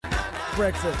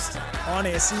Breakfast on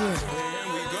SEN.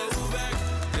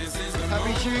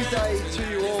 Happy Tuesday to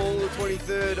you all, the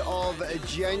 23rd of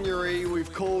January.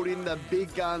 We've called in the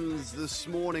big guns this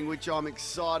morning, which I'm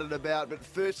excited about. But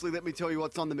firstly, let me tell you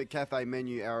what's on the McCafe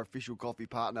menu, our official coffee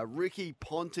partner. Ricky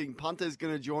Ponting, punter's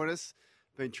going to join us.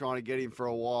 Been trying to get him for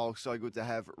a while. So good to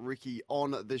have Ricky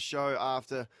on the show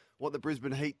after what the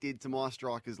Brisbane Heat did to my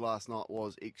Strikers last night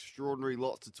was extraordinary.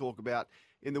 Lots to talk about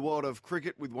in the world of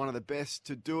cricket with one of the best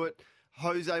to do it.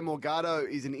 Jose Morgado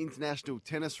is an international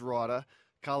tennis rider.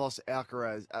 Carlos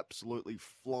Alcaraz absolutely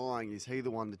flying. Is he the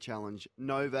one to challenge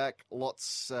Novak?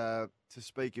 Lots to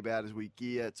speak about as we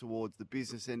gear towards the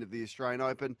business end of the Australian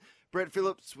Open. Brett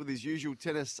Phillips with his usual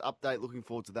tennis update. Looking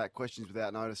forward to that. Questions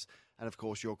without notice. And, of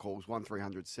course, your calls,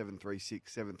 1300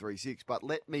 736 736. But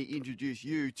let me introduce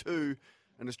you to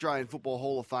an Australian Football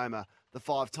Hall of Famer, the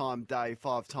five-time day,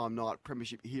 five-time night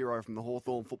premiership hero from the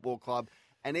Hawthorn Football Club,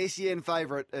 an SEN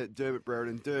favourite, Dermott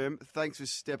Brereton. Derm, thanks for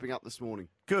stepping up this morning.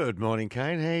 Good morning,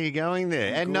 Kane. How are you going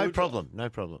there? And Good. no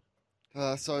problem.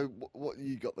 So, what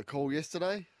you got the call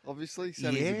yesterday, obviously?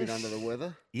 Sammy's a bit under the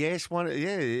weather. Yes,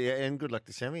 and good luck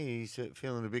to Sammy. He's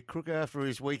feeling a bit crook after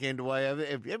his weekend away.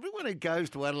 Everyone who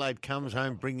goes to Adelaide comes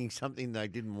home bringing something they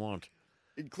didn't want.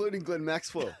 Including Glenn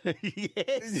Maxwell.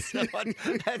 Yes,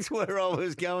 that's where I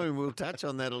was going. We'll touch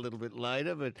on that a little bit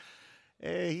later, but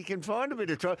he can find a bit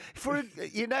of trouble.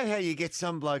 You know how you get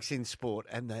some blokes in sport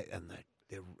and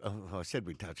I said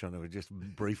we'd touch on it, we just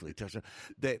briefly touch on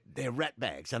it. They're rat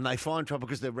bags and they find trouble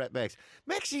because they're rat bags.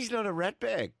 Maxie's not a rat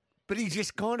bag, but he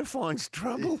just kind of finds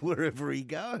trouble wherever he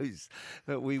goes.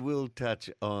 But we will touch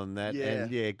on that. Yeah.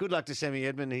 And, good luck to Sammy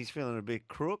Edmund. He's feeling a bit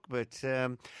crook, but,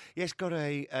 yes, got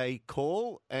a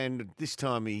call. And this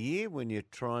time of year when you're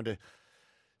trying to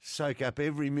soak up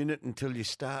every minute until you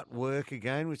start work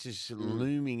again, which is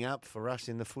looming up for us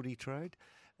in the footy trade.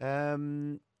 I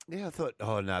thought,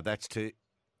 oh, no, that's too...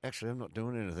 Actually, I'm not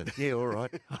doing anything. Yeah, all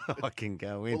right. I can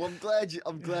go in. Well, I'm glad you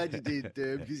did,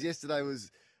 Derm, because yesterday was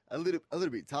a little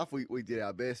bit tough. We did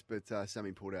our best, but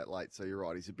Sammy pulled out late, so you're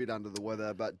right. He's a bit under the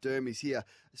weather, but Derm is here.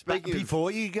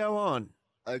 Before you go on,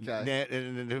 okay. Now,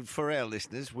 and for our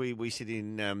listeners, we sit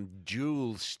in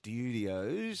Jules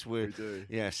Studios. We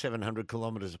do. 700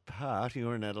 kilometres apart.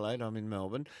 You're in Adelaide, I'm in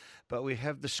Melbourne. But we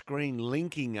have the screen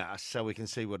linking us so we can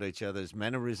see what each other's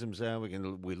mannerisms are.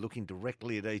 We're looking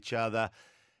directly at each other.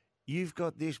 You've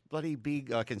got this bloody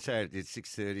big, I can say it's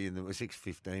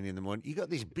 6:15 in the morning. You got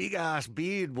this big ass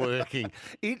beard working.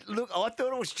 I thought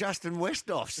it was Justin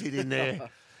Westhoff sitting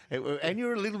there. And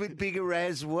you're a little bit bigger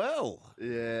as well.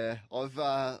 Yeah, I've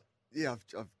done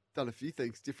a few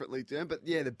things differently, Derm, but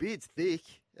yeah, the beard's thick.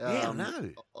 I know.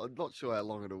 I'm not sure how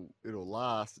long it'll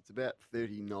last. It's about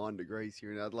 39 degrees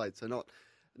here in Adelaide, so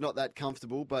not that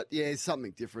comfortable. But yeah, it's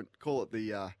something different. Call it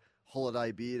the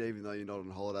holiday beard, even though you're not on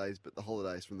holidays, but the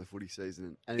holidays from the footy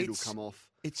season, and it'll come off.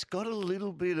 It's got a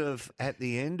little bit of, at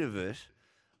the end of it,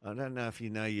 I don't know if you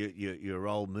know your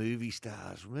old movie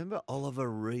stars. Remember Oliver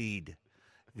Reed?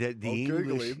 The English,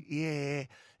 Google him. Yeah.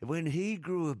 When he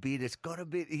grew a beard, it's got a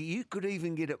bit, you could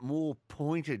even get it more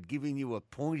pointed, giving you a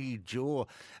pointy jaw,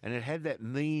 and it had that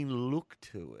mean look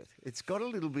to it. It's got a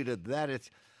little bit of that.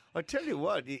 I tell you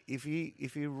what, if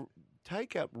you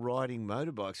take up riding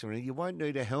motorbikes, you won't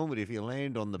need a helmet if you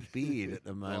land on the beard at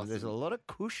the moment. Awesome. There's a lot of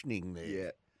cushioning there.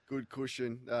 Yeah, good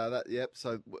cushion.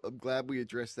 So I'm glad we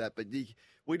addressed that. But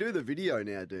we do the video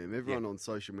now, Doom. Everyone on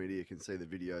social media can see the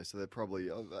video, so they're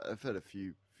probably. I've had a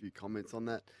few comments on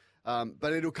that.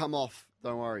 But it'll come off.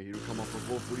 Don't worry, it'll come off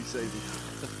before footy season.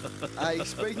 Hey,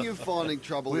 speaking of finding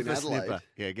trouble in Adelaide, snipper.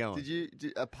 Yeah, go on.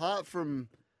 Apart from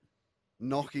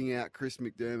knocking out Chris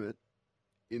McDermott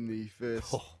in the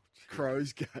first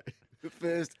Crows game, the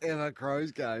first ever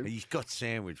Crows game, he's got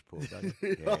sandwich, poor buddy.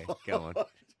 Yeah, go on.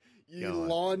 You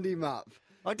lined him up.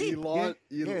 I did.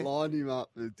 You lined him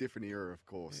up. A different era, of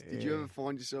course. Yeah. Did you ever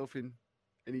find yourself in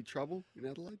any trouble in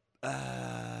Adelaide?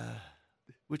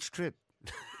 Which trip?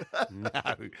 No.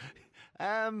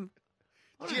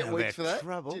 Did you get weeks for that?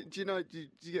 Trouble. Do you know?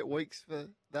 Did you get weeks for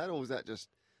that, or was that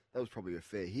probably a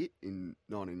fair hit in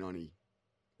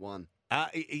 1991?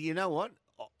 You know what?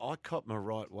 I copped my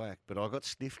right whack, but I got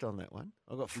sniffed on that one.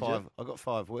 I got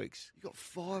 5 weeks. You got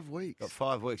 5 weeks. Got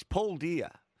 5 weeks. Paul Deere,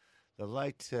 the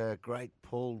late great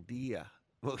Paul Deere.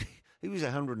 Well, he was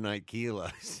 108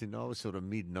 kilos, and I was sort of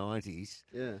mid-90s.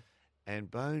 Yeah. And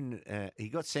Bone, he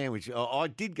got sandwiched. I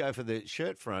did go for the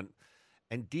shirt front,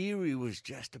 and Deary was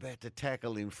just about to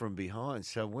tackle him from behind.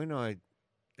 So when I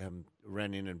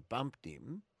ran in and bumped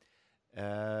him,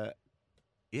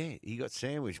 he got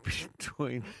sandwiched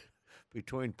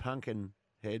between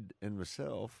Pumpkinhead and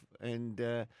myself.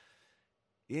 And,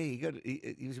 Yeah,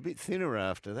 he was a bit thinner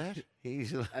after that.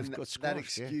 He's And got squashed. that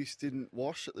excuse didn't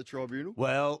wash at the tribunal?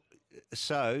 Well,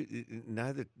 so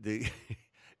no,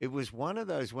 it was one of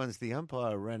those ones. The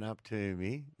umpire ran up to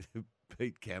me,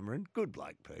 Pete Cameron, good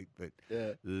bloke, Pete, but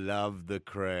loved the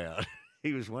crowd.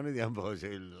 He was one of the umpires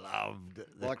who loved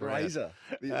the like crowd. Razor,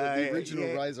 the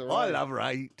original Razor. Ray. I love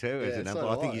Ray too as an so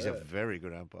umpire. I think do he's a very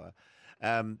good umpire.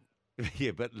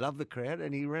 Yeah, but loved the crowd,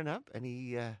 and he ran up and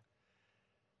he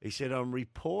said, "I'm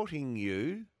reporting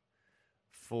you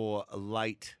for a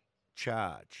late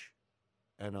charge,"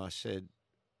 and I said,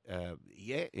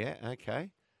 "Yeah,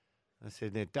 okay." I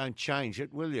said, "Now don't change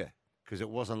it, will you? Because it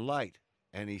wasn't late."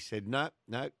 And he said, "No."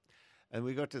 And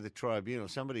we got to the tribunal.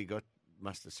 Somebody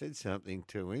must have said something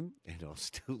to him, and I'll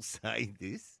still say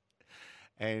this.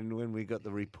 And when we got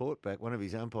the report back, one of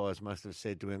his umpires must have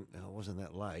said to him, "Oh, it wasn't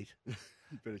that late."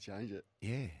 You better change it.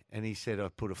 Yeah, and he said I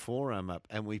put a forearm up,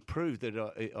 and we proved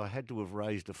that I had to have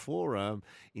raised a forearm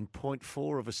in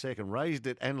 0.4 of a second, raised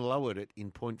it and lowered it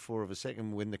in 0.4 of a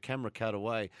second when the camera cut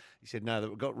away. He said, no,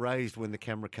 that got raised when the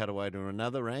camera cut away to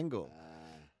another angle.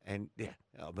 And, yeah,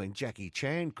 I mean, Jackie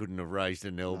Chan couldn't have raised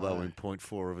an elbow in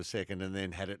 0.4 of a second and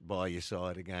then had it by your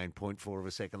side again 0.4 of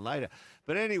a second later.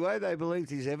 But anyway, they believed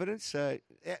his evidence, so,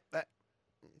 yeah.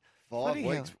 5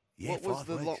 weeks. Yeah,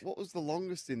 what was the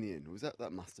longest in the end? Was that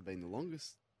must have been the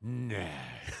longest? No.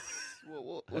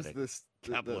 What was this?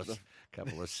 Couple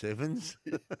of sevens.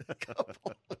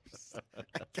 Couple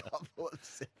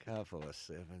of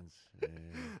sevens. Yeah.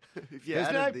 If you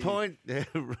There's no added point.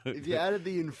 If you added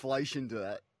the inflation to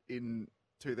that in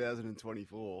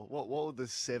 2024, what would the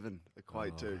 7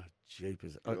 equate to?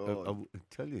 Jeepers. I'll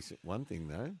tell you one thing,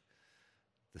 though.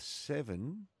 The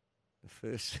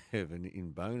first 7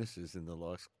 in bonuses and the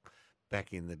likes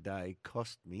back in the day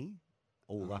cost me,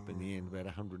 all up in the end, about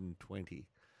 120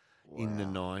 in the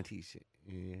 90s.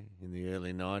 Yeah, in the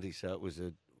early 90s. So it was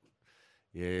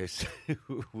it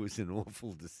was an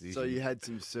awful decision. So you had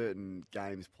some certain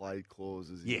games played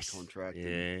clauses in your contract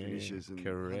and finishes and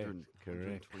correct.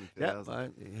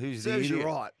 120,000. Who's Serves the you idiot?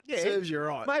 right. Yeah. Serves you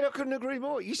right. Mate, I couldn't agree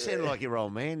more. You sound like your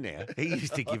old man now. He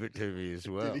used to give it to me as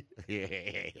well. Yeah,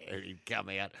 he'd come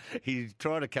out. He'd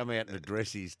try to come out and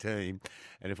address his team.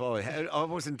 And if I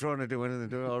wasn't trying to do anything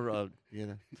to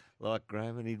it, like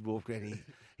Graham, and he'd walk out,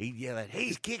 he'd yell out,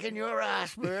 "He's kicking your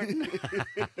ass, Burton."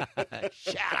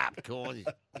 Shut up, Corns,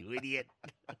 you idiot.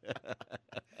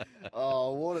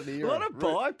 Oh, what an era. A lot of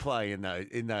byplay in those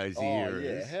eras.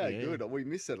 Yeah, how good. We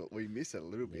miss it a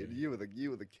little bit. You were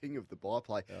the king of the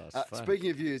byplay. Oh,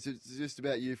 speaking of you, it's just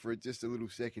about you for just a little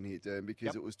second here, Derm,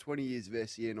 because it was 20 years of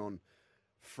SEN on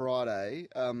Friday.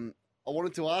 I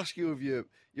wanted to ask you if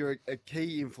you're a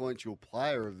key influential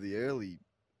player of the early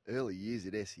years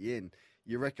at SEN,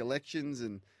 your recollections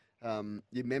and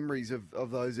your memories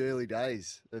of those early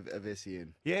days of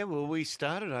SEN. Yeah, well, we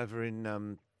started over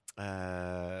in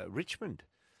Richmond,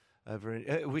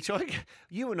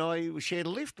 you and I shared a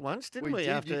lift once, didn't we? We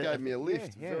did. You gave me a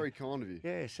lift. Yeah. Very kind of you.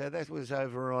 Yeah, so that was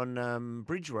over on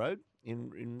Bridge Road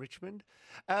in Richmond.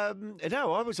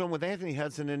 No, I was on with Anthony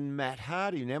Hudson and Matt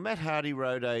Hardy. Now, Matt Hardy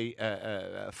wrote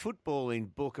a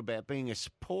footballing book about being a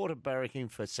supporter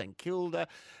barracking for St Kilda.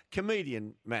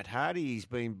 Comedian Matt Hardy, he's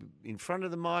been in front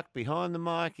of the mic, behind the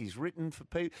mic, he's written for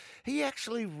people. He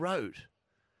actually wrote,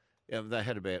 they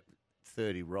had about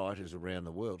 30 writers around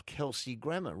the world. Kelsey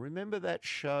Grammer, remember that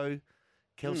show,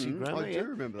 Kelsey Grammer? I do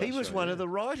remember that He was show, one of the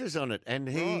writers on it, and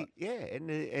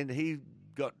and he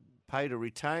got paid a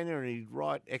retainer, and he'd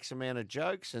write X amount of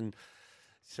jokes, and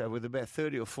so with about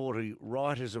 30 or 40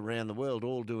 writers around the world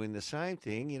all doing the same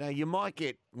thing, you might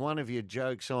get one of your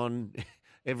jokes on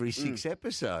every 6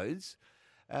 episodes.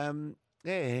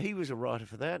 Yeah, he was a writer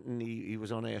for that, and he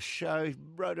was on our show. He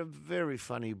wrote a very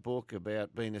funny book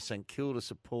about being a St Kilda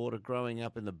supporter, growing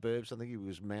up in the burbs. I think he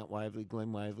was Mount Waverley,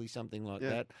 Glen Waverley, something like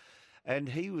that. And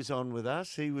he was on with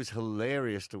us. He was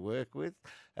hilarious to work with.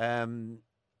 In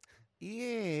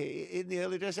the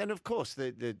early days. And, of course,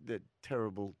 the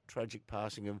terrible, tragic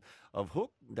passing of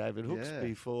Hook, David Hooks,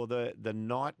 before the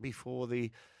night before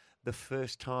the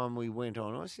first time we went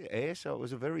on air. So it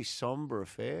was a very sombre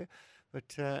affair.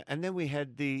 But and then we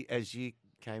had as you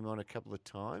came on a couple of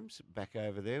times back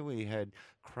over there, we had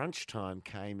Crunch Time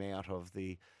came out of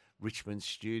the Richmond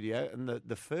studio, and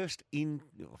the first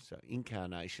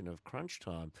incarnation of Crunch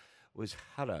Time was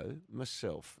Hutto,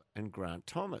 myself, and Grant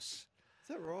Thomas. Is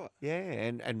that right? Yeah,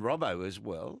 and Robbo as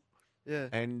well. Yeah.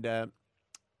 And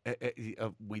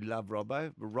we love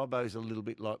Robbo. But Robbo's a little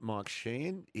bit like Mike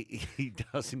Sheehan. He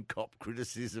doesn't cop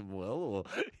criticism well, or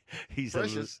he's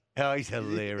precious. He's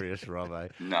hilarious, Robbo.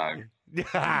 No.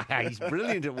 He's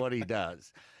brilliant at what he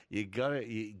does. You got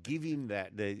to give him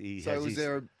that. Did he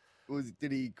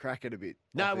crack it a bit?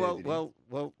 No, well,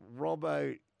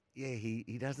 Robbo,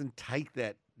 he doesn't take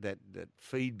that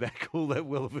feedback all that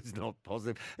well if it's not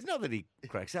positive. It's not that he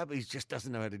cracks up; he just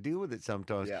doesn't know how to deal with it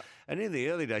sometimes. Yeah. And in the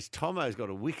early days, Tomo's got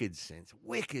a wicked sense of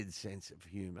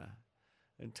humour,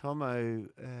 and Tomo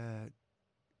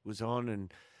was on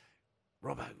and.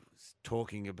 Robbo was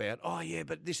talking about,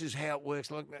 but this is how it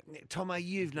works. Like, Tomo,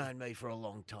 you've known me for a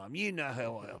long time. You know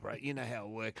how I operate. You know how I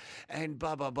work. And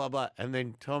blah, blah, blah, blah. And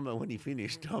then Tomo, when he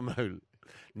finished, Tomo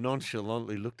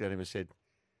nonchalantly looked at him and said,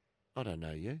 I don't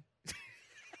know you.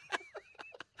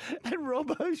 And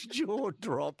Robbo's jaw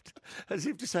dropped as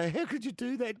if to say, how could you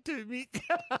do that to me?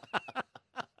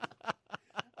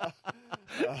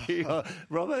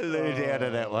 Robbo learned out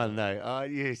of that one, though. Oh,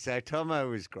 yeah, so Tomo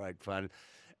was great fun.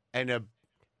 And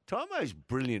Tomo's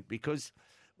brilliant because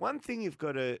one thing you've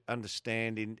got to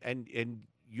understand, and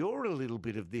you're a little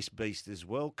bit of this beast as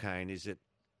well, Kane, is that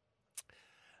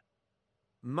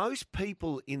most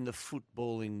people in the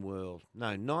footballing world,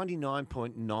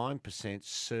 99.9%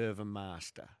 serve a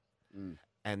master. Mm.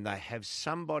 And they have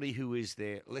somebody who is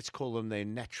let's call them their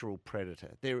natural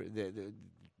predator. They're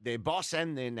their boss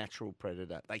and their natural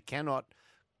predator. They cannot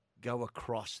go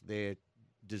across their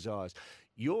desires.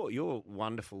 You're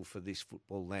wonderful for this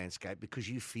football landscape because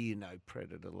you fear no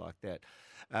predator like that.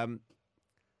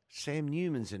 Sam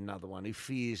Newman's another one who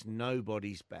fears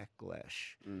nobody's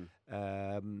backlash.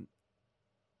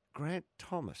 Grant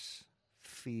Thomas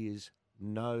fears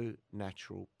no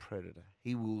natural predator.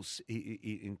 He will,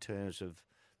 in terms of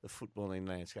the footballing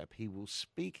landscape, he will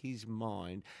speak his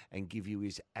mind and give you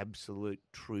his absolute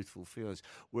truthful feelings.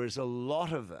 Whereas a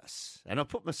lot of us, and I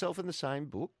put myself in the same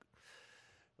book,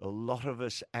 a lot of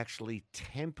us actually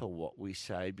temper what we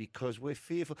say because we're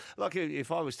fearful. Like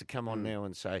if I was to come on now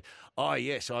and say, oh,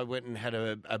 yes, I went and had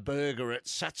a burger at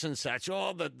such and such.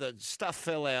 Oh, the stuff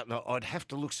fell out. And I'd have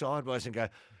to look sideways and go,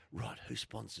 right, who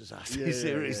sponsors us? Yeah, is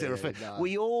there a... No.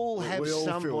 We all have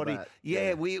somebody...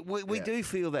 Yeah, we do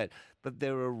feel that. But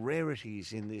there are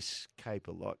rarities in this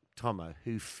caper like Tomo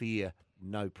who fear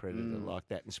no predator like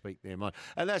that and speak their mind.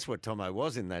 And that's what Tomo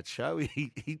was in that show.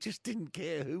 He just didn't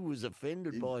care who was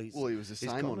offended by his. Well, he was the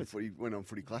same comments. He went on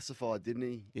Footy Classified, didn't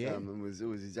he? Yeah. And it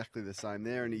was exactly the same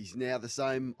there. And he's now the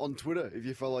same on Twitter, if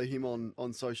you follow him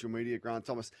on social media, Grant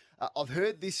Thomas. I've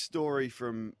heard this story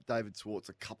from David Swartz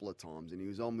a couple of times, and he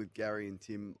was on with Gary and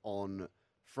Tim on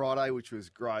Friday, which was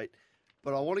great.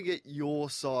 But I want to get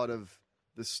your side of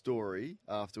the story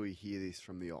after we hear this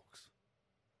from the Ox.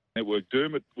 Network.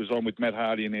 Dermott was on with Matt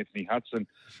Hardy and Anthony Hudson.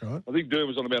 Right. I think Dermott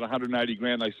was on about 180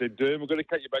 grand. They said, Dermott, we're going to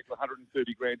cut you back to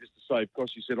 130 grand just to save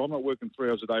costs. He said, I'm not working 3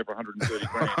 hours a day for 130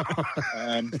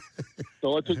 grand.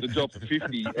 So I took the job for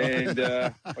 50 and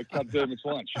I cut Dermott's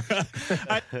lunch.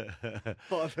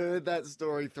 I've heard that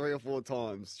story 3 or 4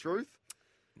 times. Truth?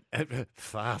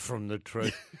 Far from the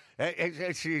truth.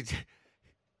 Actually,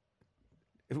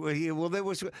 well, there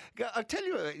was. I tell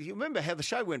you, you remember how the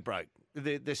show went broke?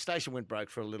 The station went broke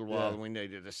for a little while, and we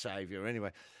needed a saviour.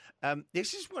 Anyway,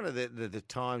 this is one of the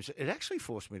times it actually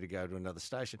forced me to go to another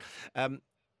station.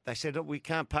 They said, "Oh, we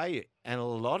can't pay you," and a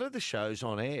lot of the shows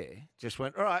on air just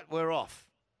went, "All right, we're off,"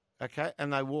 okay,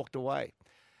 and they walked away.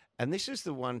 And this is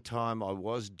the one time I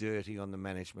was dirty on the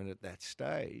management at that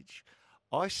stage.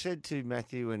 I said to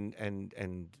Matthew and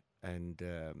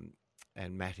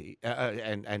Matty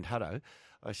and Hutto,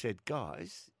 I said,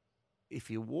 guys,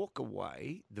 if you walk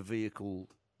away, the vehicle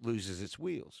loses its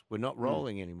wheels. We're not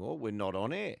rolling anymore. We're not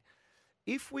on air.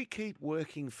 If we keep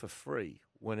working for free,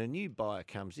 when a new buyer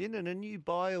comes in, and a new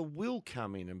buyer will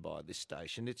come in and buy this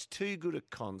station, it's too good a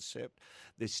concept.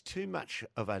 There's too much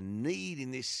of a need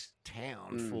in this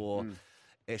town for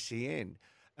SEN.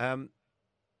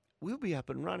 We'll be up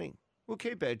and running. We'll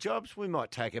keep our jobs. We might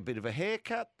take a bit of a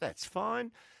haircut. That's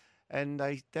fine. And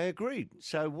they agreed.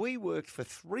 So we worked for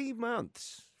 3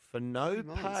 months for no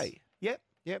pay. Yep.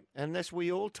 And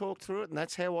we all talked through it, and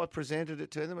that's how I presented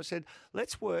it to them. I said,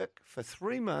 let's work for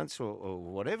 3 months or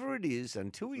whatever it is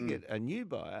until we get a new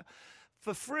buyer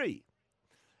for free.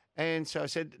 And so I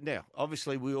said, now,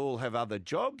 obviously we all have other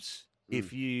jobs.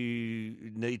 If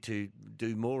you need to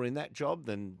do more in that job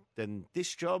than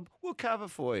this job, we'll cover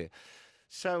for you.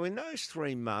 So in those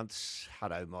 3 months,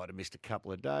 Hutto might have missed a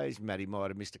couple of days. Matty might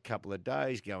have missed a couple of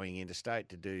days going interstate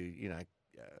to do,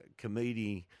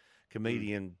 comedian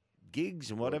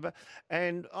gigs and whatever.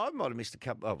 And I might have missed a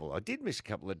couple. Oh, well, I did miss a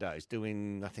couple of days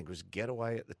doing, I think it was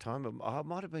Getaway at the time. I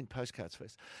might have been Postcards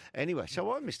Fest. Anyway,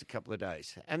 so I missed a couple of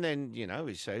days. And then,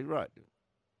 we say, right,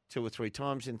 2 or 3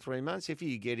 times in 3 months, if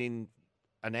you get in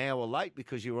an hour late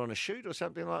because you're on a shoot or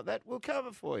something like that, we'll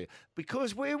cover for you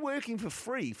because we're working for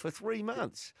free for 3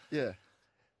 months. Yeah.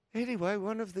 Anyway,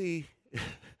 one of the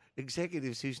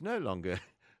executives who's no longer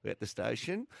at the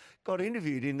station got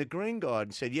interviewed in the Green Guide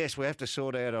and said, yes, we have to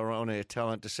sort out our on-air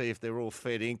talent to see if they're all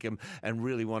fed income and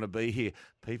really want to be here.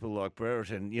 People like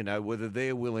Brereton, whether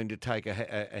they're willing to take a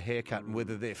haircut and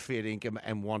whether they're fed income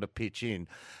and want to pitch in.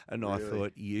 And I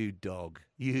thought, you dog.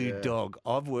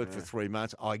 I've worked for 3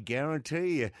 months. I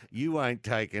guarantee you ain't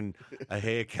taking a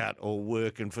haircut or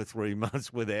working for 3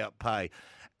 months without pay.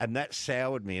 And that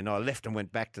soured me, and I left and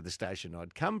went back to the station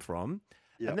I'd come from.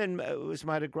 Yep. And then it was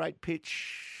made a great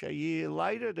pitch a year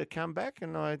later to come back,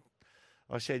 and I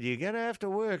said, you're going to have to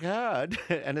work hard.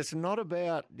 And it's not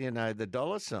about, the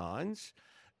dollar signs.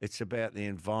 It's about the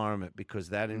environment, because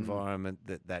that environment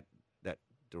that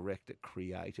director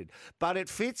created. But it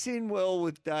fits in well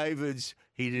with David's,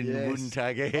 wouldn't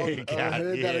take a haircut. I've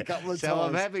heard that a couple of times. So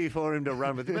I'm happy for him to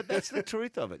run with it. But that's the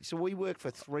truth of it. So we work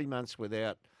for 3 months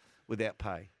without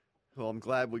pay. Well, I'm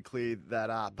glad we cleared that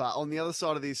up. But on the other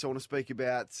side of this, I want to speak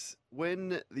about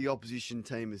when the opposition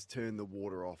team has turned the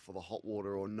water off, or the hot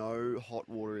water, or no hot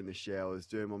water in the showers.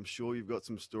 Derm, I'm sure you've got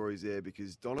some stories there,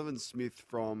 because Donovan Smith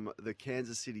from the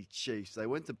Kansas City Chiefs, they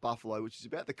went to Buffalo, which is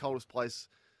about the coldest place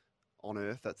on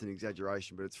earth. That's an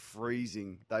exaggeration, but it's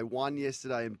freezing. They won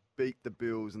yesterday and beat the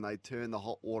Bills, and they turned the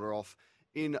hot water off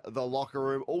in the locker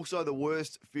room. Also, the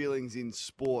worst feelings in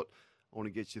sport. I want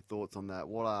to get your thoughts on that.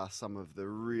 What are some of the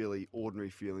really ordinary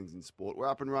feelings in sport? We're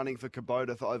up and running for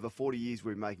Kubota for over 40 years.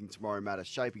 We're making tomorrow matter,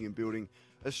 shaping and building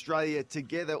Australia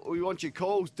together. We want your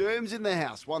calls. Derm's in the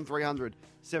house, 1300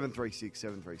 736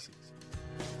 736.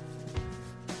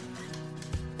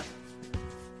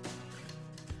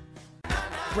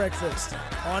 Breakfast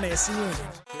on SEN.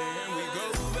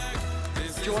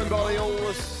 Joined by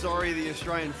the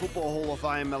Australian Football Hall of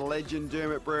Fame legend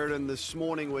Dermott Brereton. This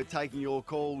morning we're taking your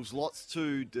calls. Lots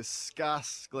to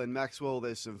discuss. Glenn Maxwell,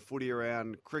 there's some footy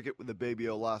around. Cricket with the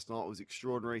BBL last night was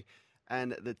extraordinary.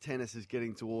 And the tennis is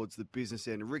getting towards the business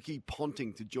end. Ricky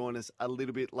Ponting to join us a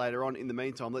little bit later on. In the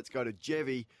meantime, let's go to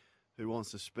Jevy, who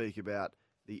wants to speak about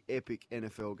the epic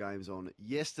NFL games on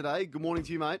yesterday. Good morning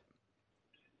to you, mate.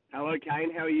 Hello,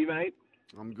 Kane. How are you, mate?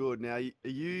 I'm good. Now, are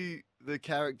you the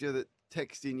character that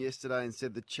texted in yesterday and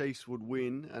said the Chiefs would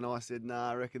win, and I said,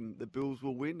 nah, I reckon the Bills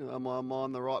will win? Am I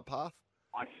on the right path?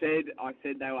 I said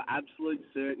they were absolute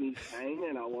certainties, Kane,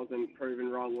 and I wasn't proven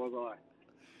wrong, was I?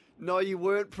 No, you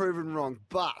weren't proven wrong,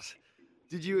 but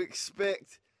did you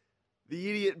expect the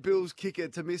idiot Bills kicker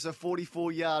to miss a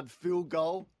 44-yard field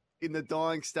goal in the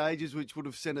dying stages, which would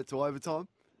have sent it to overtime?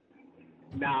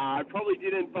 Nah, I probably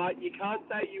didn't, but you can't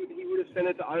say he would have sent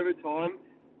it to overtime.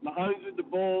 Mahomes with the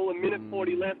ball, a minute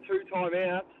 40 left, 2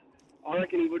 timeouts. I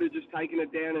reckon he would have just taken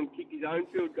it down and kicked his own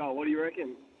field goal. What do you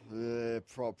reckon? Yeah,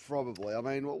 probably. I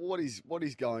mean, what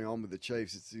is going on with the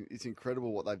Chiefs? It's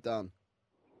incredible what they've done.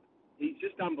 He's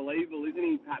just unbelievable, isn't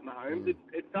he, Pat Mahomes?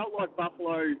 It felt like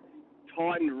Buffalo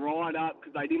tightened right up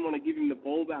because they didn't want to give him the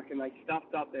ball back, and they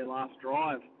stuffed up their last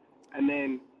drive. And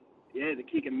then, the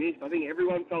kicker missed. I think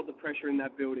everyone felt the pressure in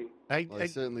that building. They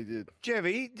certainly did.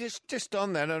 Jevy, just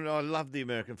on that, and I love the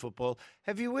American football,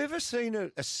 have you ever seen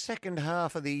a second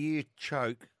half of the year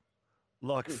choke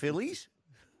like Phillies?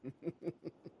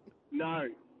 No,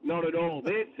 not at all.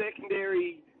 Their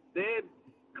secondary, their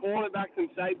quarterbacks and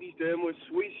safeties, Derm, were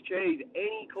Swiss cheese.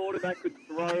 Any quarterback could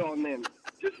throw on them.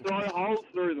 Just throw holes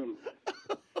through them.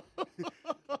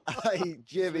 Hey,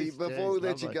 Jevy, before we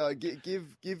let you go,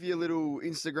 give your little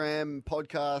Instagram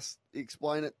podcast,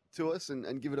 explain it to us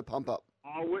and give it a pump up.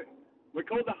 We're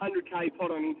called the 100K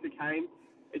pod on Instacane.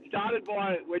 It started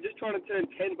by, we're just trying to turn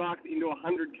 $10 into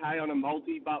 100K on a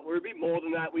multi, but we're a bit more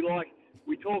than that. We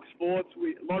talk sports,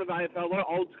 a lot of AFL, a lot of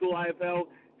old school AFL.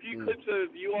 A few clips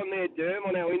of you on there, Derm,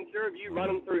 on our Insta, of you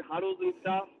running through huddles and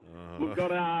stuff. We've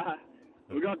got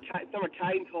some of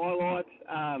Kane's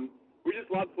highlights. We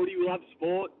just love footy, we love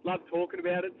sport, love talking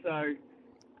about it. So,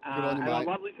 and I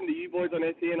love listening to you boys on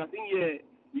SEN. I think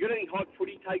you got any hot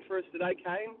footy takes for us today,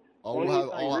 Kane?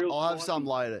 I'll have some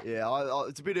later. Yeah,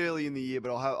 it's a bit early in the year,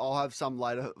 but I'll have some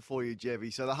later for you,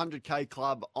 Jevy. So the 100K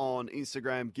Club on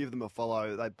Instagram, give them a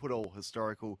follow. They put all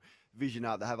historical vision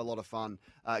up. They have a lot of fun.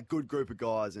 Good group of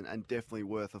guys, and definitely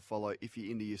worth a follow if you're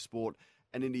into your sport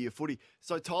and into your footy.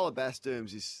 So Tyler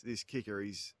Bass-Derms, this kicker,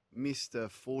 he's missed a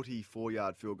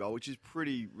 44-yard field goal, which is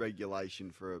pretty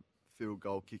regulation for a field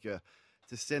goal kicker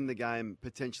to send the game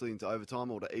potentially into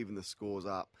overtime or to even the scores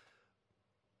up.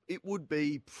 It would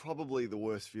be probably the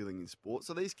worst feeling in sport.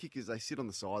 So these kickers, they sit on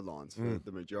the sidelines for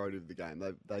the majority of the game.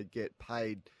 They get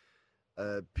paid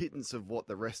a pittance of what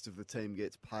the rest of the team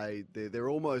gets paid. They're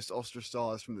almost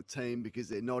ostracised from the team because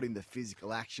they're not in the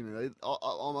physical action. And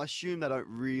I assume they don't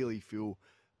really feel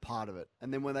part of it.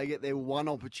 And then when they get their one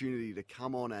opportunity to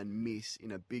come on and miss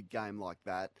in a big game like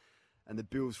that, and the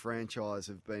Bills franchise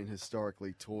have been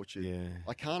historically tortured,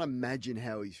 I can't imagine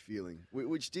how he's feeling,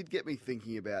 which did get me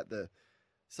thinking about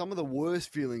some of the worst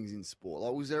feelings in sport.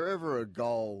 Like, was there ever a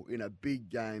goal in a big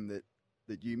game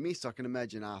that you missed? I can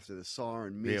imagine after the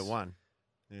siren miss. Yeah, one.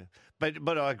 Yeah,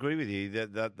 but I agree with you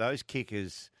that those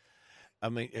kickers. I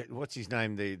mean, what's his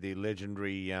name? The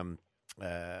legendary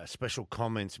special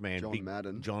comments man,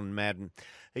 John Madden.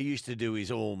 He used to do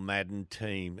his all Madden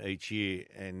team each year,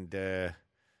 and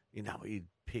he'd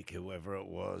pick whoever it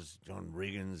was. John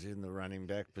Riggins in the running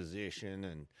back position,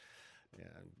 and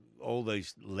all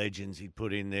these legends he'd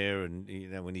put in there, and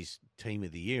when his team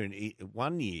of the year. And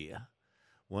one year,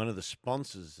 one of the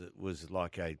sponsors was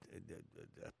like a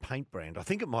paint brand. I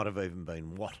think it might have even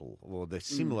been Wattle, or they're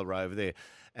similar over there.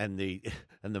 And the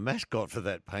mascot for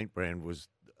that paint brand was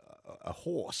a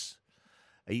horse.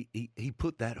 He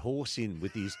put that horse in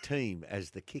with his team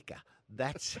as the kicker.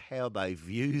 That's how they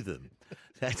view them.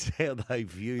 That's how they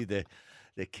view the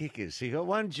kickers. So you got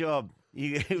one job.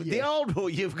 The old rule,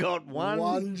 you've got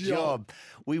one job.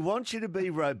 We want you to be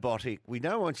robotic. We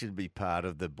don't want you to be part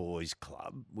of the boys'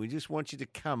 club. We just want you to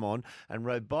come on and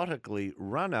robotically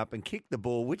run up and kick the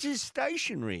ball, which is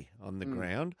stationary on the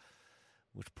ground,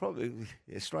 which probably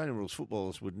Australian rules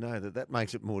footballers would know that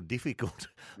makes it more difficult.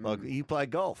 Like you play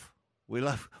golf. We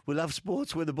love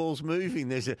sports where the ball's moving.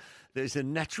 There's a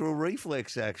natural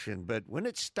reflex action. But when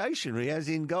it's stationary, as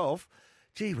in golf,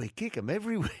 gee, we kick them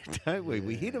everywhere, don't we?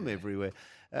 We hit them everywhere.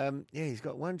 He's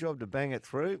got one job to bang it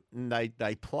through, and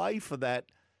they play for that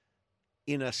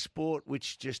in a sport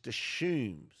which just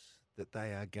assumes that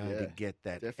they are going to get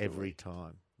that every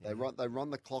time. They run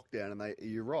the clock down, and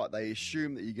you're right. They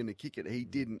assume that you're going to kick it. He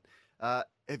didn't. Have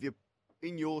you,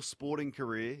 in your sporting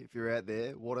career, if you're out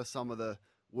there, what are some of the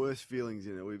worst feelings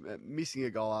in it? Missing a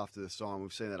goal after the siren,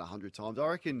 we've seen that 100 times. I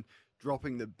reckon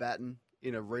dropping the baton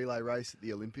in a relay race at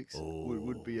the Olympics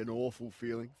would be an awful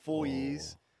feeling. 4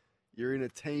 years, you're in a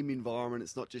team environment.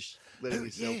 It's not just letting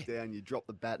yourself down. You drop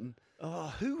the baton.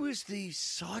 Oh, who was the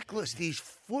cyclist? His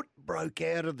foot broke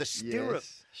out of the stirrup.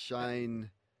 Yes, Shane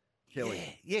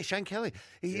Kelly. Yeah, Shane Kelly.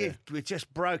 It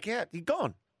just broke out. You're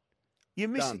gone. You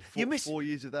missed. You missed 4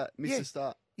 years of that. Missed the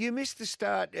start. You missed the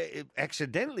start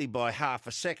accidentally by half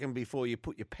a second before you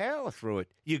put your power through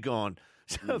it. You're gone.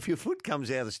 So if your foot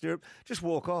comes out of the stirrup, just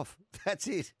walk off. That's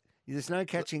it. There's no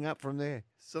catching up from there.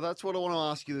 So that's what I want to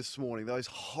ask you this morning. Those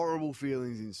horrible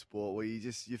feelings in sport where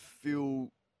you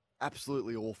feel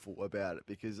absolutely awful about it,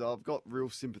 because I've got real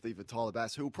sympathy for Tyler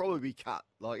Bass, who will probably be cut.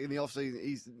 Like in the offseason,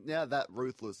 he's now that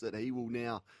ruthless that he will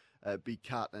now be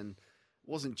cut. And it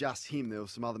wasn't just him. There were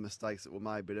some other mistakes that were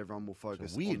made, but everyone will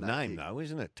focus on that. Weird name, though,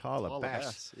 isn't it? Tyler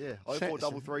Bass. Yeah.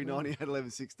 0433 98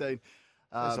 11 16.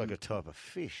 Sounds like a type of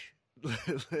fish.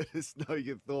 Let us know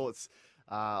your thoughts.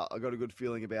 I got a good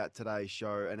feeling about today's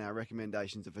show, and our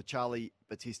recommendations are for Charlie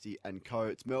Battisti & Co.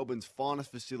 It's Melbourne's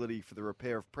finest facility for the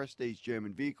repair of prestige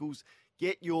German vehicles.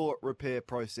 Get your repair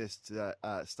process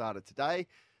started today.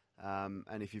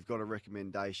 And if you've got a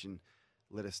recommendation,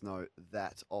 let us know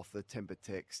that off the temper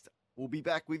text. We'll be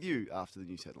back with you after the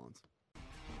news headlines.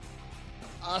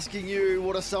 Asking you,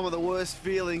 what are some of the worst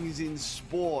feelings in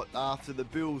sport after the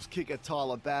Bills kicker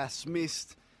Tyler Bass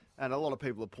missed? And a lot of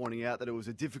people are pointing out that it was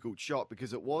a difficult shot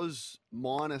because it was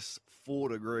 -4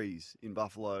 degrees in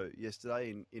Buffalo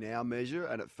yesterday in our measure,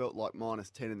 and it felt like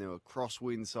 -10, and there were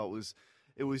crosswinds, so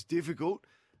it was difficult.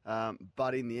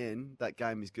 But in the end, that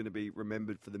game is going to be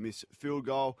remembered for the missed field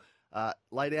goal.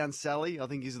 Lay down Sally, I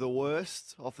think, is the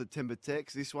worst off the temper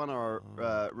text. This one,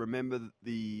 I remember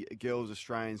the girls'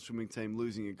 Australian swimming team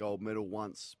losing a gold medal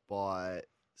once by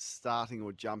starting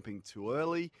or jumping too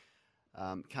early.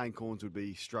 Kane Corns would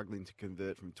be struggling to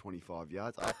convert from 25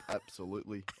 yards.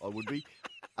 Absolutely, I would be.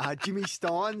 Jimmy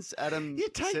Steins, Adam. You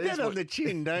take says that on the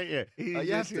chin, don't you?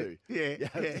 You have to.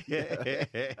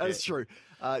 Yeah. That's true.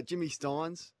 Jimmy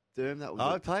Steins, Derm, that was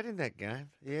I played in that game.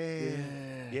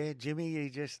 Yeah. Jimmy, he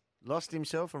just lost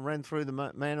himself and ran through the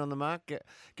man on the mark.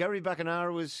 Gary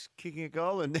Buckenara was kicking a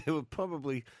goal, and there were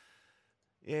probably,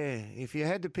 if you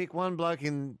had to pick one bloke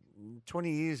in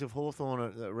 20 years of Hawthorn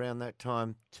around that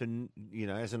time to,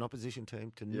 as an opposition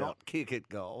team, to not kick at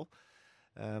goal,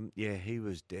 he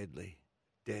was deadly.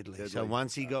 So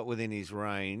once he got within his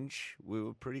range, we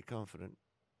were pretty confident.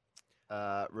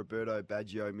 Roberto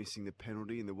Baggio missing the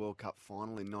penalty in the World Cup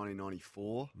final in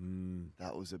 1994.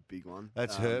 That was a big one.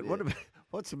 That's hurt.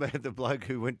 What's about the bloke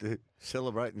who went to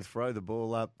celebrate and throw the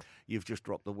ball up? You've just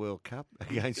dropped the World Cup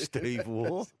against Steve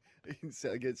Waugh.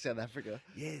 Against South Africa.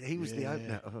 Yeah, he was the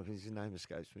opener. Oh, his name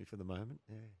escapes me for the moment.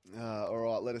 Yeah. All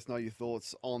right, let us know your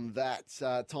thoughts on that.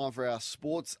 Time for our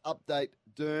sports update,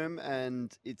 Derm,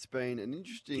 and it's been an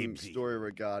interesting story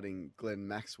regarding Glenn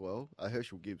Maxwell.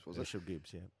 Herschel Gibbs, was it? Herschel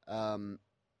Gibbs, yeah.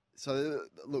 So,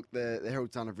 look, the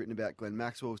Herald Sun have written about Glenn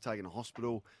Maxwell was taken to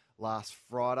hospital last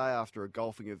Friday after a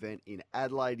golfing event in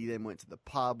Adelaide. He then went to the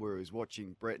pub where he was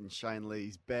watching Brett and Shane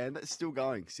Lee's band. That's still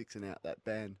going, 6 and out, that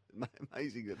band.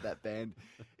 Amazing that band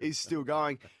is still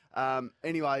going.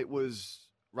 Anyway, was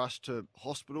rushed to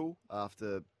hospital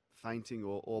after fainting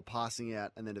or passing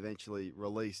out and then eventually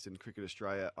released, and Cricket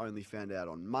Australia only found out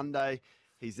on Monday.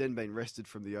 He's then been rested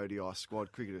from the ODI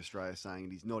squad. Cricket Australia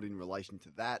saying he's not in relation to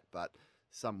that, but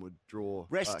some would draw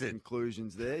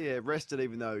conclusions there. Yeah, rested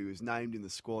even though he was named in the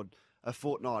squad a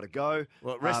fortnight ago.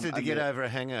 Well, rested to get over a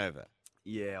hangover.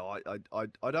 Yeah, I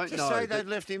don't know. Just say they've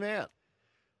left him out.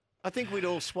 I think we'd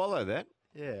all swallow that.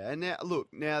 Yeah, and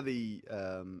now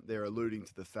they're alluding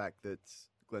to the fact that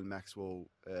Glenn Maxwell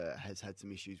has had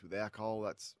some issues with alcohol.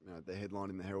 That's the headline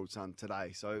in the Herald Sun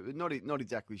today. So not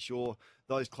exactly sure.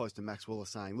 Those close to Maxwell are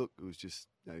saying, look, it was just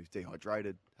he was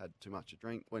dehydrated, had too much to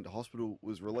drink, went to hospital,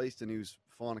 was released, and he was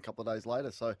fine a couple of days later.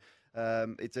 So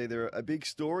it's either a big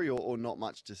story or not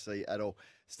much to see at all.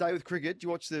 Stay with cricket. Did you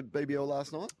watch the BBL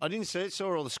last night? I didn't see it.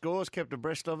 Saw all the scores, kept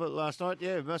abreast of it last night.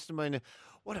 Yeah, it must have been.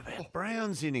 What about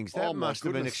Brown's innings? That must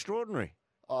have been extraordinary.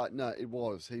 No, it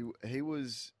was. He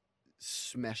was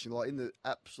smashing, like in the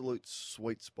absolute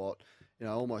sweet spot,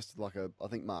 almost like I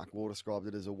think Mark Waugh described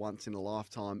it as a once in a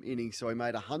lifetime inning. So he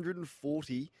made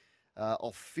 140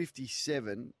 off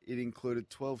 57. It included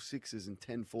 12 sixes and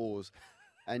 10 fours.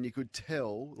 And you could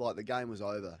tell, like, the game was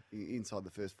over inside the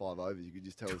first 5 overs. You could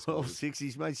just tell. 12 sixes.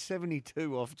 He's made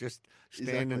 72 off just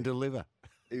stand and deliver.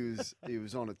 He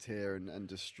was on a tear and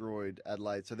destroyed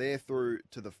Adelaide. So they're through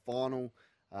to the final,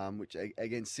 which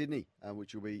against Sydney,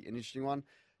 which will be an interesting one.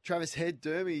 Travis Head,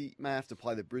 Dermy may have to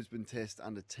play the Brisbane test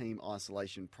under team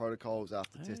isolation protocols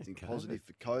after testing positive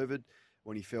for COVID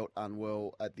when he felt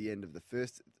unwell at the end of the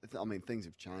first. I mean, things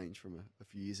have changed from a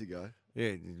few years ago.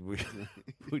 Yeah,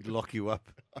 we'd lock you up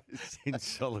in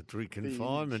solitary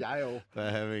confinement for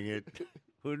having it,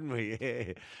 wouldn't we?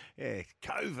 Yeah.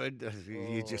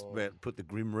 COVID, you just about put the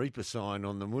Grim Reaper sign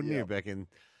on them, wouldn't you, back in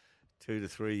 2 to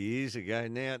 3 years ago.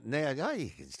 Now, you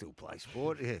can still play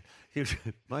sport. Yeah. It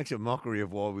makes a mockery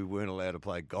of why we weren't allowed to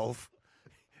play golf.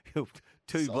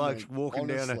 Two blokes walking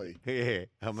down I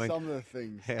mean, some of the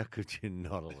things. How could you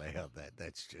not allow that?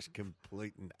 That's just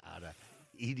complete and utter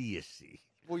idiocy.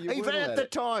 Well, even at the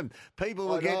time, people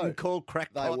were getting called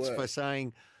crackpots for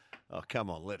saying, oh, come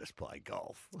on, let us play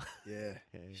golf. Yeah.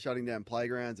 Shutting down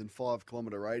playgrounds and 5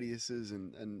 kilometre radiuses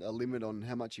and a limit on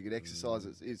how much you could exercise.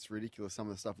 It's ridiculous, some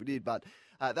of the stuff we did. But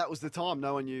that was the time.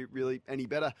 No one knew really any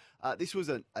better. This was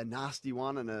a nasty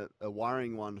one and a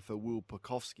worrying one for Will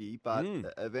Pukowski, but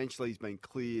eventually he's been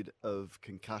cleared of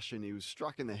concussion. He was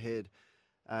struck in the head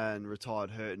and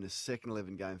retired hurt in a second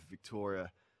 11 game for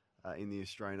Victoria in the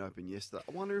Australian Open yesterday.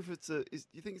 I wonder if do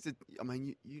you think I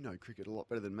mean, you know cricket a lot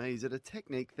better than me. Is it a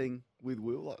technique thing with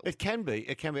Will? Like, it can be.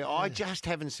 Yeah. I just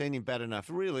haven't seen him bat enough.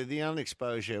 Really, the only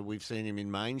exposure we've seen him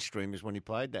in mainstream is when he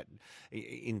played that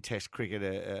in Test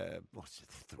cricket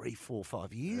 3, 4,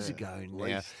 5 years ago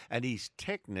now. And his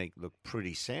technique looked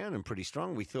pretty sound and pretty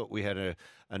strong. We thought we had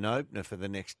an opener for the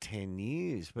next 10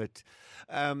 years. But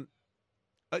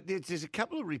there's a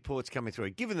couple of reports coming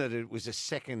through. Given that it was a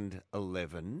second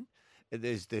 11,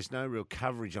 there's no real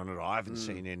coverage on it. I haven't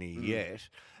seen any yet.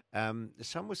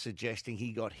 Some were suggesting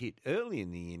he got hit early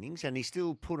in the innings and he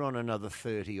still put on another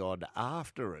 30-odd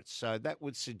after it. So that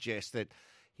would suggest that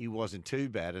he wasn't too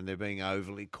bad and they're being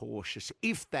overly cautious,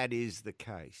 if that is the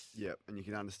case. Yep, and you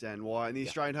can understand why. In the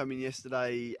Australian Open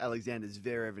yesterday, Alexander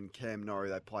Zverev and Cam Norrie,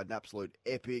 they played an absolute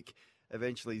epic.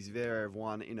 Eventually, Zverev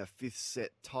won in a 5th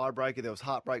set tiebreaker. There was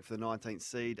heartbreak for the 19th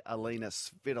seed, Alina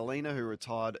Svitolina, who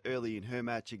retired early in her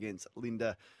match against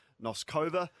Linda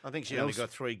Noskova. I think she only got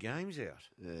 3 games out.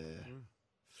 Yeah.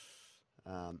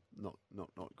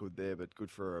 Not good there, but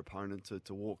good for her opponent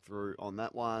to walk through on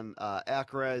that one.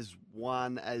 Alcaraz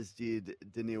won, as did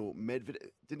Daniil Medvedev.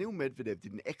 Daniil Medvedev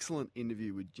did an excellent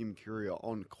interview with Jim Courier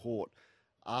on court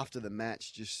after the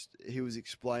match. He was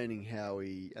explaining how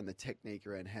the technique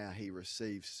around how he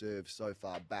receives serves so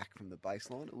far back from the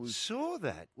baseline. Saw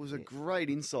that. It was a great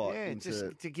insight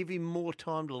just to give him more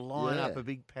time to line up a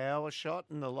big power shot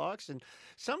and the likes. And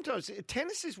sometimes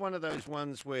tennis is one of those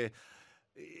ones where,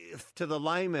 to the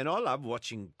layman, I love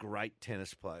watching great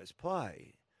tennis players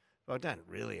play. I don't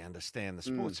really understand the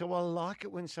sport. So I like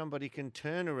it when somebody can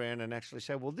turn around and actually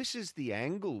say, well, this is the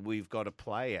angle we've got to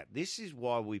play at. This is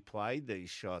why we played these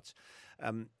shots.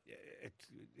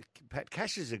 Pat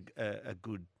Cash is a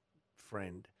good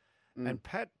friend. And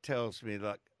Pat tells me,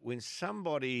 like, when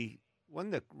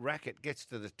the racket gets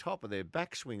to the top of their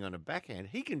backswing on a backhand,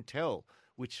 he can tell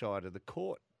which side of the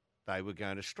court they were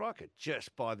going to strike it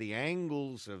just by the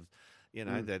angles of,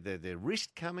 their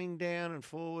wrist coming down and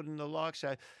forward and the like.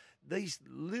 So these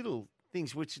little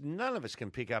things which none of us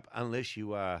can pick up unless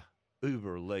you are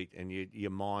uber elite and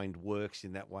your mind works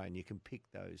in that way and you can pick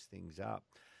those things up.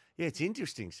 Yeah, it's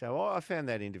interesting. So I found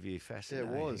that interview fascinating.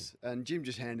 Yeah, it was. And Jim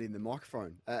just handed in the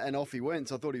microphone and off he went.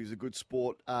 So I thought he was a good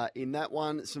sport in that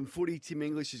one. Some footy. Tim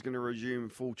English is going to resume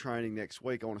full training next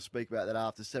week. I want to speak about that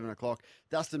after 7 o'clock.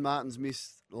 Dustin Martin's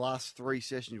missed the last 3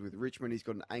 sessions with Richmond. He's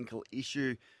got an ankle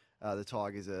issue. The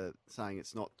Tigers are saying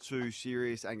it's not too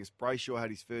serious. Angus Brayshaw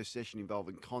had his first session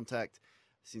involving contact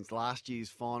since last year's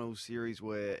finals series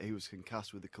where he was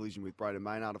concussed with a collision with Brereton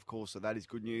Maynard, of course, so that is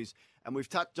good news. And we've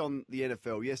touched on the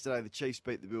NFL. Yesterday, the Chiefs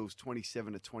beat the Bills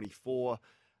 27-24.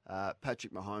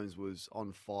 Patrick Mahomes was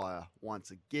on fire once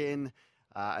again.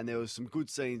 And there was some good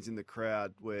scenes in the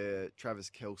crowd where Travis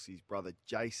Kelce's brother,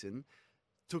 Jason,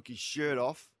 took his shirt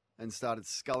off and started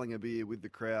sculling a beer with the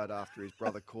crowd after his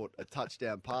brother caught a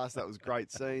touchdown pass. That was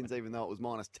great scenes, even though it was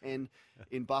 -10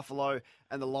 in Buffalo.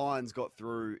 And the Lions got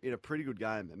through in a pretty good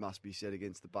game, it must be said,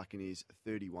 against the Buccaneers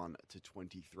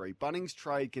 31-23. Bunnings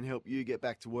Trade can help you get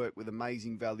back to work with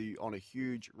amazing value on a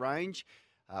huge range.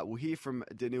 We'll hear from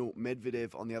Daniil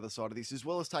Medvedev on the other side of this, as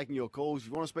well as taking your calls. If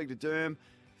you want to speak to Derm,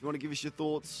 if you want to give us your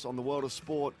thoughts on the world of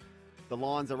sport, the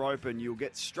lines are open. You'll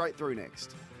get straight through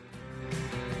next.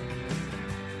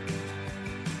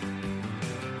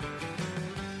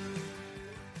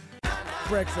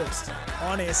 Breakfast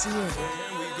on SEN.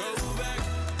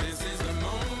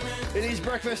 It is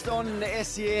breakfast on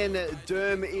SEN.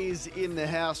 Derm is in the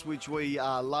house, which we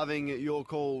are loving. Your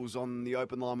calls on the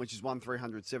open line, which is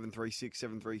 1300 736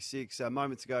 736.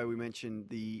 Moments ago, we mentioned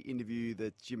the interview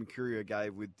that Jim Courier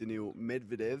gave with Daniil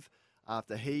Medvedev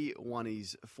after he won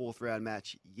his 4th round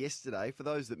match yesterday. For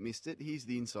those that missed it, here's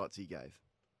the insights he gave.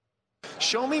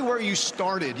 Show me where you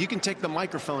started. You can take the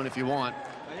microphone if you want.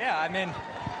 Yeah, I mean,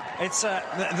 it's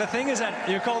the thing is that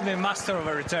you called me master of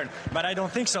a return, but I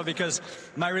don't think so, because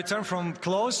my return from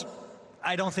close,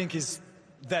 I don't think is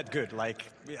that good. Like,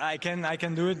 I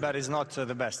can do it, but it's not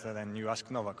the best. Then you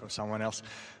ask Novak or someone else.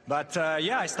 But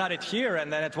yeah, I started here,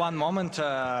 and then at one moment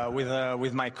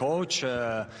with my coach,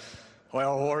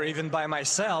 or even by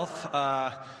myself.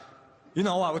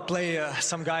 I would play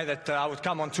some guy that I would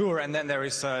come on tour, and then there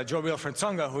is Joe Wilfred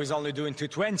Tsonga, who is only doing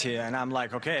 220, and I'm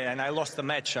like, okay, and I lost the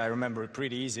match, I remember,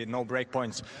 pretty easy, no break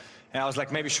points. And I was like,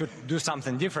 maybe should do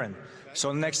something different.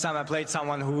 So next time I played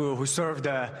someone who served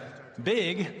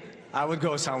big, I would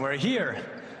go somewhere here.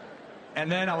 And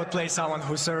then I would play someone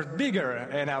who served bigger,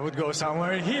 and I would go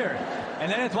somewhere here. And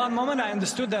then at one moment I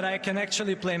understood that I can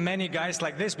actually play many guys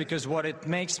like this, because what it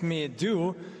makes me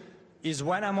do is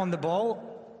when I'm on the ball,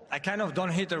 I kind of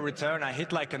don't hit a return. I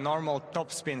hit like a normal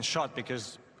topspin shot,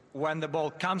 because when the ball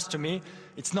comes to me,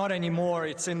 it's not anymore.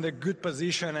 It's in the good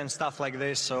position and stuff like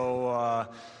this. So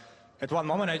at one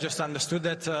moment, I just understood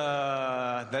that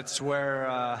that's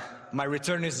where my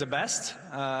return is the best,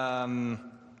 and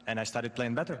I started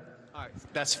playing better. All right,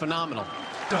 that's phenomenal.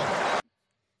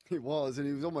 It was, and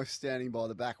he was almost standing by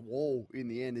the back wall in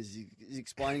the end as he's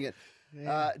explaining it.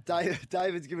 Yeah.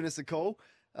 David's given us a call.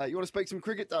 You want to speak some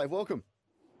cricket, Dave? Welcome.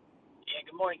 Yeah,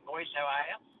 good morning, boys. How are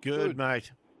you? Good,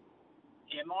 mate.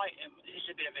 Yeah, this is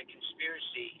a bit of a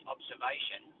conspiracy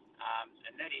observation,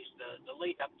 and that is the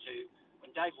lead up to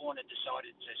when Dave Warner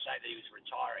decided to say that he was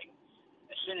retiring.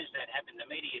 As soon as that happened, the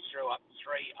media threw up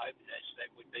 3 openers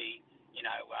that would be,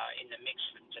 in the mix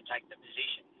to take the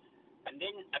position. And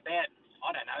then about,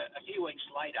 a few weeks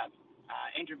later,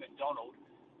 Andrew McDonald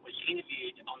was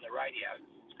interviewed on the radio,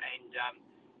 and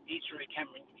he threw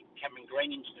Cameron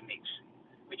Green into the mix,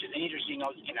 which is interesting,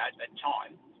 at that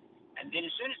time. And then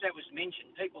as soon as that was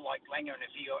mentioned, people like Langer and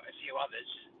a few others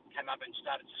came up and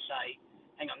started to say,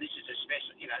 hang on, this is a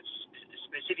special, a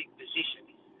specific position,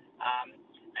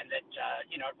 and that,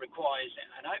 it requires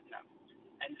an opener.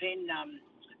 And then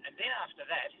after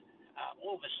that,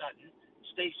 all of a sudden,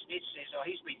 Steve Smith says,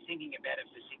 he's been thinking about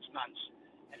it for 6 months,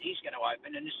 and he's going to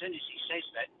open. And as soon as he says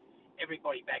that,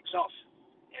 everybody backs off.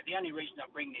 Now, the only reason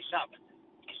I bring this up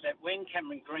is that when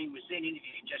Cameron Green was then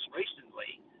interviewed just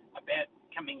recently about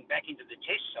coming back into the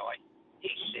test side, he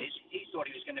says he thought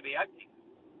he was going to be opening.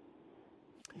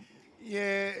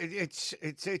 Yeah,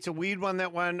 it's a weird one,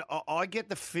 that one. I get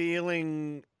the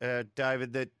feeling,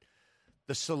 David, that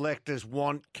the selectors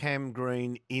want Cam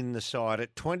Green in the side.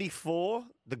 At 24,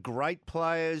 the great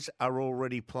players are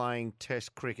already playing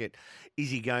Test cricket. Is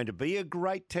he going to be a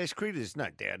great Test cricketer? There's no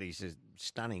doubt he's a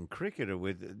stunning cricketer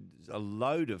with a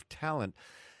load of talent.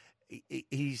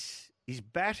 He's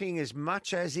batting as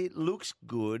much as it looks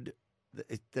good.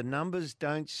 The numbers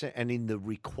don't say, and in the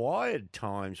required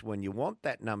times when you want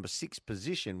that number 6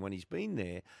 position, when he's been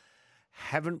there,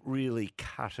 haven't really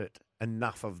cut it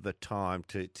enough of the time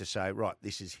to say, right,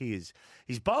 this is his.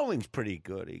 His bowling's pretty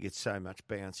good. He gets so much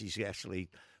bounce. He's actually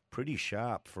pretty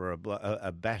sharp for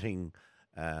a batting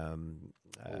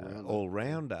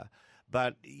all-rounder.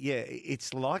 But, yeah,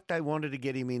 it's like they wanted to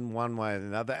get him in one way or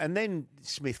another. And then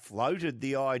Smith floated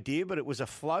the idea, but it was a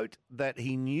float that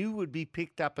he knew would be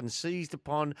picked up and seized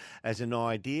upon as an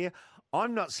idea.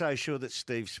 I'm not so sure that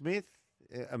Steve Smith,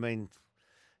 I mean,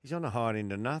 he's on a hide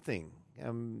into nothing.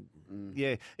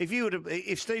 Yeah, if we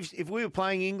were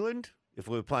playing England, if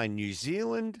we were playing New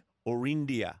Zealand or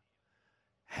India,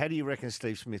 how do you reckon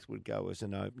Steve Smith would go as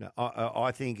an opener?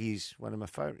 I think he's one of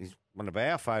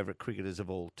our favourite cricketers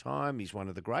of all time. He's one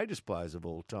of the greatest players of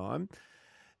all time.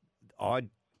 I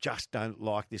just don't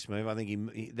like this move. I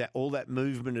think all that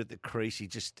movement at the crease,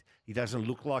 he doesn't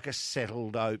look like a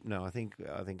settled opener. I think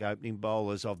opening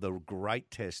bowlers of the great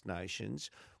Test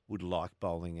nations would like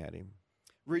bowling at him.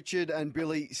 Richard and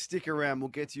Billy, stick around. We'll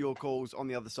get to your calls on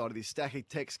the other side of this. Stack of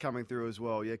text coming through as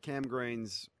well. Yeah, Cam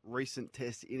Green's recent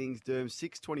Test innings, Derm,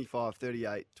 6, 25,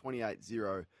 38, 28,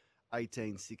 0,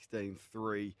 18, 16,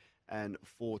 3 and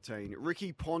 14.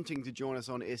 Ricky Ponting to join us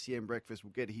on SEM Breakfast.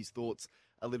 We'll get his thoughts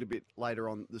a little bit later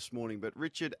on this morning. But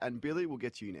Richard and Billy, we'll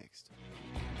get to you next.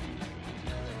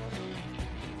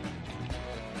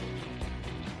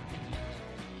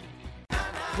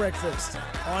 Breakfast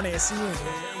on SEN.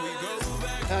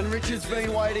 And Richard's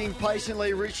been waiting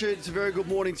patiently. Richard, it's a very good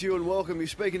morning to you and welcome. You're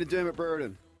speaking to Dermott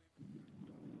Brereton.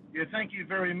 Yeah, thank you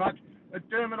very much.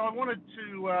 Dermott, I wanted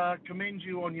to commend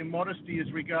you on your modesty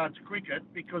as regards cricket,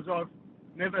 because I've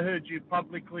never heard you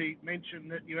publicly mention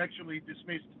that you actually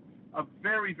dismissed a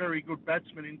very, very good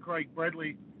batsman in Craig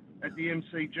Bradley at the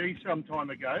MCG some time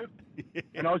ago.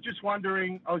 And I was just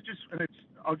wondering, how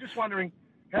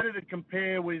did it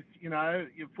compare with,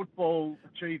 your football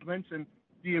achievements, and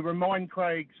do you remind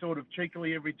Craig sort of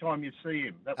cheekily every time you see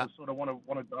him? That was sort of what I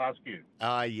wanted to ask you.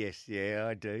 Yes, yeah,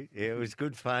 I do. Yeah, it was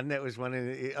good fun. That was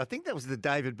I think that was the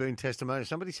David Boone testimonial.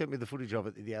 Somebody sent me the footage of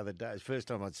it the other day. It's the first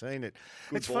time I'd seen it.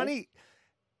 It's funny.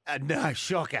 No,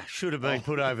 shocker. Should have been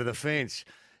put over the fence.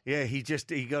 Yeah, he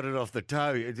got it off the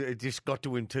toe. It just got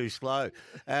to him too slow.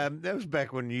 That was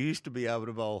back when you used to be able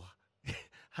to bowl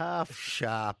half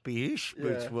sharp-ish,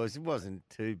 which wasn't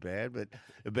too bad, but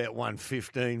about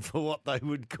 115 for what they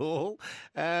would call.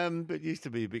 But used to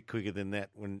be a bit quicker than that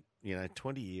when,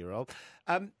 20-year-old.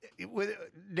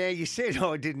 Now, you said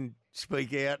I didn't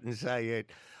speak out and say it.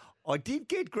 I did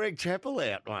get Greg Chappell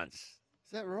out once.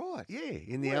 Is that right? Yeah,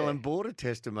 in the Alan Border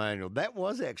testimonial. That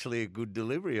was actually a good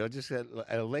delivery. I just had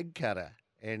a leg cutter,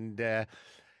 and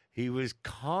he was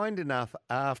kind enough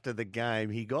after the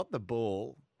game. He got the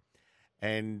ball,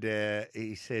 and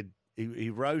he said he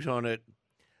wrote on it,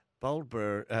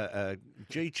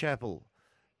 G. Chappell,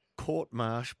 Court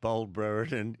Marsh, Bold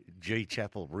Brereton, G.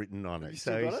 Chappell written on it.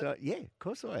 Yeah, of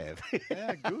course I have.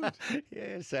 Yeah, good.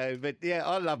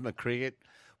 I love my cricket.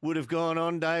 Would have gone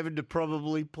on, David, to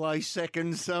probably play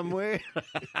second somewhere.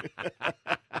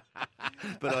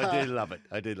 But I do love it.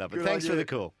 Thanks for the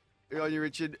call. Good on you,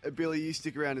 Richard. Billy, you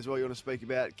stick around as well. You want to speak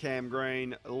about Cam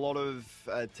Green. A lot of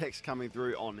text coming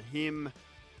through on him.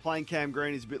 Playing Cam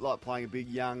Green is a bit like playing a big,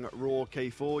 young, raw key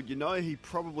forward. He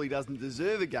probably doesn't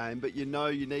deserve a game, but you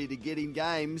need to get him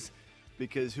games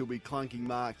because he'll be clunking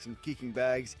marks and kicking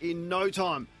bags in no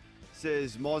time,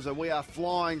 says Mozza. We are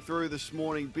flying through this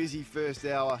morning. Busy first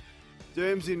hour.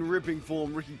 Derm's in ripping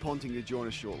form. Ricky Ponting to join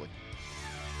us shortly.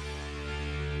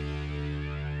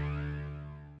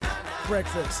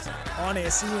 Breakfast on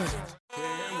SEN.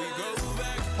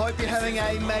 Hope you're having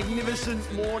a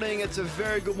magnificent morning. It's a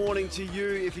very good morning to you.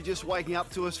 If you're just waking up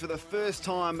to us for the first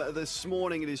time this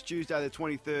morning, it is Tuesday, the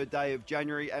 23rd day of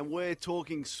January, and we're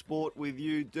talking sport with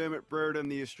you. Dermott Brereton,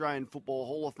 the Australian Football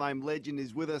Hall of Fame legend,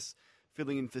 is with us,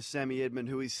 filling in for Sammy Edmund,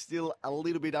 who is still a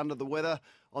little bit under the weather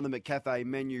on the McCafe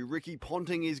menu. Ricky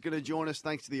Ponting is going to join us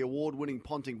thanks to the award-winning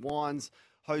Ponting Wines.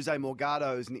 Jose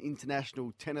Morgado is an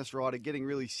international tennis rider getting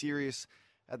really serious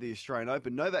at the Australian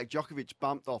Open. Novak Djokovic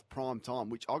bumped off prime time,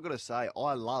 which I've got to say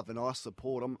I love and I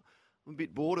support. I'm a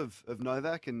bit bored of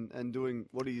Novak and doing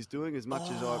what he's doing as much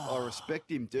as I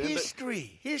respect him.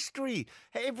 History.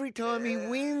 Every time he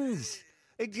wins,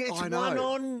 it's one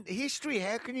on history.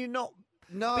 How can you not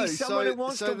No, be someone who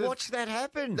wants to watch that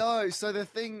happen. No, so the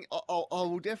thing, I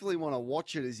will definitely want to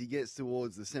watch it as he gets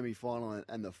towards the semi-final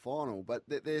and the final, but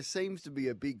there seems to be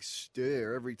a big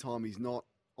stir every time he's not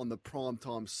on the prime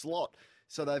time slot.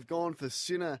 So they've gone for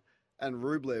Sinner and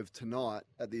Rublev tonight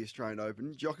at the Australian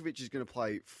Open. Djokovic is going to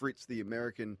play Fritz, the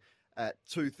American, at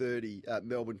 2:30 at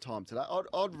Melbourne time today.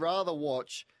 I'd rather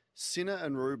watch Sinner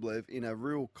and Rublev in a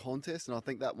real contest, and I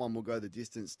think that one will go the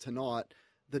distance tonight,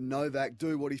 than Novak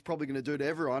do what he's probably going to do to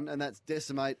everyone, and that's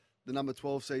decimate the number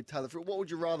 12 seed Taylor Fritz. What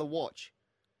would you rather watch?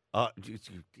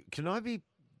 Can I be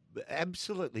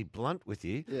absolutely blunt with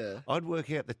you? Yeah. I'd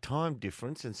work out the time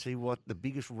difference and see what the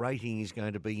biggest rating is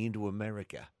going to be into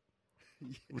America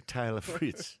with Taylor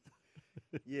Fritz.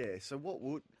 Yeah, so what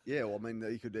would... Yeah, well, I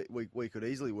mean, we could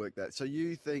easily work that. So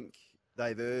you think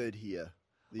they've erred here,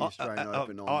 the Australian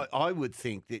Open? I would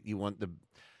think that you want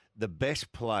the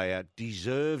best player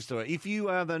deserves the... If you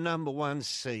are the number one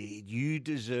seed, you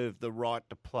deserve the right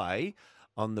to play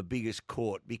on the biggest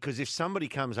court, because if somebody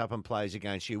comes up and plays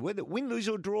against you, whether win, lose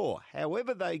or draw,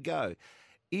 however they go,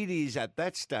 it is at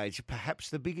that stage perhaps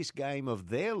the biggest game of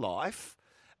their life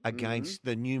against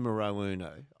the numero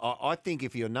uno. I think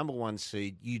if you're number one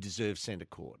seed, you deserve centre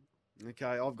court.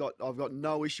 Okay, I've got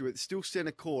no issue with it. Still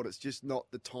centre court, it's just not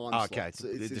the time slot. Okay,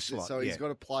 the slot. So he's got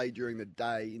to play during the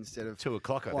day instead of 2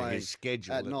 o'clock, I think, is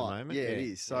scheduled at the moment. Yeah, it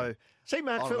is. So see,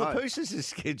 Mark Philippoussis is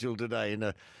scheduled today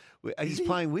he's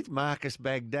playing with Marcus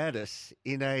Baghdadis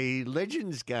in a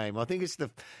Legends game. I think it's the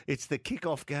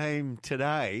kickoff game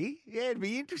today. Yeah, it'd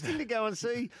be interesting to go and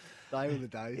see. They were the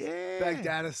days. Yeah.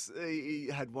 Baghdadis, he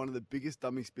had one of the biggest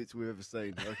dummy spits we've ever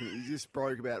seen. He just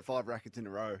broke about 5 rackets in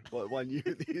a row, like 1 year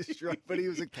at the Australian, but he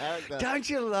was a character. Don't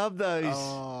you love those?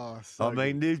 Oh, so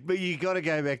but you got to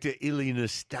go back to Ili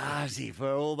Nastasi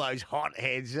for all those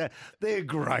hotheads. They're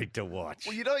great to watch.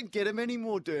 Well, you don't get them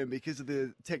anymore, Derm, because of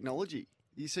the technology.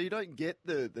 So you don't get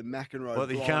the McEnroe.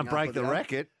 Well, you can't break the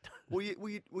racket. Well,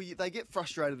 they get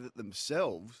frustrated at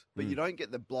themselves, but you don't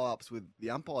get the blow-ups with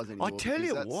the umpires anymore. I tell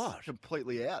you that's what.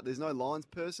 Completely out. There's no lines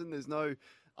person. There's no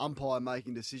umpire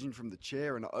making decision from the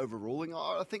chair and overruling.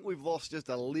 I think we've lost just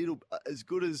a little, as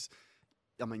good as,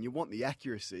 I mean, you want the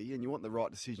accuracy and you want the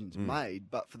right decisions made,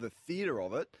 but for the theatre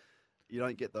of it, you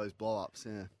don't get those blow-ups.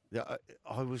 Yeah,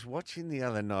 I was watching the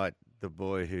other night the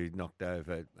boy who knocked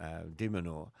over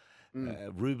Dimonor,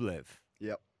 Rublev.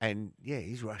 Yep. And, yeah,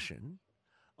 he's Russian.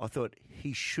 I thought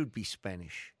he should be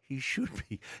Spanish. He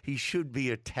should be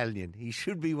Italian. He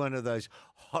should be one of those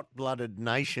hot-blooded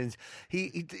nations.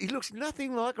 He looks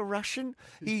nothing like a Russian.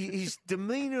 His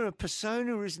demeanour and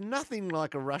persona is nothing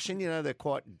like a Russian. You know, they're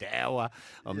quite dour.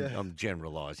 I'm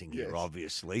generalising here,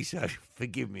 obviously, so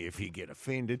forgive me if you get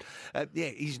offended.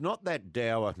 He's not that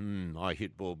dour, I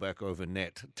hit ball back over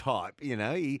net type. You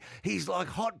know, he's like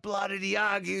hot-blooded. He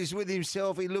argues with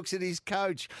himself. He looks at his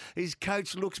coach. His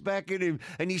coach looks back at him,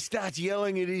 and he starts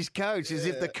yelling at his coach as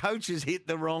if the coach has hit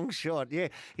the wrong shot. Yeah,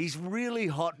 he's really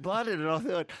hot-blooded, and I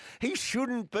thought he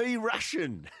shouldn't be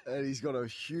Russian. And he's got a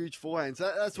huge forehand.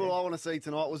 So that's what I want to see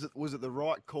tonight. Was it the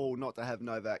right call not to have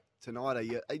Novak tonight? Are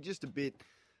you just a bit,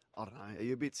 I don't know, are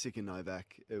you a bit sick of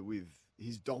Novak with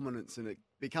his dominance, and it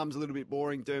becomes a little bit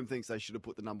boring? Derm thinks they should have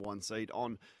put the number one seed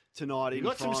on tonight in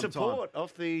prime time. Got some support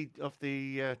off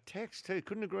the text too.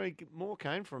 Couldn't agree more,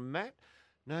 Kane, from Matt.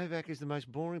 Novak is the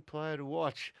most boring player to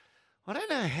watch. I don't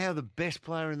know how the best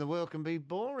player in the world can be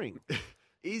boring.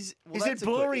 Is it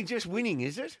boring just winning?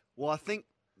 Is it? Well, I think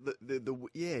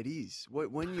it is.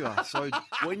 When you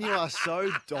are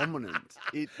so dominant,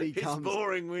 it becomes it's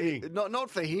boring winning. Not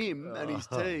for him and his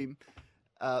team,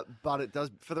 but it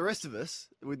does for the rest of us.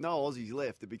 With no Aussies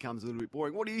left, it becomes a little bit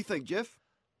boring. What do you think, Jeff?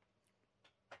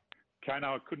 Kane,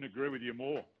 I couldn't agree with you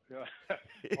more.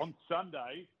 On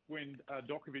Sunday, when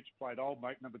Djokovic played old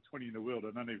mate number 20 in the world,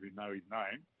 I don't even know his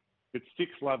name. It's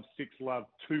 6-love,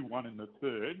 2-1 in the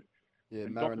third. Yeah,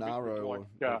 and Marinaro or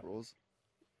whatever it was.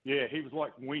 Yeah, he was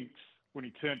like Winks when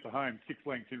he turned for home, 6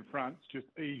 lengths in front, just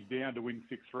eased down to win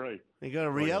 6-3. He got a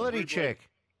reality check.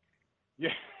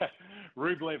 Yeah,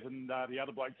 Rublev and the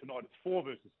other bloke tonight, it's 4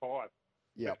 versus 5.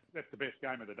 Yeah, that's the best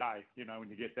game of the day, you know, when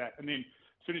you get that. And then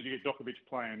as soon as you get Djokovic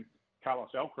playing Carlos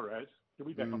Alcaraz, he'll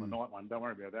be back on the night one. Don't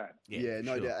worry about that. Yeah,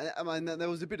 no doubt. I mean, there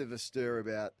was a bit of a stir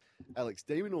about Alex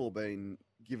de Minaur being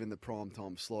given the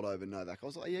primetime slot over Novak. I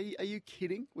was like, are you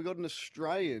kidding? We got an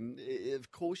Australian.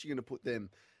 Of course you're going to put them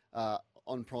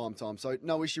on primetime. So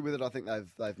no issue with it. I think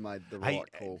they've made the right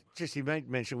call. Just you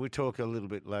mentioned, we'll talk a little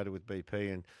bit later with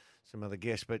BP and some other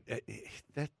guests, but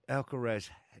that Alcaraz,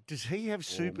 does he have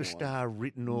superstar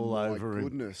written all over him? My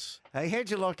goodness. Hey, how'd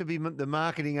you like to be the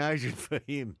marketing agent for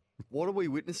him? What are we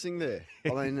witnessing there? I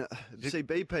mean, see,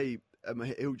 BP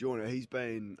Hill Joyner, he's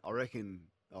been, I reckon,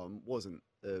 wasn't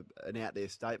an out there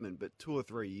statement, but 2 or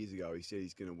 3 years ago he said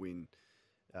he's going to win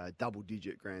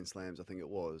double-digit Grand Slams, I think it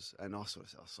was, and I sort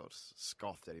of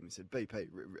scoffed at him and said, "BP,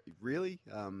 really?"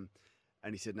 And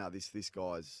he said, "No, this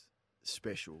guy's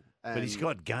special." And but he's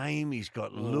got game, he's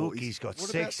got look, he's got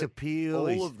sex appeal,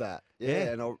 all of that.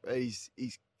 Yeah, and he's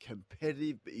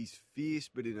competitive, but he's fierce,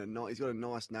 but he's got a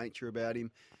nice nature about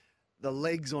him. The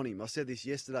legs on him, I said this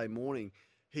yesterday morning.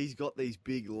 He's got these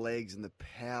big legs and the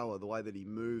power, the way that he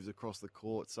moves across the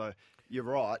court. So you're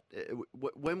right.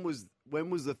 When was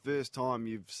the first time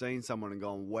you've seen someone and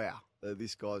gone, wow,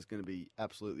 this guy's going to be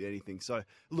absolutely anything? So,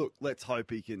 look, let's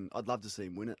hope he can. I'd love to see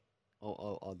him win it.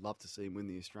 I'd love to see him win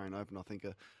the Australian Open. I think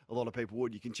a lot of people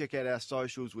would. You can check out our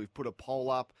socials. We've put a poll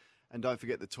up. And don't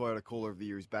forget the Toyota Caller of the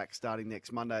Year is back starting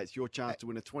next Monday. It's your chance to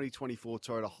win a 2024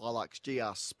 Toyota Hilux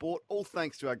GR Sport, all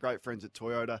thanks to our great friends at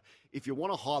Toyota. If you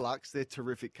want a Hilux, they're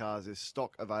terrific cars. There's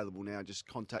stock available now. Just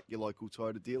contact your local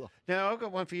Toyota dealer. Now, I've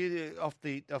got one for you off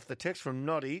the text from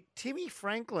Noddy. Timmy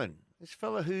Franklin, this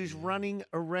fella who's running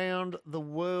around the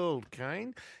world,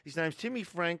 Kane. His name's Timmy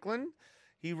Franklin.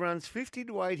 He runs 50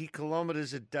 to 80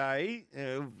 kilometres a day.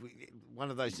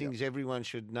 One of those things everyone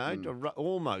should know.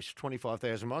 Almost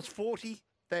 25,000 miles,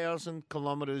 40,000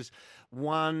 kilometres,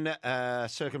 one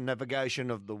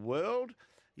circumnavigation of the world.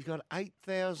 He's got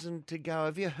 8,000 to go.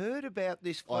 Have you heard about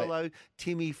this fellow,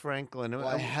 Timmy Franklin?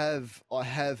 I have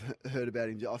heard about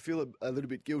him. I feel a little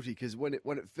bit guilty because when it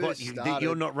first started,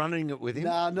 you're not running it with him?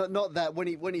 No, not that.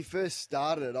 When he first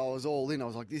started, I was all in. I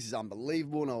was like, this is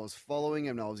unbelievable, and I was following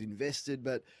him, and I was invested.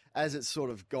 But as it's sort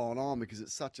of gone on, because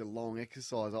it's such a long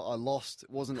exercise, I lost. It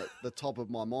wasn't at the top of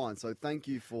my mind. So thank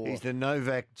you for. He's the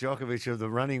Novak Djokovic of the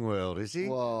running world, is he?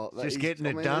 Well, just getting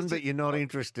it done, but you're not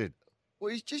interested.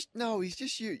 Well, he's just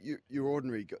your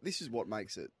ordinary guy. This is what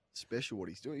makes it special, what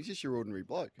he's doing. He's just your ordinary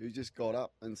bloke who just got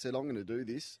up and said, I'm going to do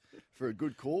this for a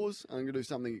good cause. I'm going to do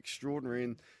something extraordinary,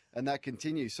 and that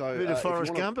continues. So, a bit of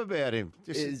Forrest Gump about him.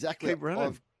 Just exactly. Keep running.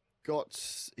 I've got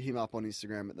him up on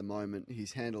Instagram at the moment.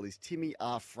 His handle is Timmy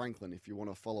R. Franklin, if you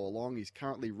want to follow along. He's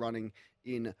currently running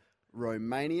in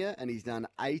Romania, and he's done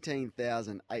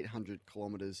 18,800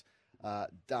 kilometres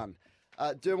done.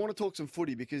 Do I want to talk some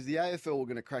footy because the AFL were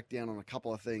going to crack down on a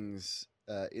couple of things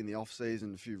in the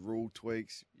off-season, a few rule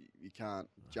tweaks. You can't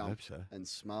jump and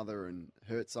smother and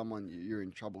hurt someone. You're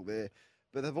in trouble there.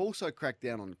 But they've also cracked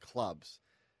down on clubs.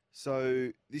 So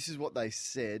this is what they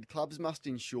said. Clubs must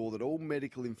ensure that all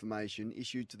medical information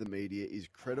issued to the media is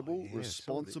credible,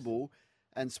 responsible,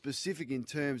 and specific in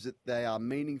terms that they are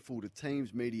meaningful to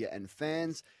teams, media and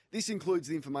fans. This includes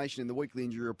the information in the weekly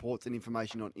injury reports and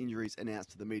information on injuries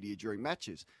announced to the media during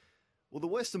matches. Well, the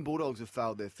Western Bulldogs have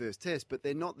failed their first test, but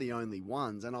they're not the only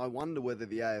ones, and I wonder whether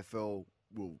the AFL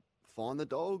will fine the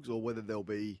Dogs or whether there'll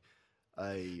be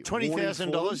a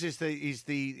 $20,000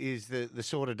 is the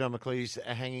sort of Damocles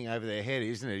hanging over their head,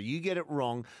 isn't it? You get it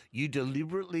wrong, you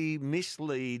deliberately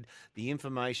mislead the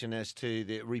information as to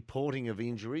the reporting of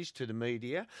injuries to the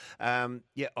media.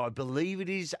 I believe it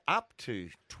is up to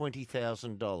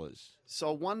 $20,000. So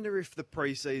I wonder if the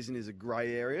preseason is a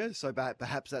grey area. So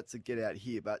perhaps that's a get out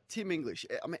here. But Tim English,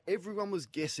 I mean, everyone was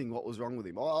guessing what was wrong with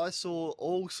him. I saw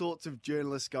all sorts of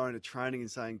journalists going to training and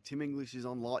saying Tim English is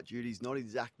on light duty. He's not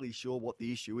exactly sure what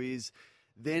the issue is.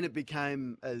 Then it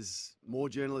became, as more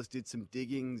journalists did some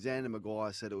digging, Xander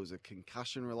Maguire said it was a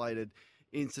concussion-related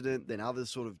incident. Then others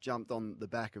sort of jumped on the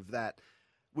back of that,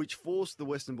 which forced the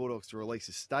Western Bulldogs to release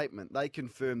a statement. They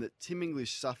confirmed that Tim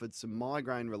English suffered some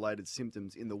migraine-related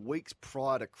symptoms in the weeks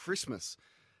prior to Christmas.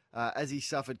 As he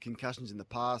suffered concussions in the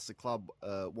past, the club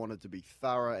wanted to be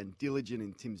thorough and diligent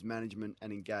in Tim's management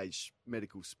and engage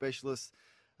medical specialists.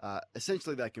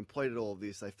 Essentially, they completed all of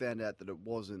this. They found out that it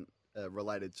wasn't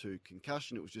related to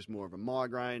concussion. It was just more of a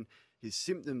migraine. His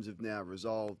symptoms have now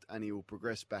resolved, and he will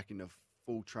progress back into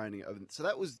full training. So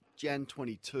that was Jan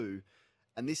 22.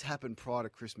 And this happened prior to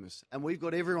Christmas. And we've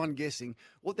got everyone guessing,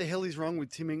 what the hell is wrong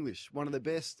with Tim English? One of the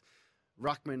best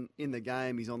ruckmen in the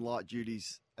game. He's on light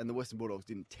duties. And the Western Bulldogs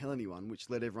didn't tell anyone, which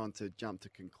led everyone to jump to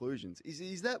conclusions.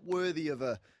 Is that worthy of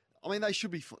a... I mean,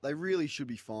 they really should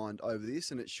be fined over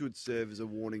this, and it should serve as a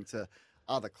warning to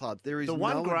other clubs. There is the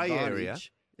one no grey advantage. area.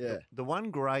 Yeah. The one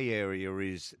grey area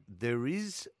is there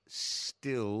is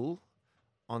still,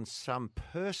 on some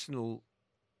personal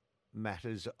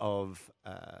matters of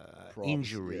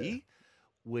injury,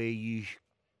 where you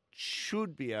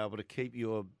should be able to keep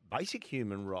your basic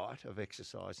human right of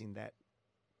exercising that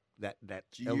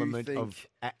element of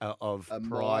a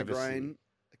privacy. Migraine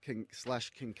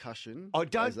 / concussion. I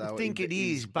don't think it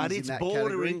is, but it's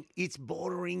bordering. It's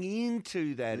bordering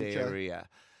into that area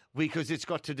because it's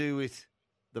got to do with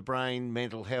the brain,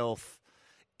 mental health.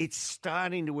 It's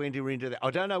starting to enter into that. I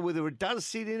don't know whether it does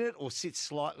sit in it or sits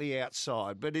slightly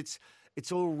outside, but it's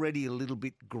already a little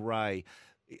bit grey.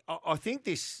 I think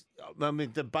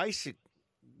the basic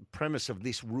premise of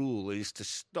this rule is to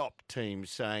stop teams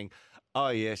saying, oh,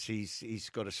 yes, he's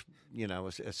got a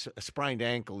sprained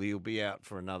ankle. He'll be out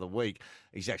for another week.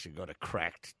 He's actually got a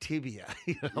cracked tibia.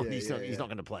 He's not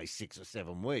going to play 6 or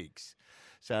 7 weeks.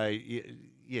 So,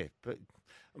 yeah, but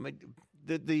I mean,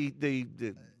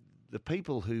 the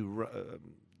people who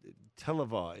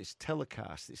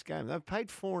telecast this game, they've paid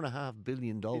 $4.5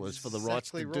 billion for the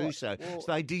rights to do so. Well,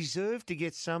 so they deserve to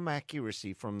get some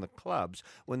accuracy from the clubs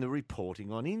when they're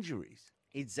reporting on injuries.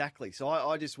 Exactly. So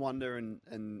I just wonder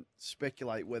and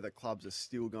speculate whether clubs are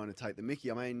still going to take the mickey.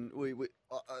 I mean,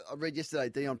 I read yesterday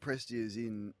Dion Prestier's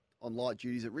on light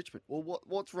duties at Richmond. Well,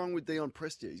 what's wrong with Dion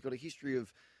Prestier? He's got a history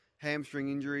of hamstring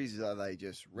injuries. Are they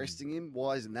just resting him?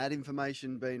 Why isn't that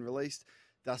information being released?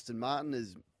 Dustin Martin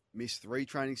has missed 3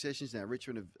 training sessions. Now,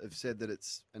 Richmond have said that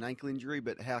it's an ankle injury,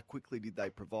 but how quickly did they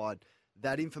provide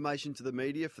that information to the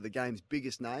media for the game's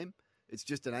biggest name? It's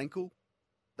just an ankle.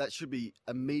 That should be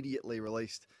immediately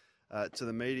released to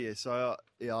the media. So,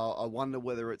 I wonder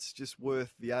whether it's just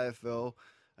worth the AFL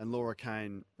and Laura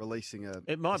Kane releasing a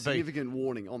significant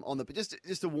warning on the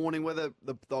just a warning whether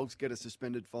the Dogs get a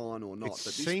suspended fine or not. It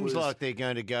seems like they're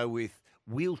going to go with,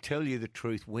 we'll tell you the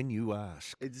truth when you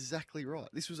ask. Exactly right.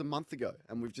 This was a month ago,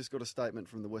 and we've just got a statement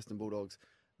from the Western Bulldogs.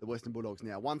 The Western Bulldogs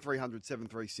now 1300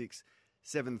 736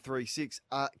 736.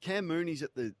 Cam Mooney's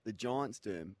at the Giants,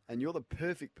 Derm, and you're the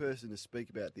perfect person to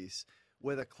speak about this.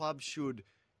 Whether clubs should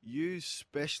use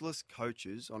specialist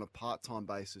coaches on a part-time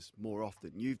basis more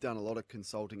often. You've done a lot of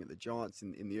consulting at the Giants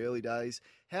in the early days.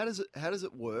 How does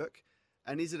it work?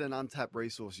 And is it an untapped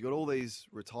resource? You've got all these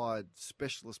retired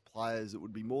specialist players that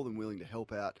would be more than willing to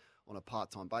help out on a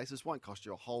part-time basis. Won't cost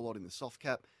you a whole lot in the soft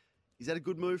cap. Is that a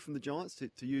good move from the Giants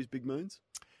to use big moons?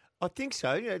 I think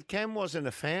so. Yeah, Cam wasn't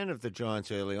a fan of the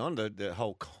Giants early on, the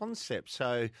whole concept.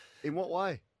 So, in what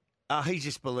way? He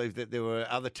just believed that there were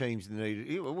other teams that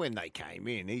needed, when they came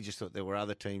in, he just thought there were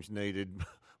other teams needed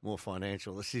more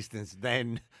financial assistance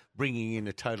than bringing in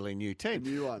a totally new team. A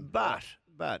new one. But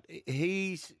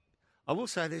I will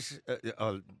say this,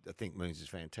 I think Moons is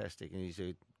fantastic and he's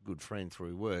a good friend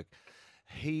through work.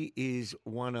 He is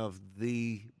one of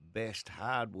the best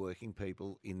hard-working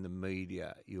people in the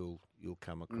media you'll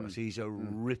come across. He's a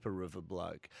ripper of a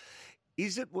bloke.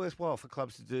 Is it worthwhile for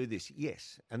clubs to do this?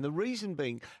 Yes. And the reason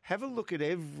being, have a look at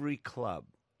every club.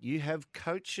 You have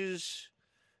coaches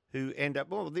who end up,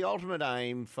 the ultimate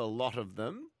aim for a lot of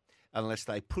them, unless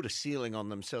they put a ceiling on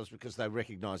themselves because they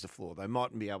recognise the flaw. They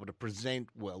mightn't be able to present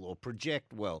well or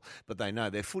project well, but they know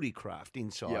their footy craft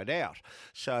inside out.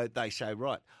 So they say,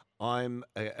 right, my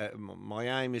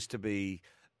aim is to be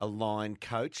a line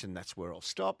coach, and that's where I'll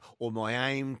stop, or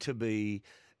my aim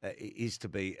is to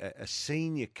be a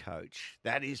senior coach.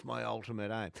 That is my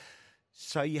ultimate aim.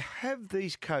 So you have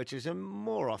these coaches, and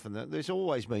more often there's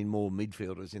always been more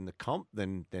midfielders in the comp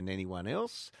than anyone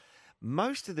else.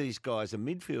 Most of these guys are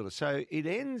midfielders. So it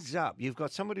ends up, you've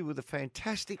got somebody with a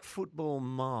fantastic football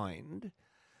mind,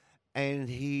 and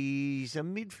he's a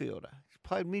midfielder. He's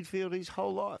played midfield his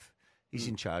whole life. He's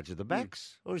in charge of the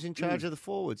backs or he's in charge of the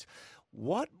forwards.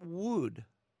 What would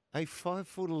a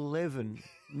 5'11"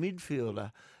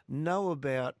 midfielder know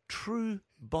about true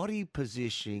body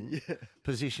positioning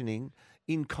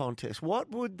in contest?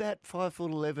 What would that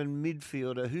 5'11"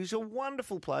 midfielder, who's a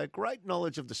wonderful player, great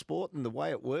knowledge of the sport and the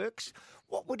way it works,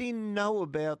 what would he know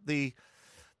about the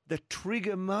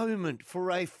trigger moment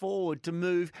for a forward to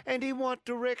move, and in what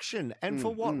direction and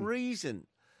for what reason?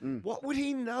 What would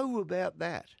he know about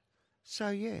that? So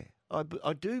yeah,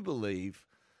 I do believe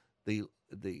the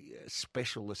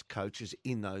specialist coaches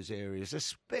in those areas,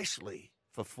 especially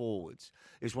for forwards,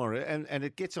 is one. And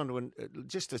it gets onto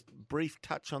just a brief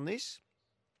touch on this.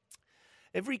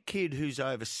 Every kid who's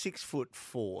over 6'4",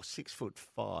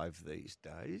 6'5" these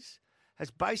days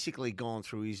has basically gone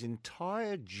through his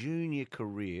entire junior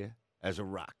career as a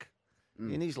ruck.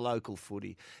 In his local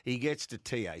footy. He gets to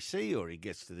TAC or he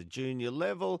gets to the junior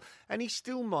level and he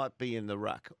still might be in the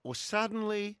ruck. Or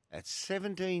suddenly, at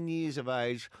 17 years of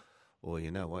age, or you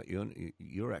know what,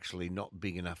 you're actually not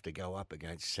big enough to go up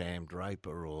against Sam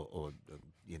Draper or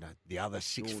the other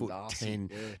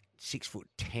 6'10",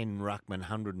 6'10" ruckman,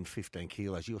 115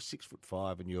 kilos. You're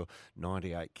 6'5" and you're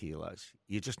 98 kilos.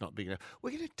 You're just not big enough.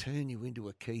 We're going to turn you into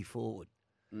a key forward.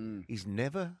 He's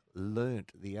never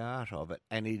learnt the art of it,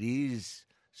 and it is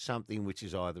something which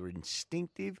is either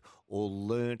instinctive or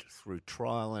learnt through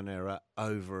trial and error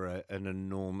over an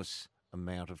enormous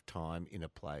amount of time in a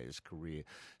player's career.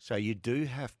 So you do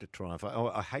have to try and find,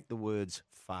 I hate the words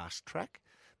fast track,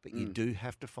 but you do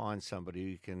have to find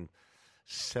somebody who can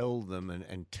sell them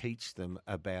and teach them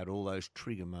about all those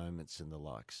trigger moments and the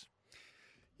likes.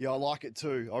 Yeah, I like it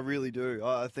too. I really do.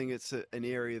 I think it's an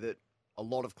area that a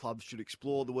lot of clubs should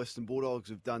explore. The Western Bulldogs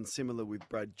have done similar with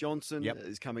Brad Johnson.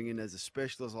 Is coming in as a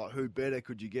specialist. Like, who better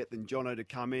could you get than Jono to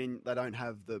come in? They don't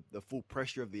have the full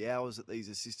pressure of the hours that these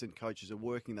assistant coaches are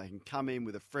working. They can come in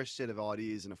with a fresh set of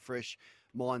ideas and a fresh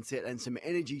mindset and some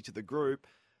energy to the group.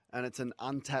 And it's an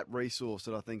untapped resource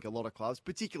that I think a lot of clubs,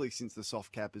 particularly since the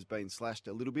soft cap has been slashed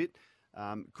a little bit,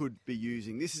 could be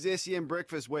using. This is SEN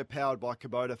Breakfast. We're powered by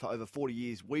Kubota for over 40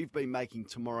 years. We've been making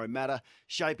tomorrow matter,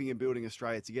 shaping and building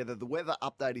Australia together. The weather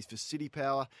update is for City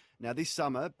Power. Now, this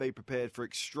summer, be prepared for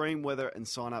extreme weather and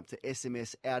sign up to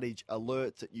SMS outage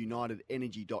alerts at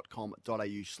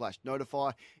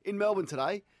unitedenergy.com.au/notify. In Melbourne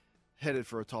today, headed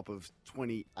for a top of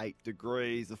 28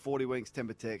 degrees. The 40 Winks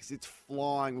Temper-Tex, it's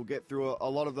flying. We'll get through a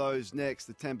lot of those next.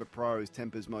 The Temper Pro is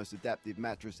Temper's most adaptive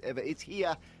mattress ever. It's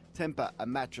here. Temper, a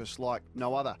mattress like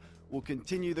no other. We'll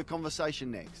continue the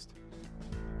conversation next.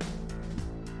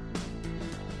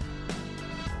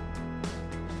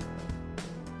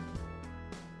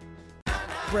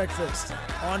 Breakfast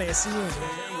on SEN.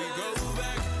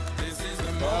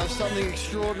 Something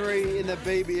extraordinary in the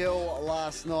BBL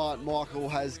last night. Michael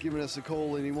has given us a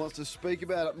call and he wants to speak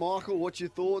about it. Michael, what's your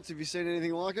thoughts? Have you seen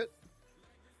anything like it?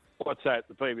 What's that,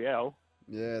 the BBL?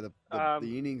 Yeah,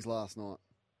 the innings last night.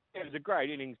 Yeah, it was a great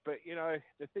innings, but, you know,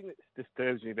 the thing that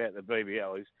disturbs me about the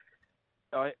BBL is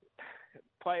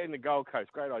play in the Gold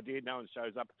Coast. Great idea. No one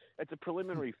shows up. It's a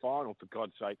preliminary final, for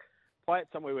God's sake. Play it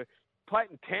somewhere play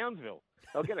it in Townsville.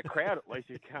 They'll get a crowd at least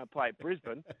if you can't play at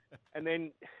Brisbane. And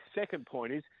then second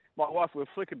point is, my wife, we were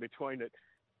flicking between it.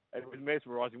 It was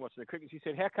mesmerising watching the cricket. She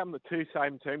said, how come the two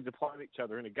same teams are playing each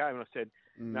other in a game? And I said,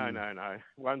 no.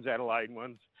 One's Adelaide and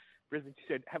one's Brisbane.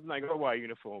 She said, haven't they got away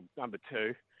uniform? Number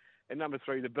two. And number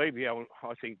three, the BBL,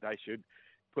 I think they should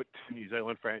put two New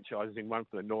Zealand franchises in, one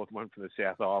from the North, one from the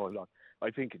South Island.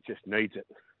 I think it just needs it.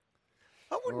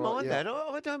 I wouldn't mind that.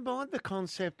 I don't mind the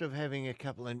concept of having a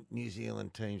couple of New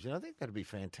Zealand teams, and I think that'd be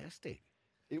fantastic.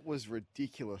 It was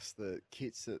ridiculous, the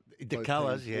kits that the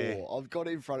colours, wore. I've got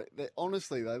it in front of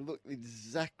honestly, they look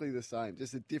exactly the same,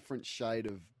 just a different shade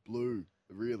of blue,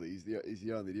 really, is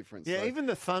the only difference. Yeah, so, even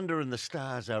the Thunder and the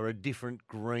Stars are a different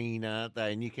green, aren't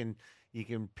they? And you can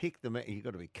pick them. You've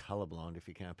got to be colourblind if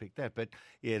you can't pick that. But,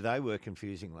 yeah, they were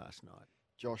confusing last night.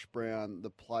 Josh Brown, the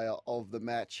player of the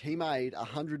match. He made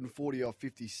 140 off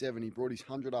 57. He brought his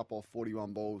 100 up off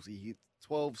 41 balls. He hit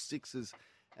 12 sixes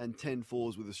and 10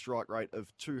 fours with a strike rate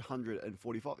of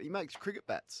 245. He makes cricket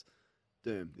bats,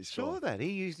 this Saw guy. that.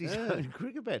 He used his own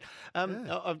cricket bat.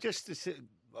 I've just...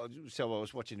 So I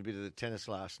was watching a bit of the tennis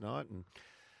last night and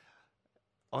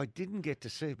I didn't get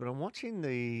to see it, but I'm watching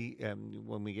the,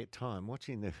 when we get time,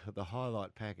 watching the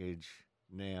highlight package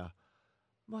now.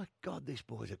 My God, this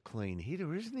boy's a clean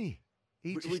hitter, isn't he?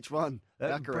 Which one?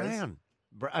 Brown.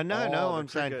 I'm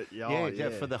saying, yeah.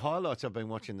 For the highlights I've been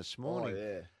watching this morning. Oh,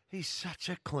 yeah. He's such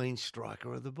a clean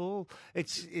striker of the ball.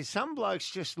 It's some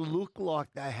blokes just look like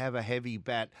they have a heavy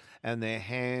bat and their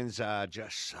hands are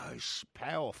just so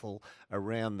powerful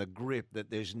around the grip that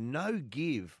there's no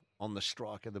give on the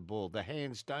strike of the ball. The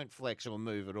hands don't flex or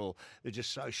move at all. They're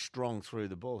just so strong through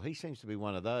the ball. He seems to be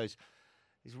one of those.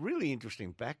 He's a really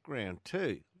interesting background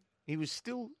too. He was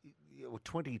still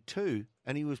 22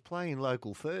 and he was playing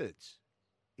local thirds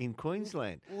in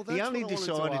Queensland. Well, he only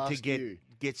decided to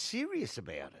get serious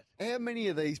about it. How many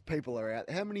of these people are out?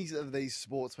 How many of these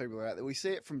sports people are out there? We see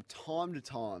it from time to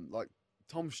time. Like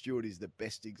Tom Stewart is the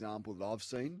best example that I've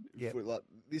seen. Yep. Like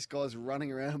this guy's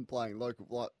running around playing local.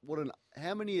 Like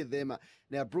how many of them are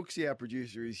now? Brooksy, our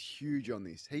producer, is huge on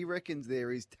this. He reckons there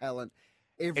is talent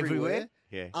everywhere?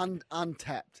 Yeah.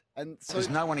 Untapped. And so there's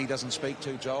no one he doesn't speak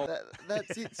to, Joel.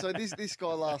 That's it. So this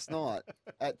guy last night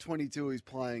at 22, he's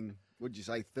playing. Would you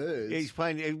say thirds? Yeah, he's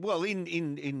playing well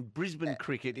in Brisbane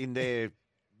cricket in their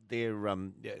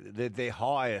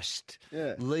highest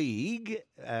league,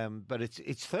 but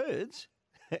it's thirds,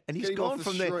 and he's gone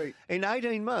from there in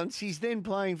 18 months. He's then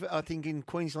playing for, I think, in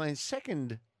Queensland's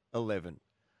second 11.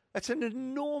 That's an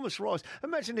enormous rise.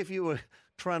 Imagine if you were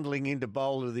trundling into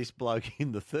bowl to this bloke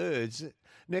in the thirds.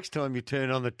 Next time you turn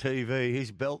on the TV,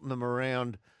 he's belting them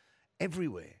around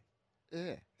everywhere.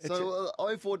 Yeah. So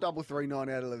 0433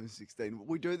 out 11 16.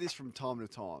 We do this from time to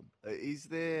time. Is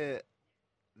there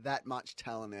that much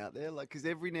talent out there? Like, because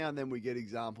every now and then we get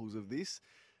examples of this,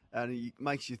 and it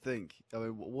makes you think. I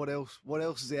mean, what else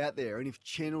is out there? And if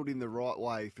channeled in the right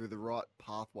way through the right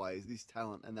pathways, this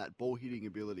talent and that ball hitting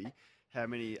ability how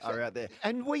many are out there.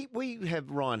 And we have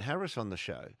Ryan Harris on the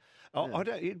show.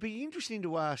 It'd be interesting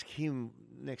to ask him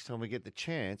next time we get the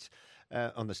chance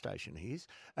on the station.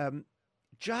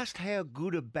 Just how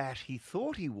good a bat he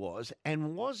thought he was,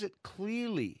 and was it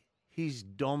clearly his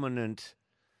dominant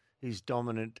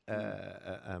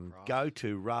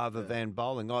go-to rather than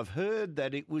bowling. I've heard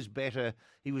that it was better.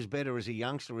 He was better as a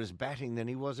youngster as batting than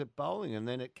he was at bowling, and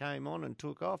then it came on and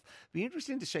took off. Be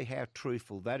interesting to see how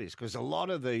truthful that is, because a lot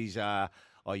of these are,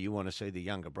 you want to see the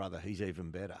younger brother, he's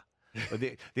even better.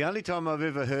 The only time I've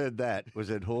ever heard that was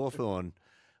at Hawthorn.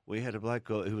 We had a bloke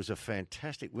who was a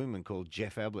fantastic woman called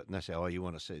Jeff Ablett, and they said, you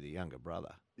want to see the younger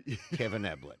brother, Kevin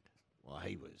Ablett. Well,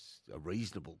 he was a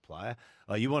reasonable player.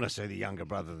 You want to see the younger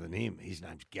brother than him? His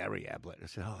name's Gary Ablett. I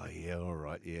said, yeah, all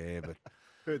right, yeah, but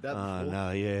heard that before.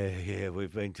 No, yeah,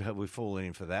 we've fallen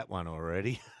in for that one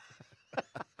already.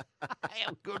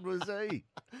 How good was he?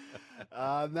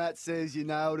 Matt says, you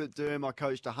nailed it, Derm. I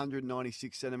coached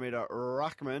 196-centimetre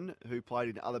ruckman who played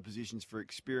in other positions for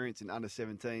experience in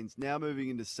under-17s. Now moving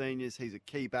into seniors, he's a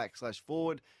key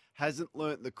back/forward. Hasn't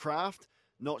learnt the craft.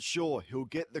 Not sure he'll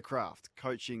get the craft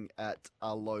coaching at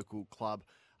a local club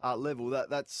level.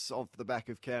 That's off the back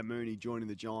of Cam Mooney joining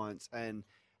the Giants and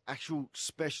actual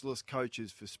specialist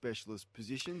coaches for specialist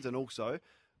positions, and also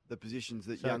the positions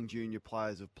that young junior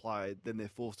players have played. Then they're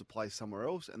forced to play somewhere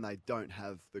else, and they don't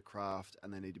have the craft,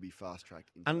 and they need to be fast-tracked.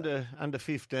 Under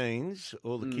 15s,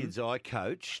 all the kids I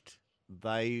coached,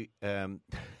 they were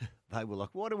like,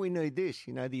 why do we need this?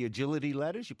 You know, the agility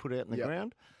ladders you put out in the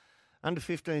ground? Under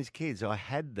 15s kids, I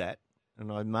had that,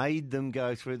 and I made them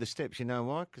go through the steps. You know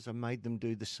why? Because I made them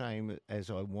do the same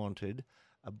as I wanted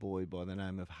a boy by the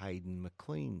name of Hayden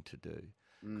McLean to do,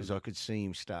 because I could see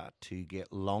him start to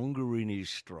get longer in his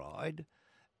stride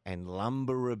and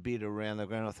lumber a bit around the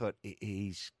ground. I thought,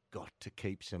 he's got to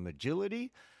keep some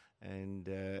agility. And,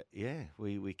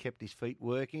 we kept his feet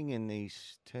working, and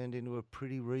he's turned into a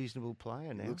pretty reasonable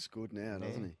player now. He looks good now,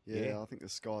 doesn't he? Yeah, I think the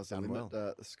sky's the limit.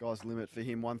 The sky's the limit for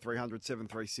him. 1300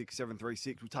 736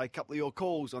 736. We'll take a couple of your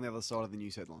calls on the other side of the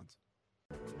news headlines.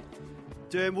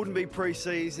 Derm, wouldn't be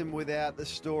pre-season without the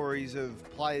stories of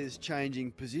players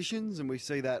changing positions, and we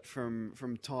see that from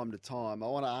time to time. I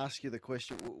want to ask you the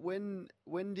question,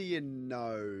 when do you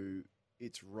know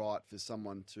it's right for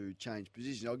someone to change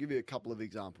position? I'll give you a couple of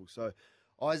examples. So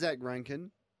Isaac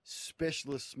Rankin,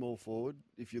 specialist small forward.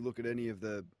 If you look at any of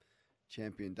the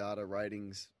champion data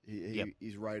ratings, he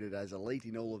is rated as elite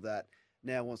in all of that.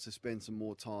 Now wants to spend some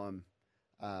more time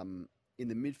in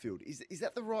the midfield. Is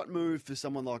that the right move for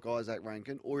someone like Isaac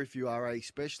Rankin? Or if you are a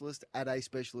specialist at a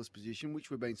specialist position, which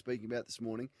we've been speaking about this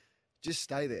morning, just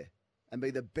stay there and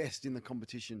be the best in the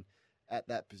competition at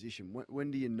that position? When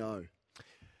do you know?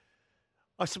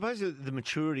 I suppose the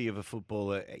maturity of a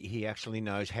footballer, he actually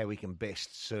knows how he can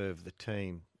best serve the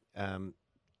team.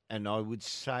 And I would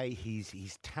say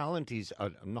his talent is,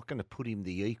 I'm not going to put him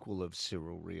the equal of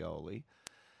Cyril Rioli,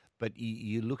 but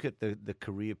you look at the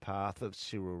career path of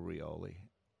Cyril Rioli,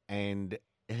 and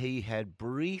he had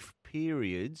brief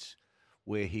periods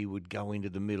where he would go into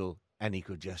the middle and he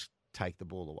could just take the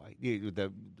ball away.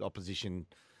 The opposition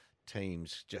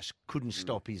teams just couldn't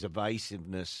stop his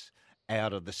evasiveness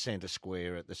out of the centre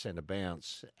square at the centre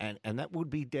bounce. And that would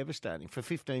be devastating for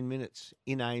 15 minutes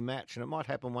in a match. And it might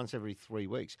happen once every 3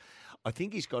 weeks. I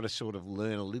think he's got to sort of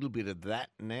learn a little bit of that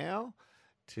now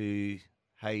to,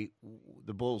 hey,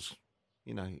 the ball's,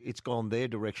 it's gone their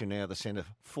direction now, the centre,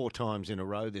 4 times in a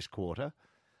row this quarter.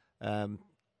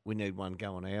 We need one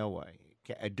going our way.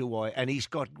 And he's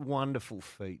got wonderful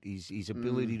feet. His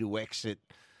ability to exit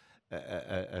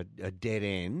a dead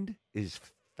end is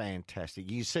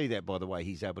fantastic. You see that by the way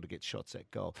he's able to get shots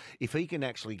at goal. If he can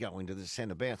actually go into the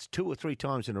centre bounce 2 or 3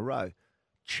 times in a row,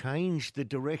 change the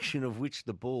direction of which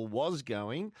the ball was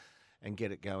going and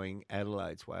get it going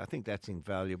Adelaide's way, I think that's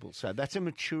invaluable. So that's a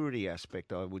maturity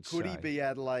aspect, I would say. Could he be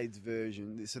Adelaide's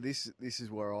version? So this is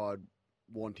where I'd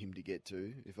want him to get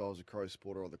to if I was a Crow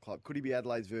supporter or the club. Could he be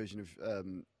Adelaide's version of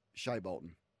Shea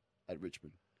Bolton at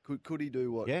Richmond? Could he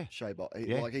do what Shea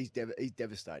Bolton? Like he's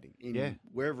devastating in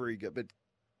wherever he goes. But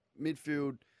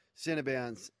midfield, centre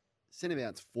bounce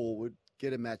forward,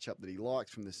 get a matchup that he likes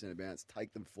from the centre bounce,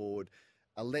 take them forward,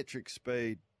 electric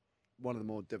speed, one of the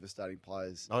more devastating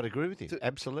players. I'd agree with you,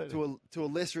 absolutely. To a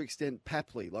lesser extent,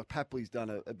 Papley. Like Papley's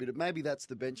done a bit of, maybe that's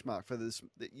the benchmark for this.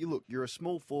 You're a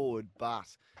small forward,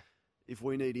 but if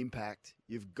we need impact,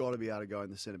 you've got to be able to go in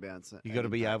the centre bounce. You've got to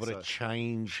be able to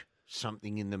change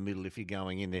something in the middle if you're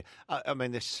going in there. I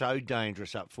mean, they're so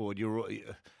dangerous up forward.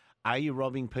 You're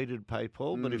robbing Peter to pay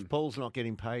Paul? But if Paul's not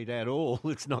getting paid at all,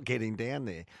 it's not getting down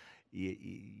there.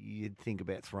 You'd think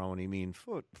about throwing him in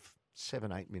for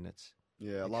 7-8 minutes.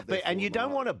 Yeah, I love that. And you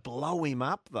don't want to blow him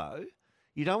up, though.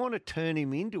 You don't want to turn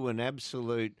him into an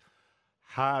absolute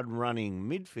hard-running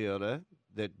midfielder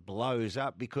that blows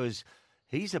up, because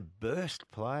he's a burst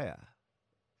player.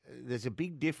 There's a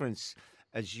big difference.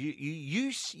 As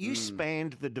you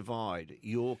spanned the divide,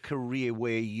 your career,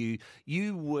 where you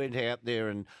went out there,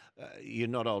 and you're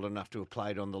not old enough to have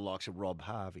played on the likes of Rob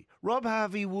Harvey. Rob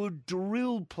Harvey would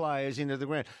drill players into the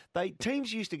ground.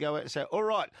 Teams used to go out and say, all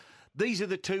right, these are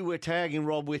the two we're tagging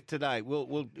Rob with today.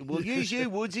 We'll use you,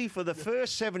 Woodsy, for the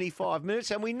first 75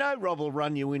 minutes, and we know Rob will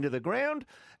run you into the ground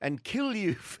and kill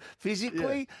you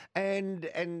physically. Yeah.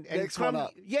 And next one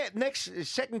up. Yeah,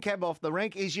 second cab off the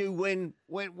rank is you when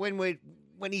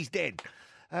he's dead.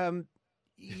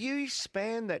 You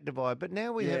span that divide, but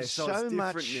now we have so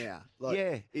much. Now.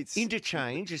 Like, it's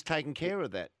interchange has taken care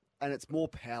of that, and it's more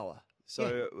power.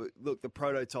 So look, the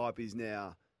prototype is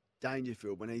now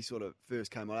Dangerfield. When he sort of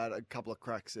first came on, I had a couple of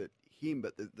cracks at him,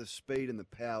 but the speed and the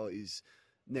power is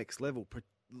next level.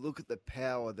 Look at the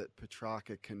power that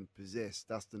Petrarca can possess.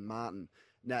 Dustin Martin,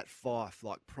 Nat Fyfe,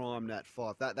 like prime Nat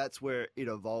Fyfe. That's where it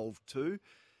evolved to.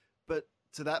 But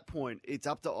to that point, it's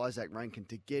up to Isaac Rankin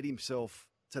to get himself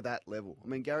to that level. I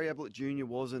mean, Gary Ablett Jr.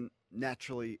 wasn't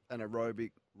naturally an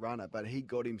aerobic runner, but he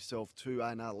got himself to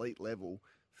an elite level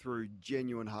through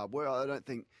genuine hard work. I don't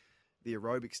think the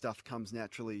aerobic stuff comes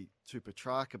naturally to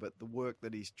Petrarca, but the work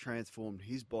that he's transformed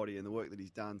his body and the work that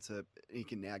he's done he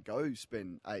can now go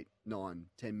spend 8, 9,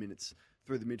 10 minutes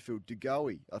through the midfield.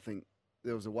 Degoe, I think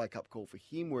there was a wake-up call for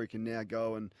him where he can now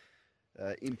go and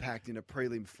impact in a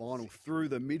prelim final through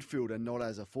the midfield and not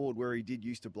as a forward, where he did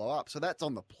used to blow up. So that's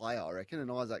on the play, I reckon,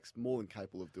 and Isaac's more than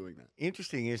capable of doing that.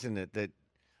 Interesting, isn't it, that,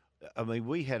 I mean,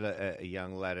 we had a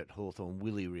young lad at Hawthorn,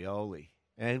 Willie Rioli,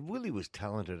 and Willie was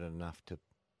talented enough to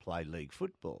play league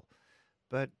football.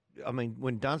 But, I mean,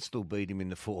 when Dunstall beat him in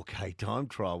the 4K time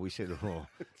trial, we said, oh,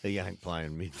 he ain't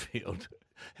playing midfield.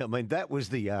 I mean, that was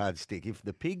the yardstick. If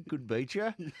the pig could beat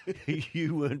you,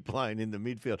 you weren't playing in the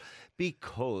midfield.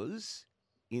 Because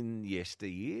in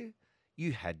yesteryear,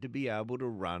 you had to be able to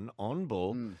run on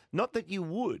ball. Not that you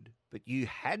would, but you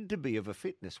had to be of a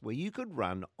fitness where you could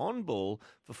run on ball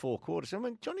for 4 quarters. I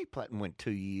mean, Johnny Platten went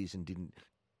 2 years and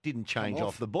didn't change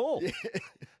off the ball. Yeah.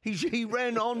 He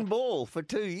ran on ball for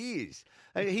 2 years.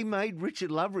 And he made Richard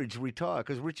Loveridge retire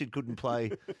because Richard couldn't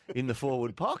play in the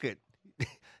forward pocket.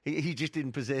 He just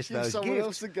didn't possess those gifts. Someone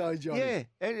else to go, Johnny. Yeah,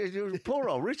 and poor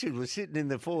old Richard was sitting in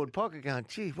the forward pocket going,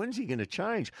 gee, when's he going to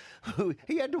change?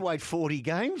 He had to wait 40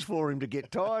 games for him to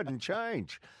get tired and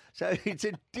change. So it's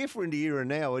a different era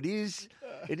now. It is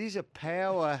a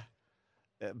power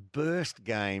burst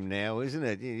game now, isn't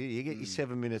it? You get your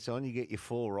 7 minutes on, you get your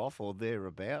 4 off or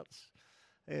thereabouts.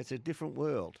 Yeah, it's a different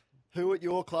world. Who at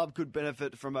your club could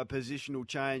benefit from a positional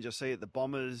change? I see at the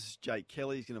Bombers, Jake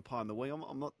Kelly's going to play on the wing.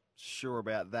 I'm not sure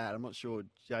about that. I'm not sure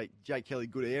Jake Kelly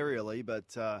good aerially, but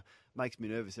makes me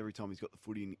nervous every time he's got the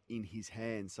footy in his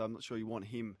hands. So I'm not sure you want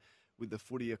him with the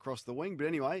footy across the wing. But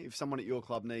anyway, if someone at your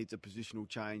club needs a positional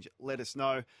change, let us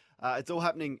know. It's all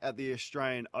happening at the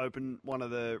Australian Open. One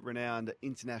of the renowned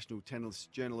international tennis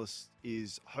journalists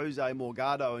is Jose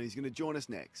Morgado, and he's going to join us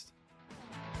next.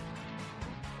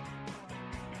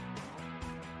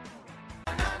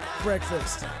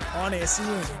 Breakfast on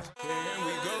SEN.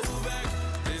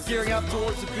 Gearing up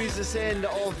towards the business end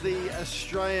of the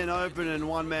Australian Open, and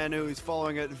one man who is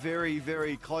following it very,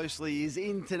 very closely is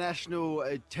international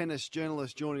tennis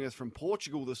journalist joining us from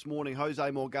Portugal this morning. Jose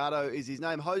Morgado is his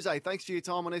name. Jose, thanks for your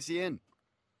time on SEN.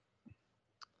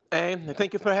 And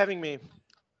thank you for having me.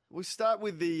 We'll start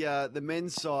with the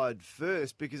men's side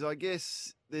first, because I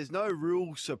guess there's no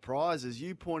real surprises.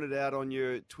 You pointed out on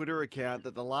your Twitter account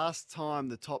that the last time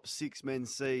the top 6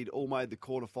 men's seed all made the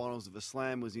quarterfinals of a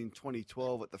slam was in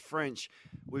 2012 at the French.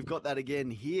 We've got that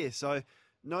again here. So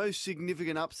no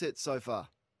significant upsets so far.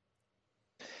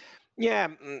 Yeah,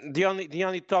 the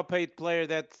only top 8 player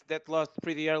that lost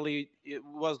pretty early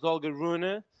was Olga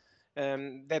Rune.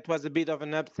 That was a bit of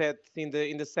an upset in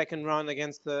the second round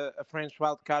against a French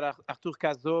wildcard, Arthur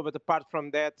Cazot. But apart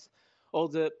from that, all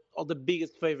the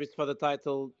biggest favorites for the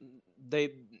title, they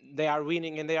are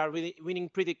winning, and they are really winning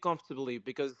pretty comfortably,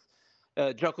 because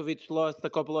Djokovic lost a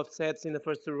couple of sets in the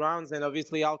first 2 rounds, and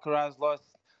obviously Alcaraz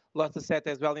lost a set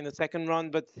as well in the second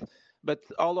round. But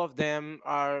all of them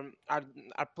are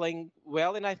playing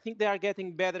well, and I think they are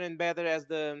getting better and better as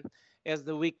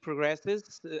the week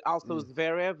progresses. Also,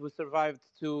 Zverev, who survived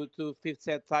to 5th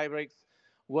set tiebreaks,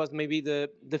 was maybe the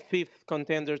 5th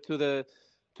contender to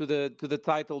the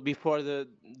title before the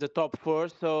top 4.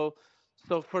 So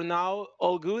So for now,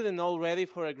 all good and all ready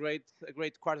for a great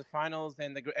quarterfinals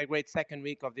and a great second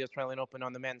week of the Australian Open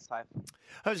on the men's side.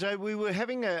 Jose, we were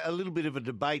having a little bit of a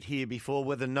debate here before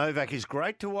whether Novak is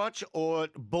great to watch or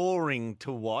boring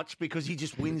to watch because he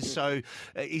just wins so,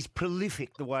 he's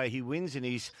prolific the way he wins and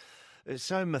he's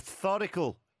so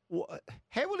methodical.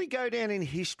 How will he go down in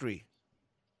history?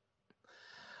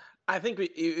 I think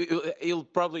he'll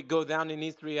probably go down in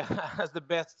history as the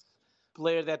best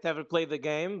player that ever played the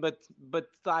game. But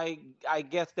I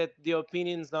guess that the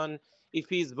opinions on if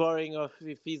he's boring or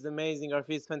if he's amazing or if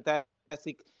he's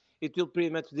fantastic, it will pretty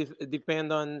much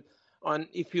depend on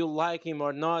if you like him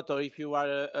or not, or if you are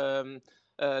a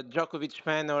Djokovic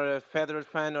fan or a Federer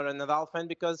fan or a Nadal fan,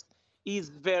 because he's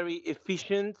very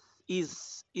efficient.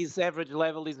 His average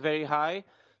level is very high.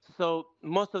 So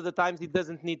most of the times it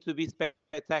doesn't need to be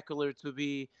spectacular to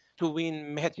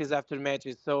win matches after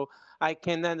matches. So I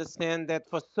can understand that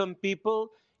for some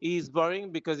people he's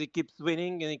boring because he keeps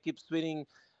winning and he keeps winning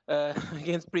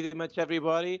against pretty much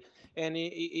everybody, and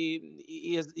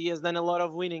he has done a lot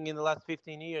of winning in the last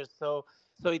 15 years. So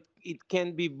it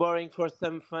can be boring for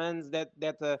some fans that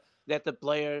a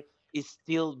player is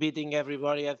still beating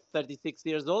everybody at 36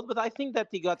 years old. But I think that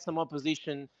he got some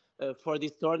opposition for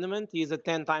this tournament. He's a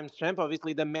 10 times champ,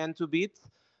 obviously the man to beat.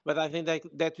 But I think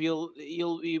that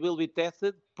he will be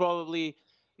tested. Probably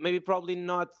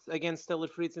not against Taylor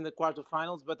Fritz in the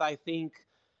quarterfinals, but I think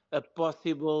a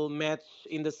possible match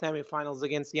in the semifinals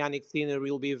against Yannick Sinner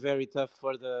will be very tough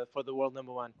for the world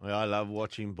number one. Well, I love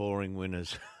watching boring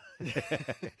winners.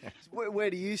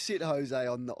 Where do you sit, Jose,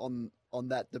 on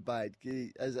that debate?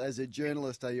 As a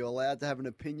journalist, are you allowed to have an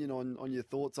opinion on your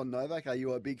thoughts on Novak? Are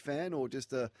you a big fan or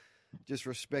just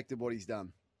respected what he's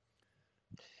done?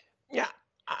 Yeah,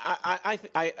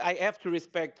 I have to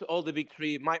respect all the big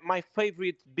three. My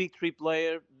favorite big three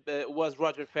player was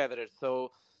Roger Federer.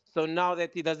 So now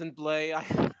that he doesn't play,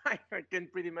 I can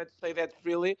pretty much say that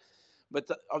freely. But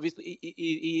obviously,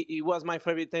 he was my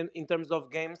favorite in terms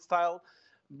of game style.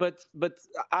 But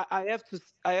I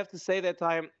have to say that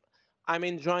I'm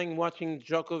enjoying watching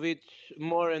Djokovic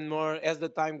more and more as the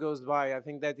time goes by. I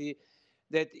think that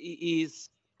he's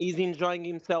enjoying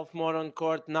himself more on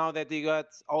court now that he got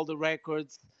all the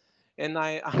records, and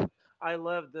I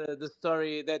love the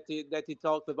story that he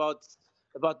talked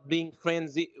about being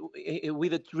friends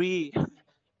with a tree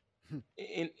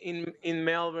in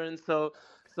Melbourne. So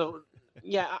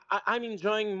yeah, I'm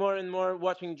enjoying more and more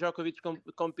watching Djokovic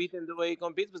compete and the way he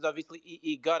competes, because obviously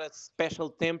he got a special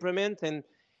temperament,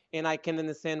 and I can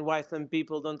understand why some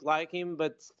people don't like him,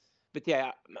 but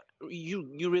yeah,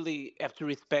 you really have to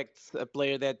respect a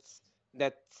player that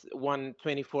won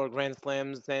 24 Grand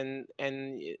Slams and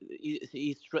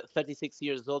he's 36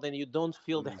 years old, and you don't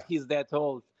feel that he's that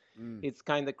old. It's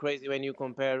kind of crazy when you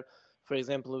compare, for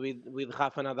example, with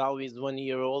Rafa Nadal, who is 1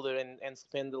 year older and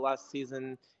spent the last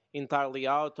season entirely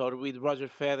out, or with Roger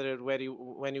Federer,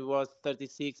 when he was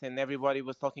 36 and everybody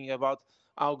was talking about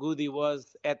how good he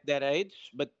was at that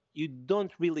age, but you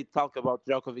don't really talk about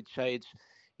Djokovic's age,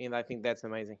 and I think that's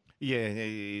amazing. Yeah,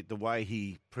 the way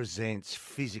he presents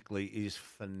physically is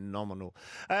phenomenal.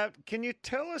 Can you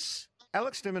tell us,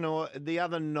 Alex de Minaur, the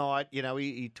other night,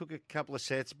 he took a couple of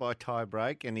sets by tie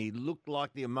break and he looked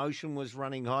like the emotion was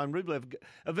running high, and Rublev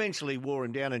eventually wore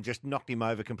him down and just knocked him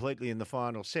over completely in the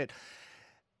final set.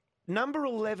 Number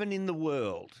 11 in the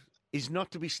world is not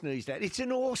to be sneezed at. It's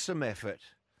an awesome effort.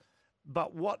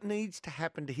 But what needs to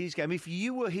happen to his game? If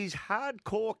you were his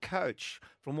hardcore coach,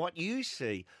 from what you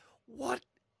see, what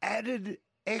added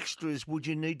extras would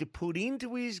you need to put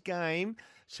into his game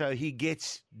so he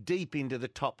gets deep into the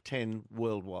top 10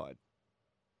 worldwide?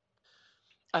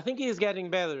 I think he's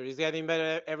getting better. He's getting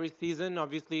better every season.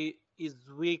 Obviously, his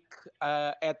week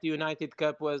at the United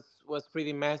Cup was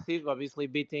pretty massive. Obviously,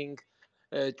 beating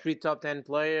 3 top 10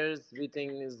 players,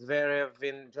 beating Zverev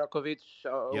and Djokovic.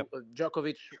 Yep.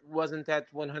 Djokovic wasn't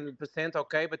at 100%,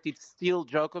 okay, but it's still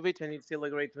Djokovic and it's still a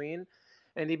great win.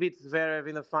 And he beat Zverev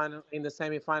in the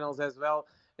semifinals as well,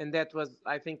 and that was,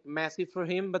 I think, massive for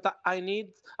him. But I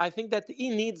think that he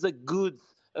needs a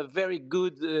very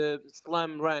good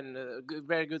slam run,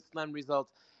 very good slam result,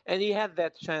 and he had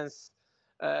that chance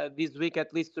this week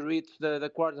at least to reach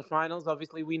the quarterfinals.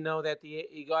 Obviously, we know that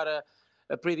he got a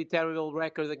pretty terrible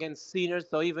record against Sinner.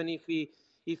 So even if he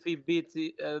beat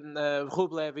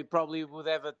Rublev, he probably would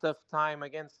have a tough time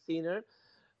against Sinner.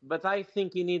 But I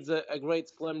think he needs a great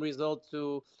slam result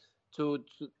to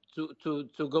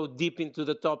go deep into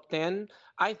the top 10.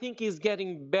 I think he's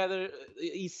getting better.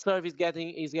 His serve is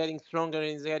getting stronger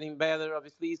and he's getting better.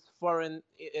 Obviously, his forehand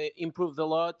improved a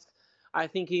lot. I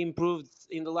think he improved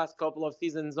in the last couple of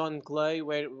seasons on clay,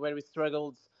 where we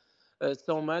struggled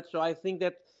so much. So I think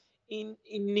that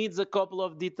it needs a couple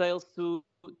of details to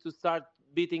start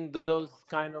beating those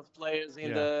kind of players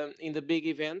in the big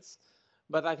events.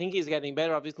 But I think he's getting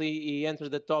better. Obviously, he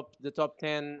entered the top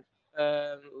 10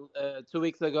 2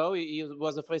 weeks ago. He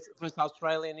was the first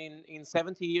Australian in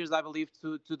 70 years, I believe,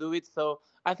 to do it. So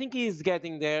I think he's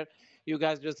getting there. You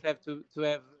guys just have to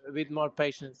have a bit more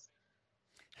patience.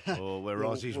 Oh, we're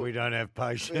Aussies. We don't have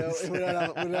patience. We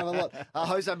don't have a lot.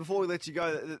 Jose, before we let you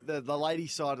go, the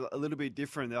ladies' side a little bit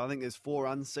different. I think there's 4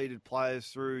 unseeded players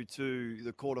through to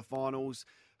the quarterfinals.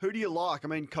 Who do you like? I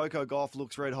mean, Coco Gauff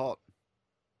looks red hot.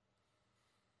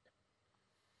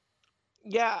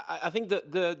 Yeah, I think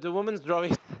the women's draw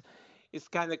is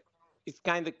kind of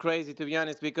crazy, to be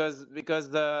honest, because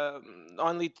the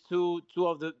only two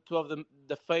of the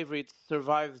favorites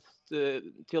survived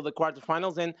till the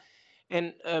quarterfinals,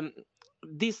 and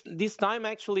this time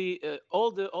actually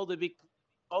all the big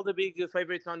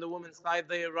favorites on the women's side,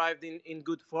 they arrived in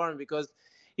good form, because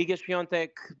Iga Swiatek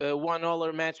won all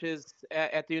her matches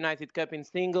at the United Cup in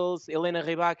singles. Elena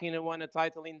Rybakina won a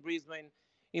title in Brisbane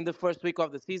in the first week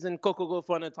of the season. Coco Gauff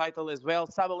won a title as well.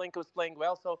 Sabalenka was playing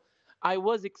well. So I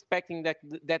was expecting that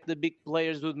the big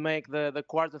players would make the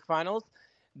quarterfinals.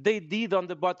 They did on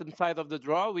the bottom side of the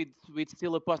draw, with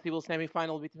still a possible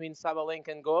semifinal between Sabalenka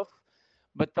and Gauff.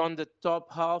 But on the top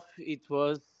half, it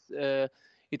was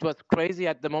crazy.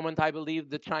 At the moment, I believe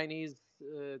the Chinese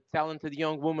talented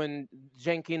young woman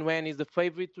Zheng Qinwen is the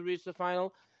favorite to reach the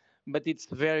final, but it's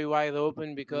very wide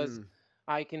open, because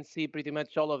I can see pretty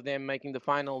much all of them making the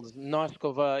finals.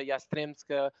 Noskova,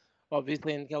 Yastremska,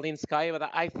 obviously, and Kalinskaya. But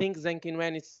I think Zheng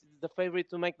Qinwen is the favorite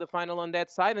to make the final on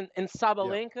that side. And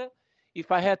Sabalenka,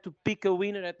 if I had to pick a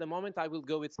winner at the moment, I will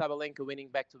go with Sabalenka winning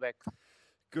back-to-back.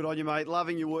 Good on you, mate.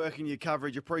 Loving your work and your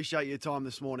coverage. Appreciate your time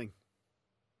this morning.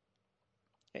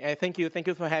 Thank you. Thank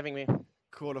you for having me.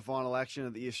 Quarterfinal action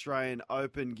at the Australian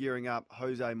Open gearing up.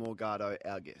 Jose Morgado,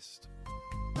 our guest.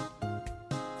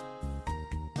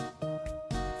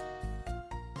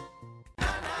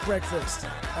 Breakfast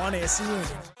on SEN.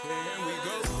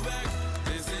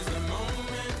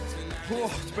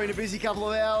 It's been a busy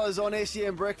couple of hours on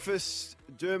SEN Breakfast.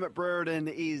 Dermott Brereton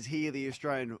is here, the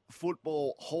Australian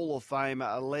Football Hall of Fame,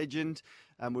 a legend.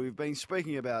 And we've been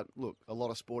speaking about, a lot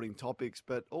of sporting topics,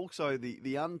 but also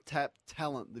the untapped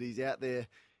talent that is out there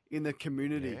in the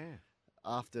community. Yeah.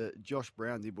 After Josh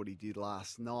Brown did what he did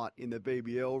last night in the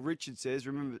BBL. Richard says,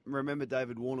 remember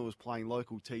David Warner was playing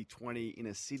local T20 in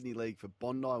a Sydney League for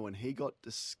Bondi when he got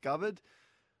discovered?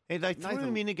 Yeah, they threw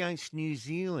him in against New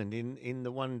Zealand in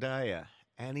the one-dayer,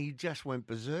 and he just went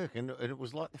berserk. And it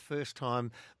was like the first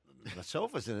time,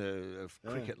 myself as a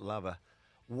cricket lover,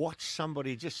 watch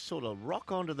somebody just sort of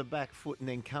rock onto the back foot and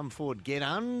then come forward, get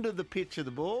under the pitch of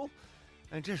the ball,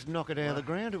 and just knock it out of the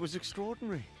ground. It was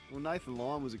extraordinary. Well, Nathan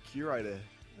Lyon was a curator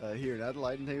here in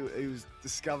Adelaide, and he was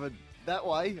discovered that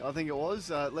way, I think it was.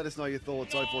 Let us know your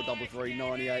thoughts, 0433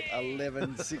 98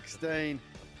 11 16.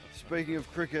 Speaking of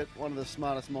cricket, one of the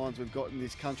smartest minds we've got in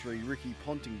this country, Ricky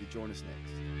Ponting, to join us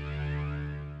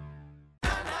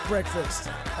next. Breakfast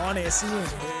on SEN.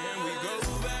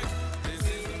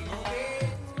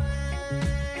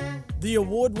 The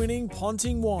award-winning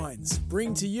Ponting Wines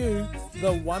bring to you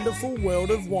the wonderful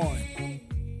world of wine.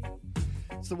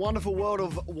 It's the wonderful world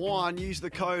of wine. Use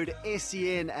the code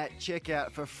SEN at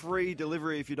checkout for free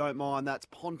delivery if you don't mind. That's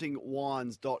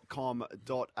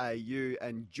pontingwines.com.au.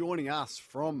 And joining us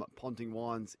from Ponting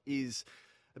Wines is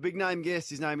a big name guest.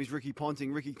 His name is Ricky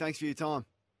Ponting. Ricky, thanks for your time.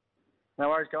 No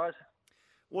worries, guys.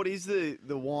 What is the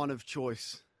wine of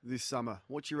choice this summer?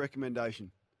 What's your recommendation?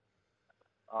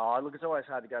 Look, it's always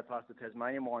hard to go past the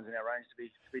Tasmanian wines in our range, to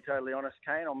be totally honest,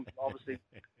 Kane. I'm obviously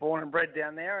born and bred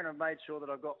down there, and I've made sure that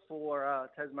I've got 4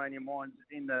 Tasmanian wines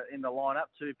in the lineup: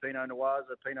 2 Pinot Noirs,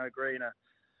 a Pinot Gris, and a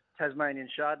Tasmanian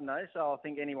Chardonnay. So I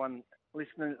think anyone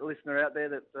listener out there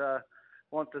that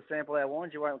wants to sample our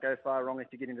wines, you won't go far wrong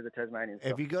if you get into the Tasmanian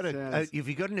stuff. Have you got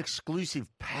an exclusive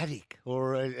paddock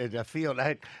or a field?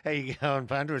 How you going,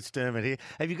 Punter? It's Dermott here.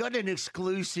 Have you got an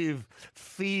exclusive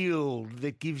field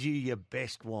that gives you your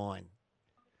best wine?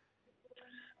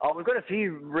 We've got a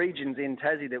few regions in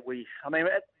Tassie that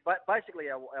basically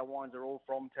our wines are all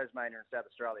from Tasmania and South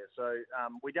Australia. So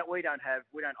we don't own a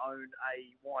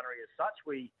winery as such.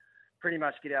 We pretty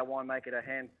much get our winemaker to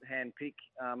hand pick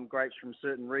grapes from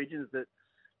certain regions that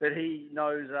he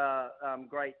knows are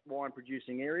great wine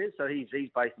producing areas. So he's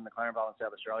based in the Clara Vale in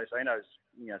South Australia, so he knows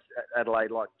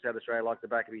Adelaide like South Australia like the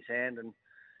back of his hand, and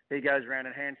he goes around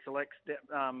and hand selects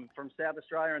from South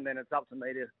Australia, and then it's up to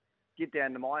me get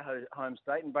down to my home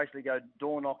state and basically go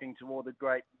door knocking to all the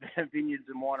great vineyards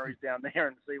and wineries down there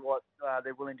and see what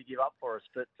they're willing to give up for us.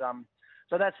 But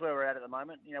so that's where we're at the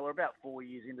moment. We're about 4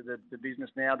 years into the business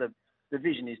now. The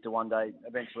vision is to one day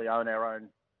eventually own our own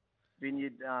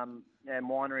vineyard and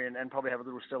winery and probably have a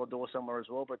little cellar door somewhere as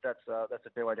well. But that's a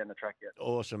fair way down the track yet.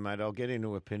 Awesome, mate. I'll get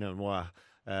into a Pinot Noir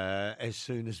as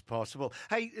soon as possible.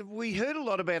 Hey, we heard a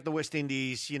lot about the West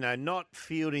Indies, not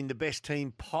fielding the best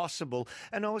team possible.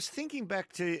 And I was thinking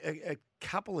back to a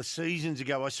couple of seasons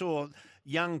ago, I saw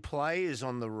young players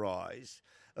on the rise,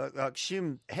 like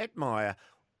Shim Hetmeyer.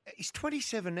 He's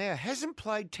 27 now, hasn't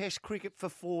played Test cricket for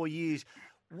 4 years.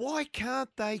 Why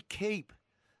can't they keep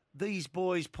these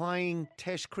boys playing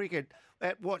Test cricket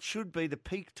at what should be the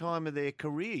peak time of their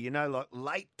career, like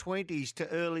late 20s to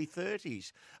early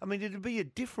 30s? I mean, it'd be a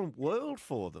different world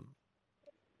for them.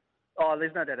 Oh,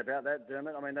 there's no doubt about that,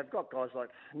 Dermott. I mean, they've got guys like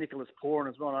Nicholas Pooran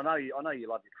as well. I know you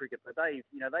love your cricket, but they've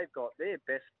got their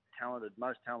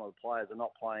most talented players are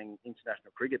not playing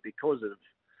international cricket because of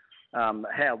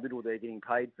how little they're getting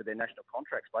paid for their national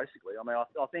contracts. Basically, I mean,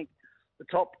 I think the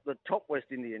top West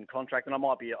Indian contract, and I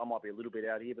might be a little bit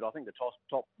out here, but I think the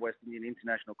top West Indian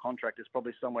international contract is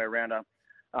probably somewhere around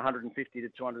 $150,000 to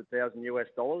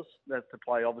 $200,000 That's to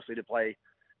play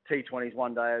T20s,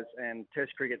 one days, and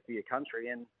Test cricket for your country.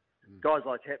 And guys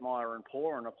like Hetmeyer and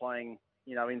Pooran are playing,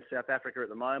 in South Africa at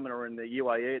the moment or in the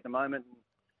UAE at the moment,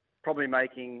 probably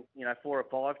making 4 or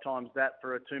 5 times that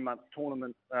for a 2-month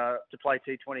tournament to play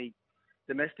T20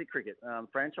 domestic cricket,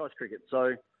 franchise cricket.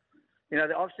 So,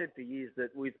 I've said for years that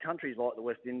with countries like the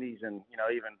West Indies and,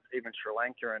 even Sri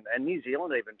Lanka and New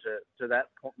Zealand even to that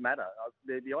matter,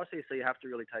 the ICC have to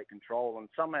really take control and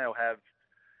somehow have,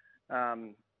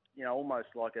 almost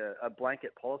like a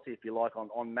blanket policy, if you like,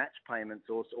 on match payments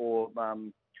or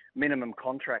minimum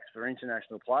contracts for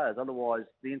international players. Otherwise,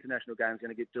 the international game is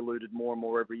going to get diluted more and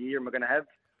more every year, and we're going to have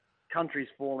countries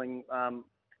falling,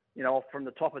 off from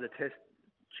the top of the Test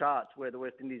charts where the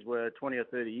West Indies were 20 or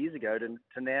 30 years ago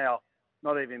to now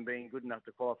not even being good enough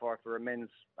to qualify for a men's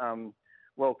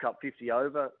World Cup 50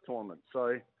 over tournament.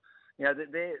 So,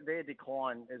 their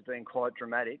decline has been quite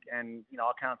dramatic, and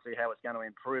I can't see how it's going to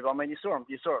improve. I mean, you saw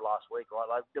it last week, right?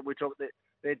 Like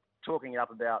they're talking up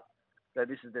about that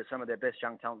this is some of their best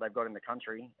young talent they've got in the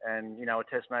country, and a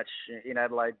Test match in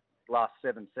Adelaide last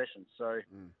 7 sessions. So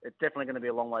it's definitely going to be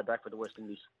a long way back for the West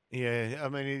Indies. Yeah, I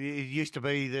mean, it used to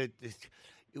be that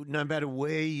no matter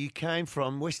where you came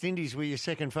from, West Indies were your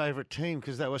second favourite team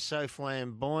because they were so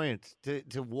flamboyant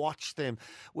to watch them.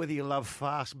 Whether you love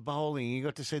fast bowling, you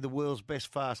got to see the world's best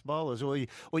fast bowlers, or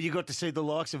you got to see the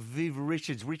likes of Viv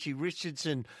Richards, Richie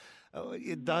Richardson,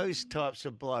 those types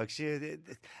of blokes. Yeah,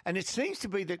 and it seems to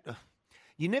be that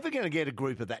you're never going to get a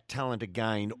group of that talent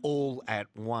again all at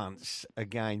once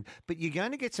again, but you're going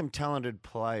to get some talented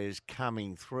players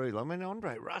coming through. I mean,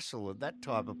 Andre Russell, that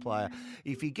type of player,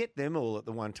 if you get them all at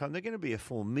the one time, they're going to be a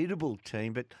formidable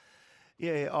team. But,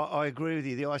 yeah, I agree with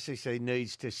you. The ICC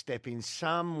needs to step in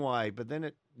some way, but then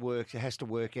it has to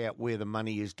work out where the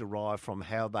money is derived from,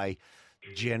 how they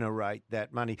generate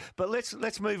that money. But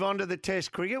let's move on to the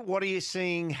Test cricket. What are you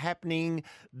seeing happening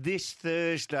this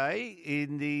Thursday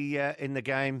in the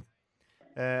game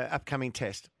upcoming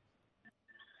Test?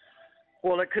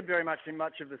 Well, it could very much be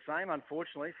much of the same,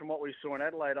 unfortunately, from what we saw in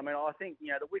Adelaide. I mean, I think the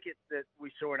wicket that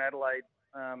we saw in Adelaide,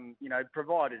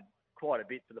 provided quite a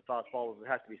bit for the fast bowlers. It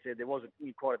has to be said, there was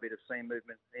quite a bit of seam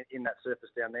movement in that surface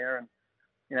down there, and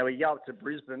we go up to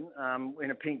Brisbane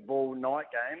in a pink ball night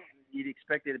game. You'd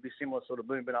expect there to be similar sort of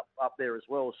movement up there as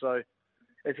well. So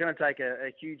it's going to take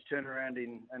a huge turnaround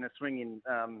and a swing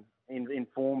in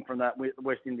form from that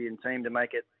West Indian team to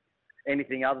make it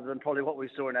anything other than probably what we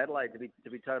saw in Adelaide, to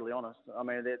be totally honest. I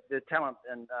mean, the talent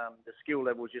and the skill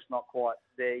level is just not quite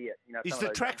there yet. Is the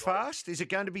track fast? Is it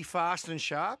going to be fast and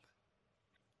sharp?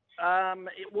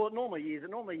 It normally is.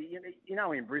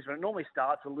 In Brisbane, it normally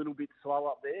starts a little bit slow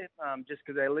up there, just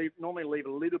because they normally leave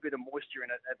a little bit of moisture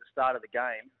in it at the start of the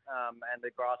game, and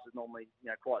the grass is normally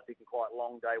quite thick and quite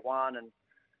long day one, and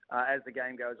as the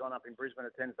game goes on up in Brisbane,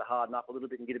 it tends to harden up a little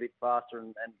bit and get a bit faster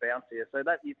and bouncier. So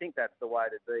that you think that's the way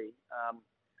to be.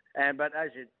 But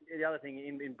the other thing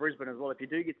in Brisbane as well, if you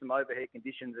do get some overhead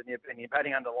conditions and you're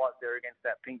batting under lights there against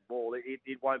that pink ball,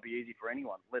 it won't be easy for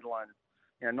anyone, let alone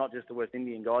not just the West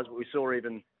Indian guys, but we saw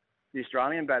even the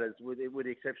Australian batters, with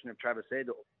the exception of Travis Head,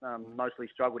 mostly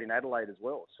struggled in Adelaide as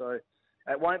well. So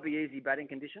it won't be easy batting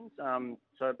conditions.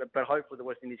 But hopefully the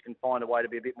West Indies can find a way to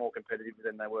be a bit more competitive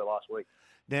than they were last week.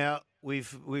 Now, we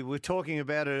were talking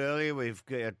about it earlier. We've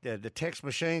got the text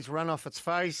machines run off its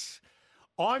face.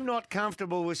 I'm not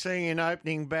comfortable with seeing an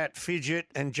opening bat fidget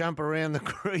and jump around the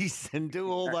crease and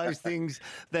do all those things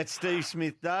that Steve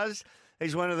Smith does.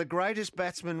 He's one of the greatest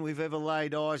batsmen we've ever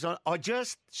laid eyes on. I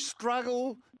just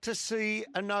struggle to see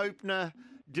an opener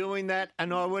doing that,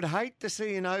 and I would hate to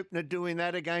see an opener doing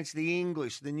that against the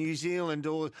English, the New Zealand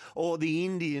or the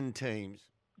Indian teams.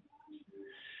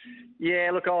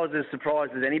 Yeah, look, I was as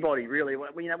surprised as anybody, really.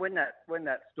 When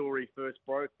that story first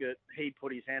broke that he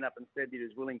put his hand up and said that he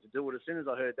was willing to do it, as soon as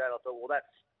I heard that, I thought, well, that's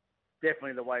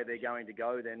definitely the way they're going to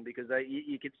go then, because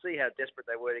you could see how desperate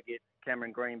they were to get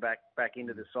Cameron Green back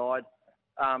into the side,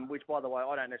 which, by the way,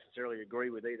 I don't necessarily agree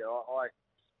with either. I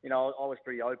was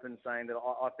pretty open saying that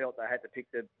I felt they had to pick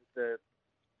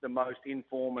the most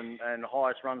in-form and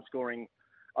highest run-scoring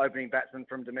opening batsman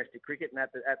from domestic cricket, and at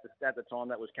the time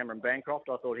that was Cameron Bancroft.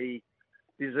 I thought he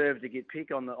deserved to get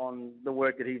picked on the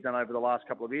work that he's done over the last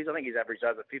couple of years. I think he's averaged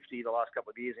over 50 the last couple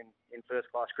of years in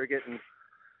first-class cricket, and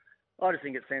I just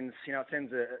think it sends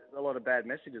a lot of bad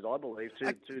messages, I believe,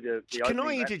 to the. Can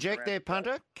I interject there,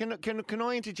 punter? Can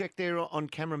I interject there on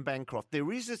Cameron Bancroft?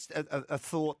 There is a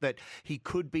thought that he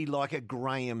could be like a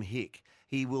Graham Hick.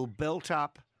 He will belt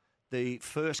up the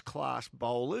first-class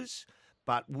bowlers,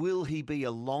 but will he be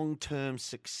a long-term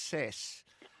success?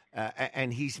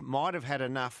 And he might have had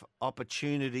enough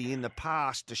opportunity in the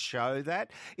past to show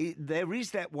that. There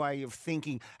is that way of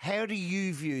thinking. How do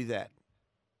you view that?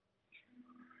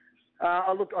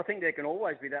 Look, I think there can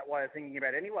always be that way of thinking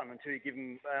about anyone until you give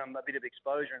them a bit of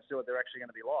exposure and see what they're actually going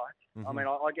to be like. Mm-hmm. I mean,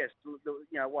 I guess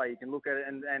the way you can look at it,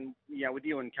 and with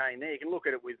you and Kane there, you can look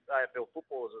at it with AFL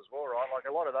footballers as well, right? Like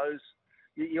a lot of those.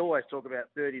 You always talk about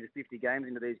 30 to 50 games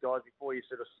into these guys before you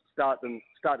sort of start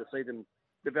to see them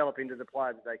develop into the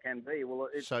player that they can be. Well,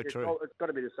 it's got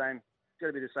to be the same. It's got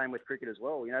to be the same with cricket as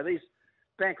well.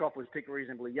 Bancroft was picked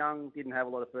reasonably young, didn't have a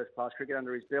lot of first-class cricket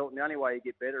under his belt, and the only way you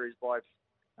get better is by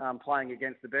playing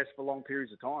against the best for long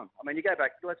periods of time. I mean,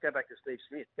 let's go back to Steve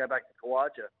Smith, go back to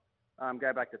Khawaja,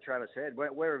 go back to Travis Head.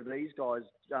 Where have these guys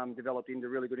developed into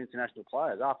really good international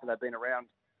players after they've been around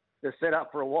the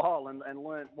setup for a while and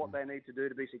learned what they need to do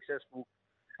to be successful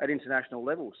at international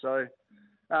level? So,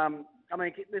 I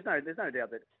mean, there's no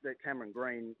doubt that Cameron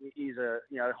Green is a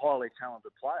highly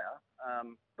talented player,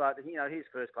 but his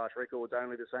first class record is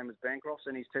only the same as Bancroft's,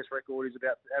 and his Test record is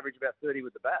average about 30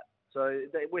 with the bat. So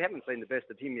we haven't seen the best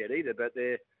of him yet either, but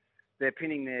they're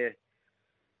pinning their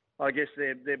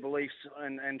beliefs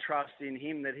and trust in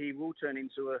him that he will turn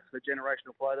into a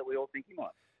generational player that we all think he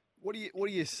might. What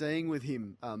are you seeing with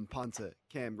him, punter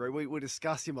Cam Green? We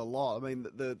discuss him a lot. I mean,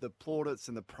 the plaudits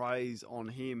and the praise on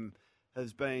him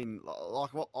has been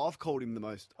like what I've called him the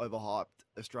most overhyped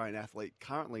Australian athlete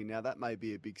currently. Now that may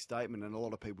be a big statement, and a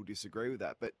lot of people disagree with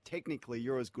that. But technically,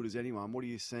 you're as good as anyone. What are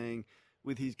you seeing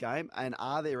with his game, and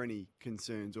are there any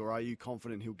concerns, or are you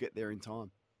confident he'll get there in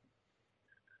time?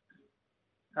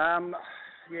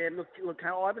 Yeah, look,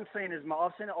 I haven't seen as much.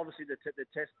 I've seen obviously the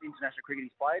Test international cricket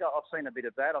he's played. I've seen a bit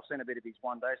of that. I've seen a bit of his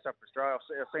one-day stuff for Australia.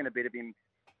 I've seen a bit of him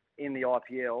in the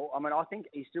IPL. I mean, I think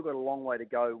he's still got a long way to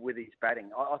go with his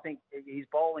batting. I think his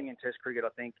bowling in Test cricket,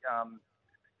 I think,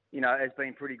 has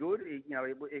been pretty good.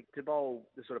 To bowl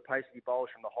the sort of pace that he bowls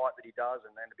from the height that he does,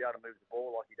 and then to be able to move the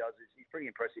ball like he does, he's pretty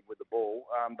impressive with the ball.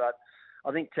 But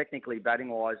I think technically,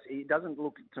 batting-wise, he doesn't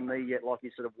look to me yet like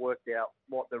he's sort of worked out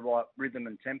what the right rhythm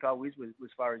and tempo is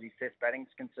as far as his Test batting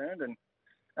is concerned.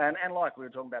 And like we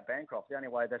were talking about Bancroft, the only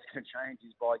way that's going to change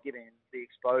is by giving him the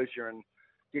exposure and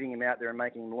getting him out there and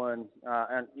making him learn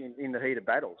in the heat of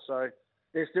battle. So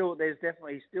he's still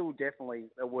definitely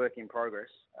a work in progress.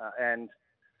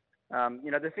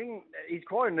 The thing, he's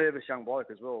quite a nervous young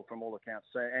bloke as well, from all accounts.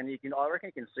 So, and I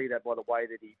reckon you can see that by the way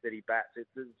that he bats. It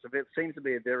seems to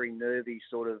be a very nervy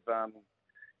sort of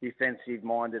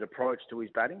defensive-minded approach to his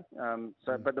batting.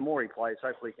 But the more he plays,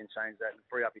 hopefully he can change that and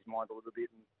free up his mind a little bit,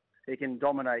 and he can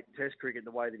dominate Test cricket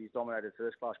the way that he's dominated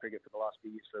first-class cricket for the last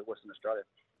few years for Western Australia.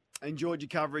 Enjoyed your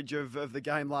coverage of the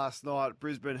game last night.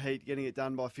 Brisbane Heat getting it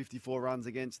done by 54 runs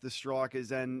against the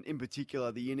Strikers, and in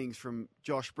particular the innings from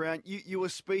Josh Brown. You were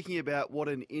speaking about what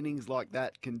an innings like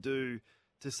that can do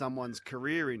to someone's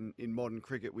career in modern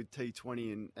cricket with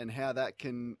T20 and how that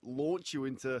can launch you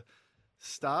into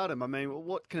stardom. I mean,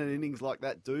 what can an innings like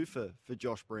that do for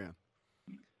Josh Brown?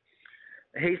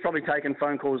 He's probably taken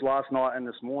phone calls last night and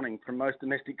this morning from most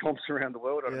domestic comps around the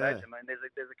world, I'd imagine. I mean, there's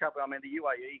a couple. I mean, the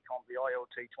UAE comp, the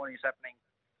ILT20 is happening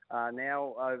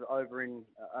now over in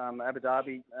Abu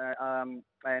Dhabi,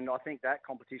 and I think that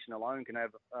competition alone can have,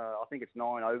 I think it's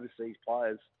 9 overseas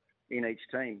players in each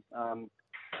team.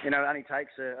 It only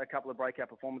takes a couple of breakout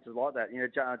performances like that.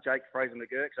 Jake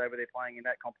Fraser-McGurk's over there playing in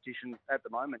that competition at the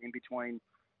moment, in between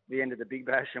the end of the Big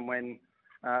Bash and when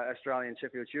Australian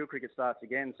Sheffield Shield cricket starts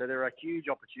again. So there are huge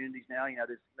opportunities now.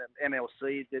 There's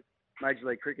MLC, that Major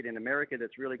League Cricket in America,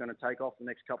 that's really going to take off the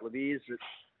next couple of years.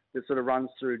 That sort of runs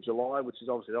through July, which is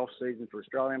obviously the off season for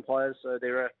Australian players. So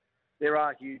there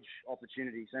are huge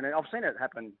opportunities, and I've seen it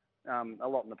happen a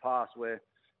lot in the past. Where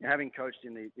having coached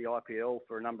in the IPL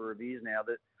for a number of years now,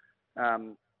 that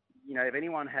if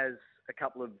anyone has a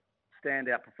couple of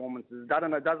standout performances, it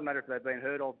doesn't matter if they've been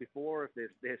heard of before, if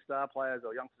they're star players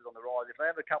or youngsters on the rise. If they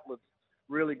have a couple of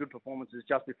really good performances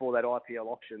just before that IPL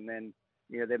auction, then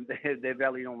their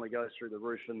value normally goes through the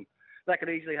roof, and that could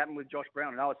easily happen with Josh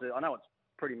Brown. I know it's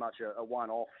pretty much a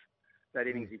one-off, that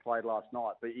innings he played last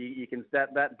night, but you can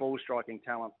that ball striking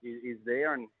talent is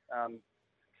there, and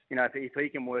if he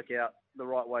can work out the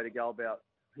right way to go about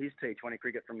his T20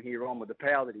 cricket from here on with the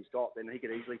power that he's got, then he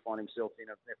could easily find himself in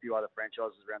a few other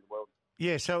franchises around the world.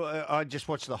 Yeah, so I just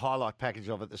watched the highlight package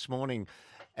of it this morning,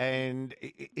 and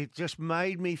it just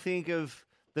made me think of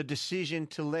the decision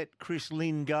to let Chris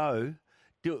Lynn go.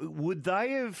 Would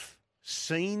they have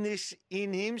seen this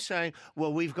in him, saying,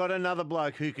 well, we've got another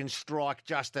bloke who can strike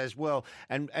just as well,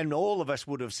 and all of us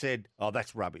would have said, oh,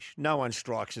 that's rubbish. No one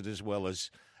strikes it as well as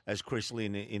Chris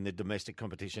Lynn in the domestic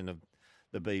competition of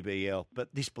the BBL, but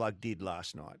this bloke did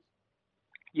last night.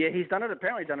 Yeah, he's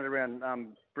apparently done it around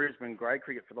Brisbane grade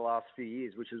cricket for the last few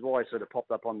years, which is why he sort of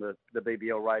popped up on the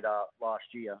BBL radar last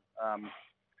year.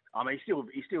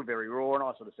 He's still very raw, and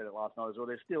I sort of said it last night as well.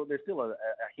 There's still a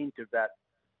hint of that,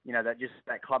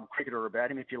 that club cricketer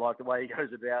about him, if you like, the way he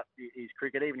goes about his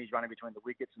cricket, even his running between the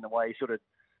wickets and the way he sort of,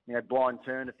 blind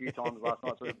turned a few times last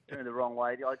night, sort of turned the wrong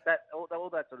way. Like that, all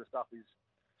that sort of stuff is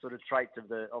sort of traits of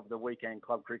the weekend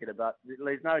club cricketer, but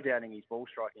there's no doubting his ball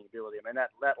striking ability. I mean,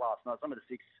 that last night, some of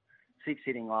the six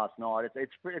hitting last night,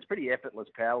 it's pretty effortless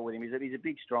power with him. He's a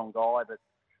big, strong guy, but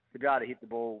to be able to hit the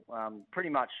ball pretty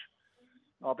much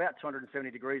about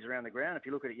 270 degrees around the ground. If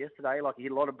you look at it yesterday, like he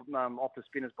hit a lot of off the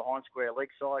spinners behind square leg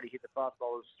side. He hit the fast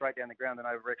bowlers straight down the ground and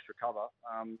over extra cover.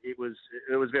 It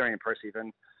was very impressive.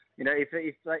 And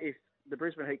if the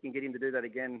Brisbane Heat can get him to do that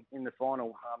again in the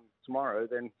final tomorrow,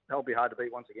 then they'll be hard to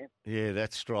beat once again. Yeah,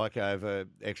 that strike over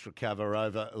extra cover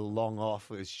over long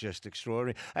off is just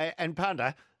extraordinary. And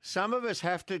Punter, some of us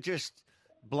have to just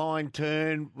blind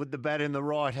turn with the bat in the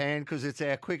right hand because it's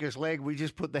our quickest leg. We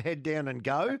just put the head down and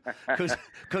go because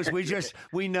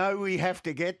we know we have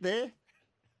to get there.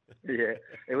 Yeah,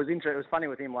 it was interesting. It was funny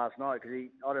with him last night because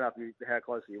I don't know how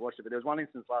closely you watched it, but there was one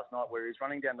instance last night where he was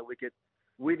running down the wicket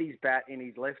with his bat in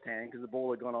his left hand because the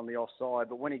ball had gone on the offside.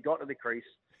 But when he got to the crease,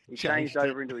 he changed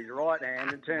over into his right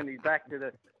hand and turned his back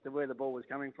to where the ball was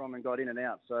coming from and got in and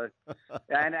out. So,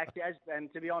 and actually,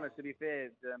 and to be honest, to be fair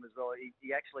as well,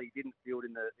 he actually didn't field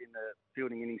in the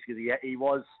fielding innings because he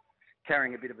was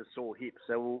carrying a bit of a sore hip.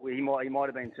 So he might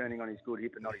have been turning on his good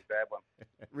hip and not his bad one.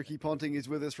 Ricky Ponting is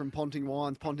with us from Ponting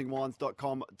Wines,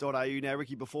 pontingwines.com.au. Now,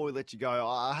 Ricky, before we let you go,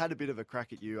 I had a bit of a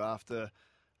crack at you after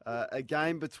a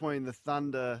game between the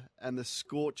Thunder and the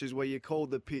Scorchers where you called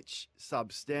the pitch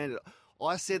substandard.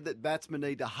 I said that batsmen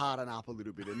need to harden up a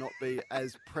little bit and not be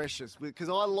as precious because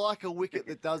I like a wicket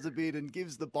that does a bit and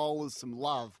gives the bowlers some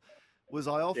love. Was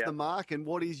I off the mark? And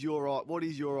what is your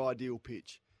ideal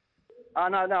pitch? No,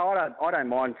 I don't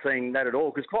mind seeing that at all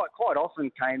because quite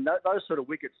often, Kane, those sort of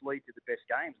wickets lead to the best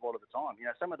games a lot of the time.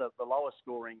 Some of the lowest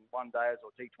scoring one-dayers or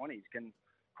T20s can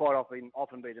quite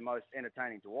often be the most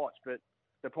entertaining to watch. But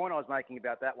the point I was making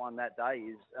about that one that day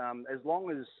is as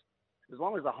long as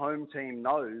the home team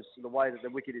knows the way that the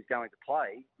wicket is going to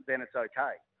play, then it's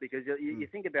okay. Because you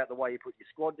think about the way you put your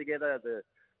squad together,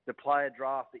 the player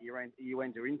draft that you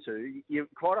enter into, you're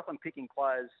quite often picking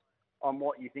players on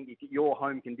what you think your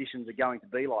home conditions are going to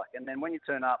be like. And then when you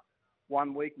turn up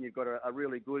one week and you've got a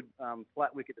really good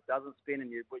flat wicket that doesn't spin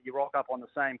and you rock up on the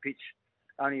same pitch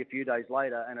only a few days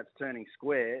later and it's turning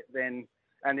square, then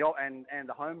and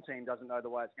the home team doesn't know the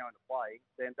way it's going to play,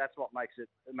 then that's what makes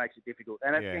it difficult.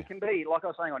 And it can be, like I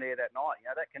was saying on air that night,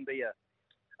 that can be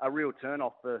a real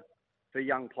turn-off for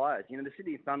young players. The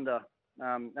Sydney Thunder,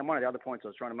 and one of the other points I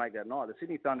was trying to make that night, the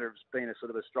Sydney Thunder has been a sort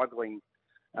of a struggling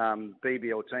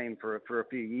BBL team for a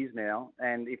few years now,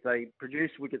 and if they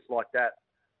produce wickets like that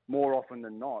more often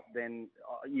than not, then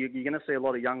you're going to see a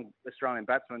lot of young Australian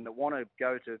batsmen that want to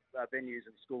go to venues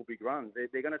and score big runs.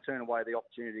 They're going to turn away the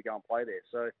opportunity to go and play there.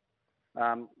 So,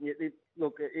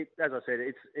 as I said,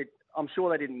 I'm sure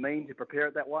they didn't mean to prepare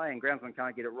it that way, and groundsmen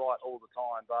can't get it right all the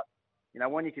time. But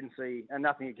when you can see, and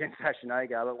nothing against Ashton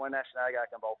Agar, but when Ashton Agar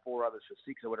can bowl 4 others for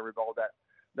 6 or whatever he bowled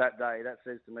that day, that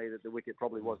says to me that the wicket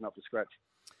probably wasn't up to scratch.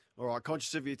 All right,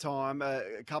 conscious of your time,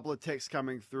 a couple of texts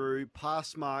coming through.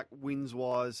 Pass mark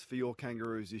wins-wise for your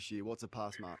Kangaroos this year. What's a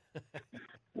pass mark?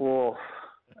 Well,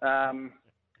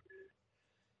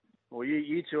 Well,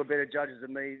 you two are better judges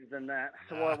than me than that.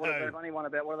 So they've only won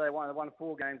about, what have they won? They've won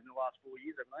 4 games in the last 4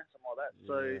 years, haven't they? Something like that.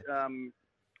 Yeah. So,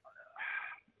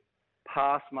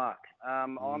 pass mark.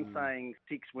 I'm saying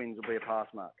 6 wins will be a pass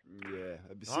mark. Yeah.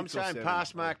 I'm saying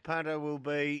pass mark punter will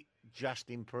be just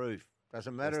improve.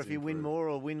 Doesn't matter if you win more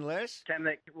or win less.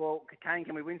 Kane,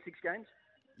 can we win 6 games?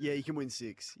 Yeah, you can win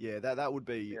 6. Yeah, that would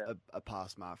be a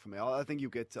pass mark for me. I think you'll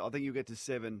get to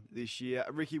 7 this year.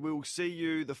 Ricky, we will see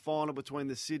you the final between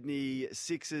the Sydney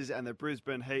Sixers and the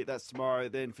Brisbane Heat. That's tomorrow.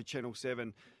 Then for Channel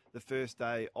 7, the first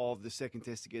day of the second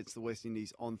test against the West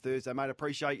Indies on Thursday. Mate,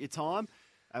 appreciate your time.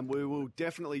 And we will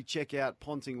definitely check out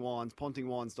Ponting Wines,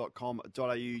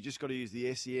 pontingwines.com.au. You just got to use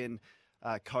the SEN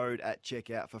code at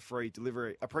checkout for free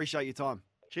delivery. Appreciate your time.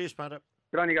 Cheers, punter.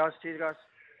 Good on you guys. Cheers, guys.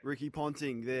 Ricky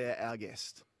Ponting, there, our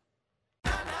guest.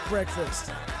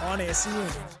 Breakfast on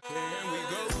SEN.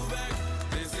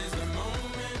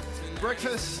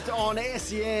 Breakfast on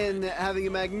SEN, having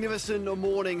a magnificent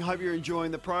morning. Hope you're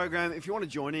enjoying the program. If you want to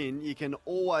join in, you can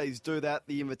always do that.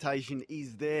 The invitation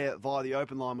is there via the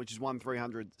open line, which is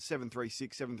 1300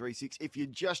 736 736. If you're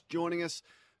just joining us,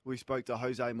 we spoke to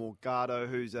Jose Morgado,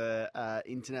 who's an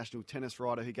international tennis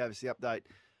writer, who gave us the update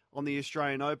on the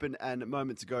Australian Open, and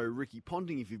moments ago, Ricky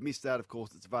Ponting. If you've missed that, of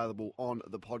course, it's available on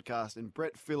the podcast. And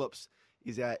Brett Phillips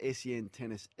is our SEN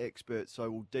tennis expert, so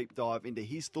we'll deep dive into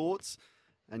his thoughts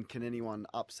and can anyone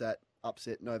upset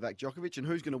Novak Djokovic, and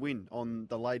who's going to win on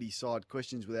the ladies' side.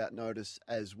 Questions without notice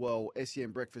as well.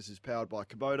 SEN Breakfast is powered by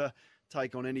Kubota.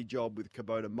 Take on any job with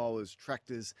Kubota mowers,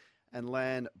 tractors, and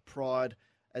Land Pride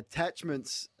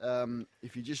attachments.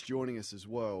 If you're just joining us as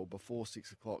well, before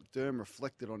 6 o'clock, Derm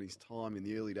reflected on his time in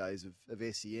the early days of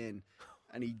SEN,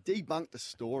 and he debunked a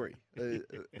story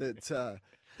that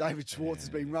David Schwartz has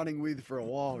been running with for a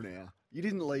while now. You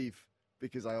didn't leave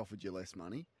because they offered you less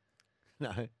money.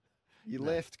 No. You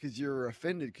left because you were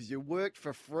offended because you worked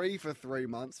for free for 3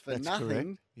 months for That's nothing,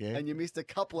 correct. Yeah. and you missed a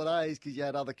couple of days because you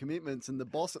had other commitments. And the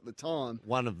boss at the time,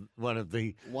 one of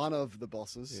the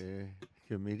bosses,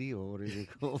 committee, or what do you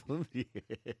call them? Yeah.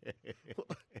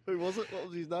 Who was it? What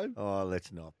was his name? Oh,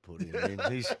 let's not put him in.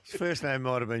 His first name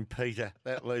might have been Peter.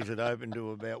 That leaves it open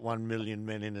to about 1 million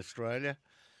men in Australia.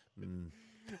 Men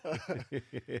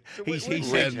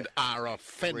are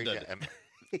offended.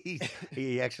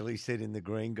 He actually said in the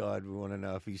Green Guide, we want to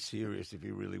know if he's serious, if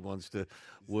he really wants to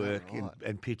work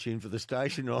and pitch in for the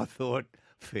station. I thought,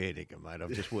 fair dinkum, mate.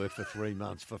 I've just worked for 3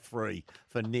 months for free,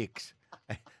 for nix.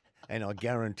 And I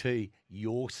guarantee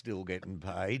you're still getting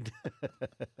paid.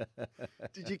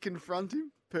 Did you confront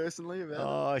him personally about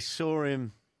it? I saw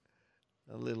him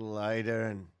a little later,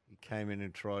 and he came in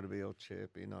and tried to be all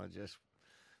chirpy, and I just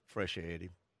fresh aired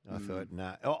him. I thought,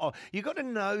 no. You got to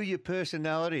know your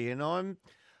personality, and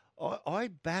I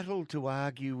battled to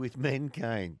argue with men,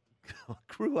 Kane. I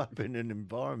grew up in an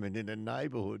environment, in a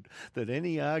neighbourhood, that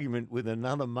any argument with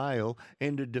another male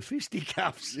ended to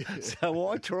fisticuffs. Yeah. So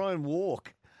I try and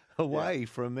walk away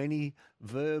from any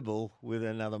verbal with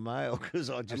another male because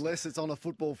I just... Unless it's on a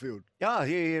football field. Oh,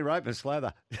 yeah, rope and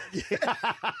slather.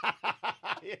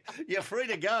 You're free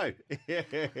to go.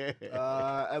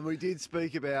 And we did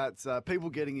speak about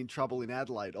people getting in trouble in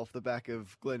Adelaide off the back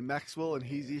of Glenn Maxwell and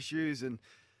his issues, and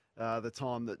the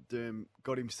time that Derm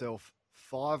got himself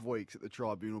 5 weeks at the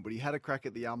tribunal, but he had a crack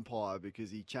at the umpire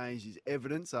because he changed his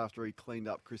evidence after he cleaned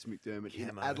up Chris McDermott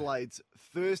in Adelaide's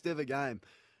first ever game.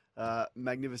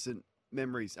 Magnificent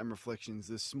memories and reflections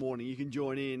this morning. You can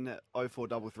join in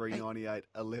 0433 98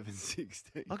 11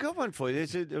 16. I got one for you.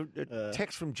 There's a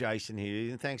text from Jason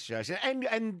here. Thanks, Jason.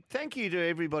 And thank you to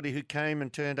everybody who came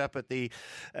and turned up at the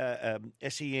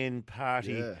SEN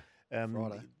party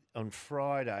on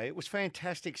Friday. It was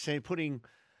fantastic seeing putting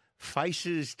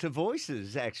faces to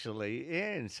voices, actually.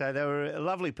 Yeah, and so they were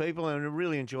lovely people, and I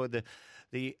really enjoyed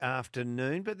the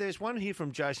afternoon. But there's one here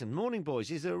from Jason. Morning, boys.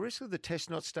 Is there a risk of the test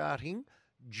not starting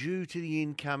due to the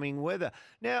incoming weather?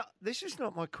 Now, this is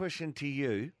not my question to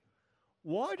you.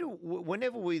 Why do,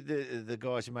 whenever the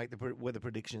guys who make the weather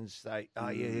predictions say,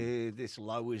 this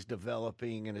low is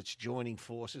developing and it's joining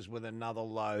forces with another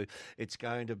low, it's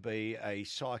going to be a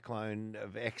cyclone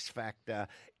of X factor,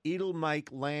 it'll make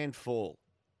landfall.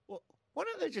 Well, why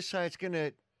don't they just say it's going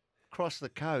to cross the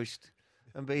coast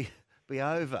and be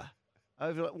over?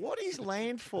 What is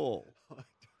landfall?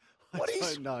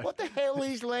 What the hell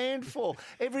is landfall?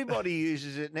 Everybody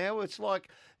uses it now. It's like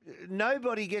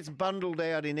nobody gets bundled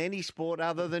out in any sport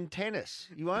other than tennis.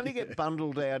 You only get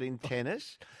bundled out in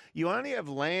tennis. You only have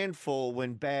landfall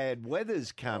when bad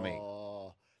weather's coming.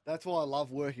 Oh, that's why I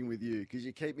love working with you, because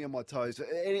you keep me on my toes. So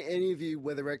any of you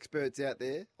weather experts out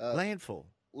there? Landfall.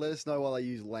 Let us know why they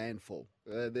use landfall.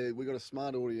 We've got a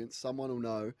smart audience. Someone will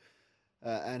know.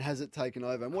 And has it taken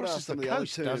over? And what are Crosses some the of the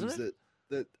coast, other terms doesn't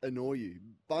that annoy you?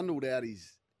 Bundled out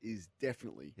is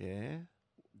definitely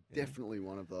definitely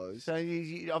one of those. So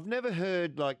I've never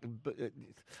heard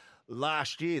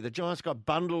last year the Giants got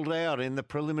bundled out in the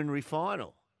preliminary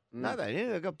final. No, they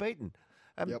didn't. They got beaten.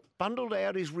 Bundled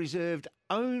out is reserved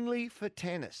only for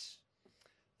tennis.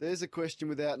 There's a question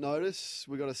without notice.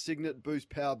 We got a Signet Boost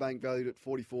power bank valued at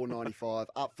 $44.95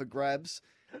 up for grabs.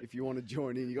 If you want to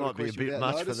join in, you got Might a question be a bit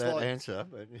without much notice, for that answer.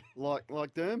 But...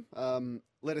 like Derm.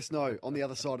 Let us know on the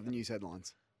other side of the news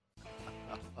headlines.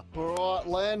 All right,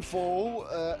 landfall,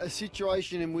 a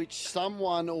situation in which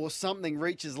someone or something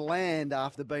reaches land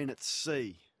after being at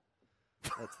sea.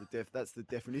 That's the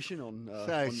definition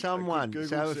on. Someone.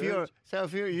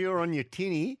 If you're on your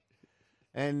tinny,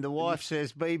 and the wife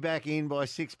says, "Be back in by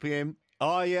 6 p.m."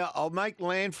 Oh yeah, I'll make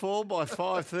landfall by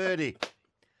 5:30.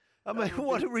 I mean,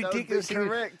 what a ridiculous thing.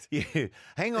 Correct. Yeah.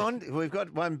 Hang on. We've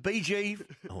got one BG.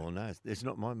 Oh, no, it's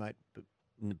not my mate.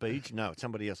 In the beach? No, it's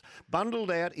somebody else.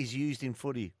 Bundled out is used in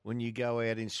footy when you go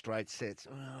out in straight sets.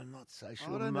 Oh, I'm not so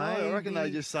sure. I don't know. I reckon they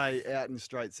just say out in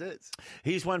straight sets.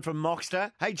 Here's one from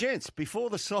Mockster. Hey, gents, before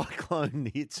the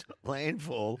cyclone hits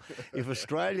landfall, if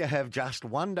Australia have just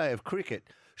one day of cricket,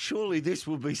 surely this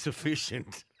will be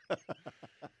sufficient.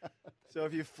 So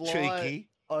if you fly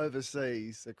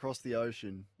overseas across the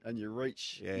ocean and you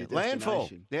reach your landfall,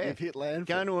 destination, you've hit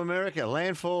landfall. Going to America,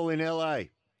 landfall in LA.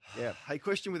 Yeah. Hey,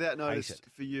 question without notice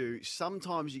for you.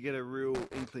 Sometimes you get a real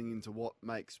inkling into what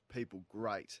makes people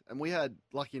great. And we had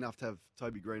lucky enough to have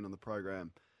Toby Green on the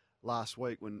program last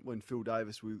week when Phil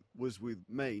Davis was with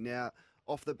me. Now,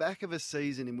 off the back of a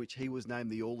season in which he was named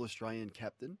the All-Australian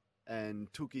captain and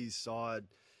took his side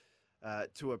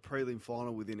to a prelim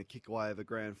final within a kick away of a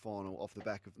grand final off the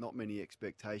back of not many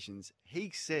expectations,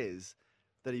 he says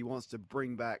that he wants to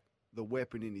bring back the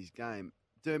weapon in his game.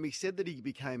 Dermy said that he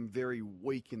became very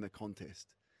weak in the contest.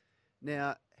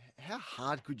 Now, how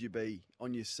hard could you be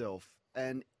on yourself?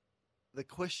 And the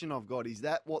question I've got, is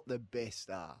that what the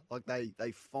best are? Like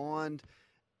they find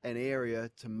an area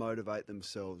to motivate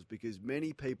themselves, because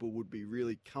many people would be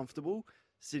really comfortable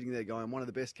sitting there going, one of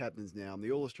the best captains now, I'm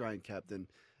the All-Australian captain.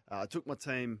 I took my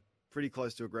team pretty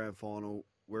close to a grand final.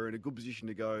 We're in a good position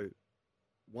to go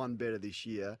one better this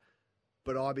year.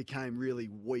 But I became really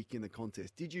weak in the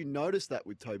contest. Did you notice that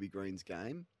with Toby Green's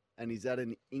game? And is that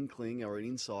an inkling or an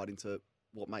insight into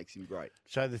what makes him great?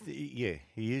 So, he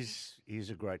is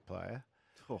a great player.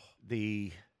 Oh.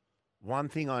 The one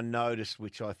thing I noticed,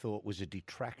 which I thought was a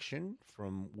detraction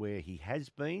from where he has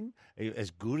been, as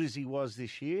good as he was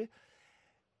this year,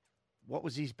 what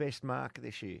was his best mark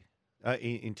this year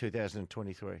in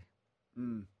 2023?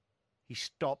 He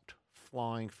stopped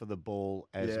flying for the ball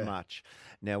as much.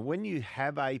 Now, when you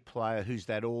have a player who's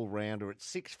that all-rounder at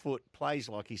 6 foot, plays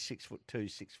like he's 6'2",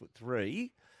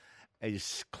 6'3",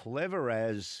 as clever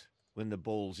as when the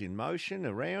ball's in motion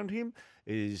around him,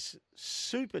 is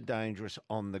super dangerous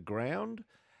on the ground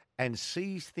and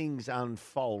sees things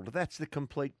unfold. That's the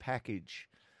complete package.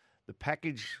 The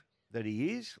package that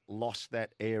he is lost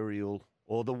that aerial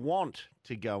or the want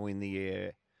to go in the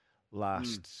air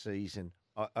last season.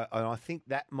 I think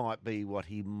that might be what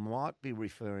he might be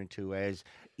referring to as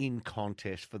in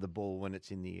contest for the ball when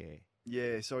it's in the air.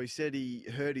 Yeah, so he said he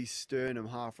hurt his sternum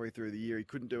halfway through the year. He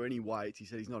couldn't do any weights. He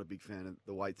said he's not a big fan of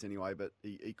the weights anyway, but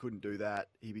he couldn't do that.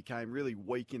 He became really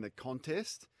weak in the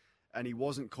contest, and he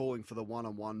wasn't calling for the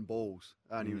one-on-one balls.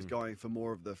 And he was going for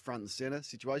more of the front and centre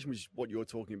situation, which is what you're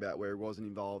talking about, where he wasn't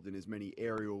involved in as many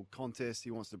aerial contests.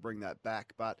 He wants to bring that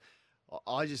back, but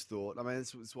I just thought, I mean,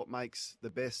 it's what makes the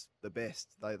best the best.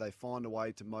 They find a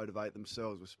way to motivate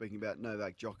themselves. We're speaking about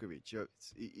Novak Djokovic.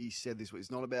 He said this, it's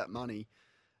not about money.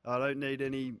 I don't need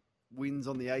any wins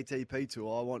on the ATP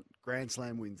tour. I want Grand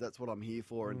Slam wins. That's what I'm here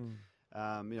for. And,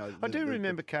 I do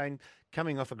remember Kane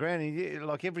coming off a ground. And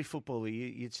like every footballer,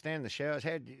 you'd stand in the showers.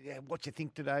 What you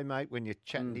think today, mate, when you're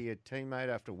chatting to your teammate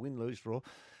after a win, lose, draw.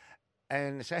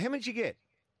 And say, how much you get?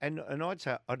 And I'd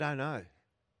say, I don't know.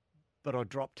 But I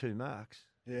dropped 2 marks.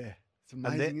 Yeah, it's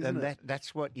amazing, isn't it?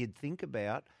 That's what you'd think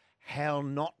about, how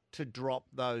not to drop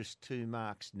those 2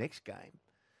 marks next game.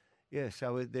 Yeah,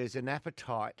 so there's an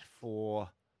appetite for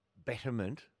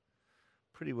betterment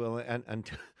pretty well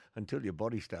until your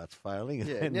body starts failing.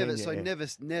 Yeah, never.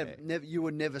 You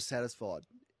were never satisfied.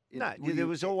 No, there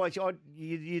was always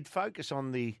you'd focus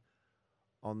on the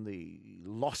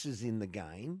losses in the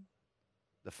game,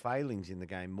 the failings in the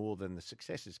game more than the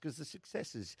successes, because the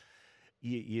successes,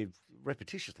 you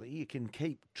repetitiously, you can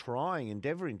keep trying,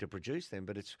 endeavouring to produce them,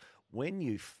 but it's when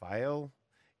you fail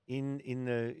in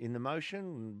the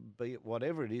motion, be it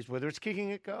whatever it is, whether it's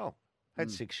kicking a goal. Had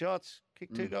 6 shots,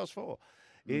 kicked 2 goals, 4.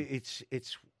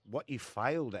 It's what you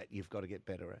failed at. You've got to get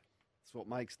better at. It's what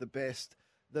makes the best.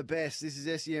 The best. This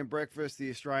is SEN Breakfast,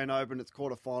 the Australian Open. It's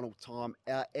quarter-final time.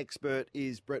 Our expert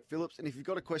is Brett Phillips. And if you've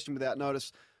got a question without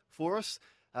notice for us,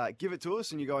 give it to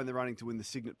us and you go in the running to win the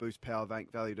Signet Boost Power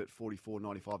Bank valued at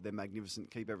 $44.95. They're magnificent.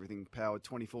 Keep everything powered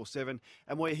 24/7.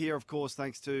 And we're here, of course,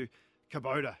 thanks to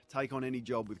Kubota. Take on any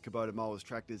job with Kubota mowers,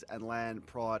 tractors and Land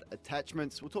Pride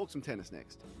attachments. We'll talk some tennis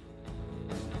next.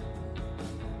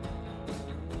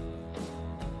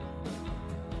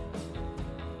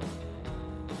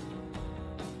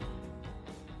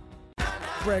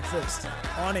 Breakfast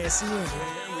on SEN.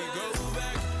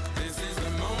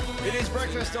 It is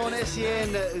Breakfast on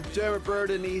SEN. Dermott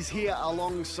Brereton is here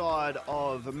alongside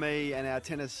of me, and our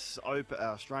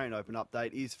our Australian Open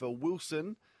update is for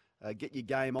Wilson. Get your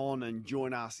game on and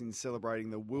join us in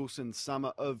celebrating the Wilson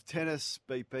Summer of Tennis.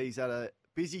 BP's had a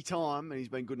busy time and he's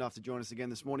been good enough to join us again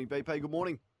this morning. BP, good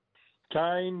morning.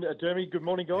 Kane, Dermy, good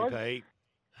morning, guys. BP.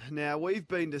 Now, we've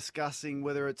been discussing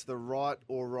whether it's the right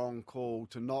or wrong call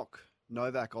to knock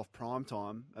Novak off prime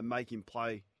time and make him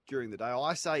play during the day.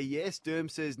 I say yes. Derm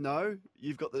says no.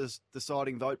 You've got the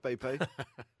deciding vote, BP.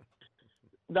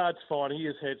 No, it's fine. He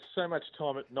has had so much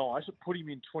time at night. Put him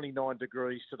in 29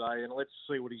 degrees today, and let's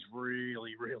see what he's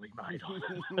really, really made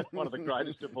of. One of the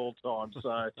greatest of all time.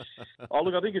 So,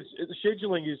 look, I think the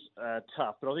scheduling is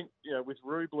tough, but I think with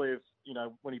Rublev,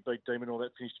 when he beat Demon, all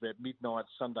that finished about midnight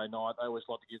Sunday night. They always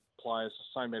like to give players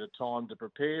the same amount of time to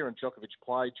prepare, and Djokovic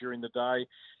played during the day.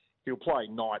 He'll play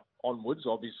night onwards,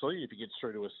 obviously, if he gets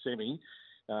through to a semi.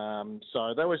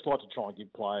 So they always like to try and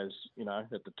give players,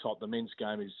 at the top. The men's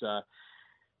game is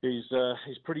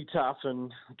pretty tough,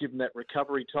 and give them that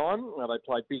recovery time. They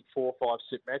play big 4 or 5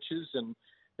 set matches, and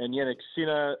Jannik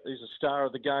Sinner is a star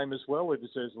of the game as well. He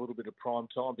deserves a little bit of prime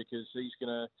time because he's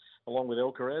going to, along with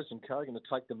Alcaraz and Co, going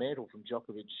to take the mantle from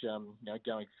Djokovic,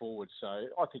 going forward. So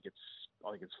I think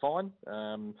it's fine.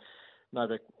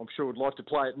 Novak, I'm sure, would like to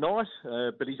play at night,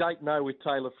 but he's 8-0 with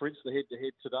Taylor Fritz, the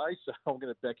head-to-head today, so I'm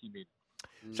going to back him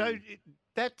in. So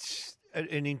that's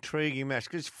an intriguing match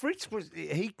because Fritz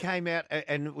he came out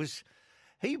and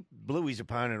he blew his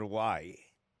opponent away,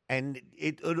 and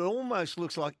it almost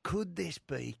looks like could this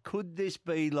be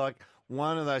like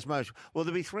one of those moments? Well,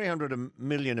 there'll be 300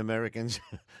 million Americans,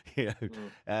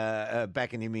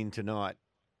 backing him in tonight.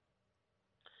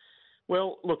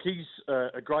 Well, look, he's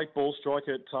a great ball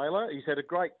striker, Taylor. He's had a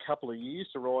great couple of years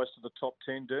to rise to the top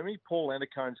 10, Dermy. Paul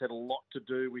Anacone's had a lot to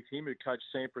do with him, who coached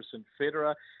Sampras and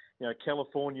Federer.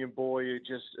 Californian boy who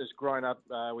just has grown up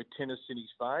with tennis in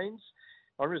his veins.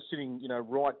 I remember sitting,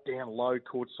 right down low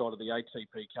courtside of the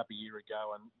ATP Cup a year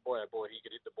ago, and boy, oh boy, he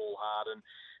could hit the ball hard.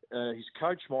 And his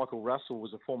coach, Michael Russell,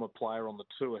 was a former player on the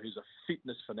tour who's a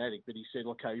fitness fanatic, but he said,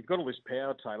 okay, you've got all this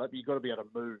power, Taylor, but you've got to be able to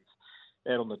move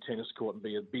out on the tennis court and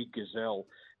be a big gazelle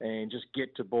and just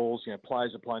get to balls.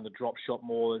 Players are playing the drop shot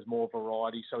more. There's more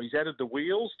variety. So he's added the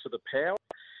wheels to the power,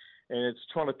 and it's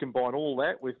trying to combine all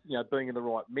that with, being in the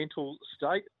right mental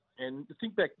state. And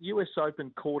think back, US Open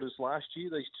quarters last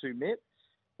year, these two met,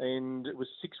 and it was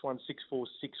 6-1, 6-4,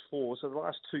 6-4. So the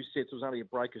last 2 sets was only a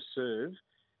break of serve.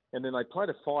 And then they played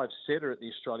a 5-setter at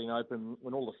the Australian Open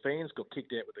when all the fans got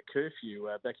kicked out with the curfew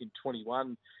back in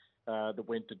 21. That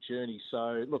went to Journey.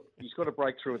 So, look, he's got to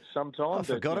break through it sometime. I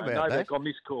forgot about Novak that. on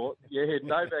this court. Yeah,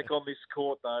 Novak on this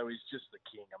court, though, is just the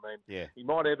king. I mean, he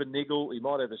might have a niggle, he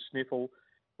might have a sniffle,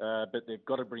 but they've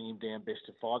got to bring him down best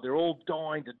of 5. They're all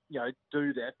dying to,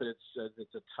 do that, but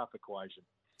it's a tough equation.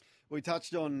 We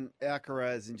touched on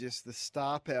Alcaraz and just the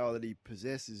star power that he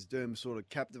possesses. Derm sort of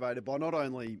captivated by not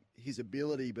only his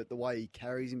ability, but the way he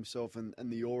carries himself and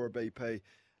the aura, BP.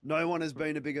 No one has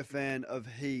been a bigger fan of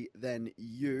he than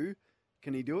you.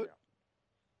 Can he do it?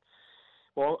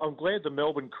 Well, I'm glad the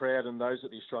Melbourne crowd and those at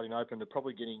the Australian Open are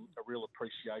probably getting a real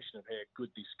appreciation of how good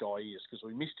this guy is, because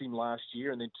we missed him last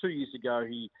year, and then 2 years ago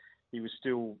he was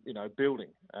still, building.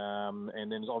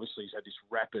 And then obviously he's had this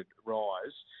rapid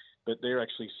rise, but they're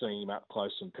actually seeing him up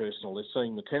close and personal. They're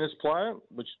seeing the tennis player,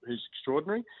 who's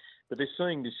extraordinary, but they're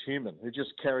seeing this human who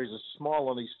just carries a smile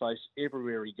on his face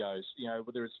everywhere he goes.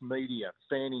 Whether it's media,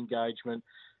 fan engagement,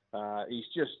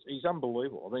 he's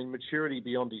unbelievable. I mean, maturity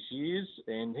beyond his years,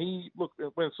 and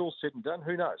when it's all said and done,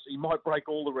 who knows? He might break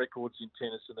all the records in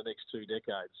tennis in the next 2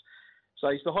 decades. So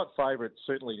he's the hot favourite,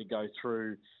 certainly, to go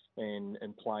through and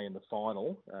play in the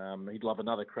final. He'd love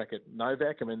another crack at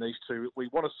Novak. I mean, these two, we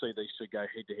want to see these two go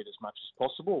head-to-head as much as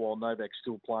possible, while Novak's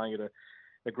still playing at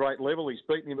a great level. He's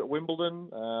beaten him at Wimbledon.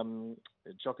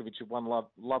 Djokovic had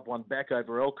won back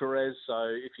over Alcaraz.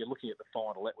 So if you're looking at the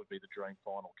final, that would be the dream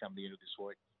final come the end of this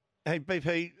week. Hey,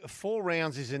 BP, 4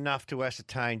 rounds is enough to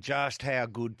ascertain just how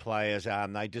good players are,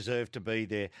 and they deserve to be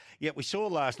there. Yet we saw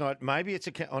last night, maybe it's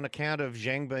on account of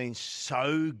Zhang being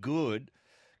so good,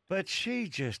 but she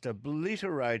just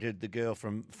obliterated the girl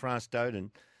from France Dodin,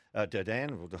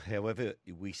 however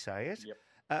we say it.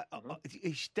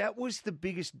 Yep. That was the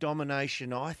biggest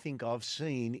domination I think I've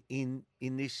seen in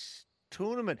this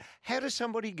tournament. How does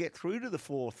somebody get through to the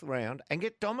 4th round and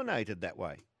get dominated that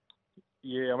way?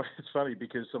 Yeah, I mean, it's funny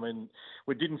because, I mean,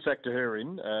 we didn't factor her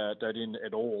in, Dodin,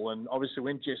 at all. And obviously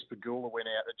when Jess Pegula went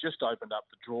out, it just opened up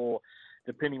the draw,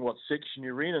 depending what section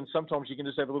you're in. And sometimes you can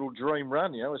just have a little dream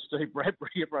run, you know, as Steve Bradbury,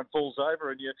 everyone falls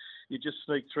over and you just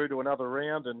sneak through to another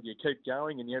round and you keep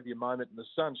going and you have your moment in the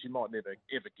sun. She might never,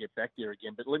 ever get back there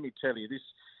again. But let me tell you, this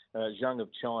Zhang of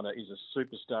China is a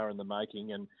superstar in the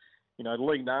making. And, you know,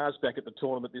 Li Na's back at the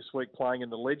tournament this week playing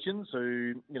in the Legends,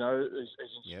 who, you know, has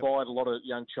inspired a lot of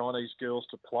young Chinese girls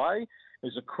to play.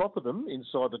 There's a crop of them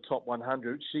inside the top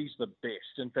 100. She's the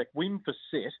best. In fact, Wim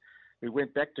Facet, who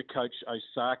went back to coach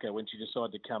Osaka when she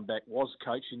decided to come back, was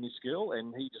coaching this girl,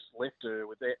 and he just left her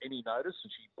without any notice,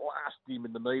 and she blasted him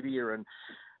in the media.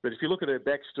 But if you look at her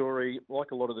backstory,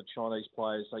 like a lot of the Chinese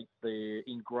players, they're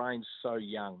ingrained so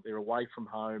young. They're away from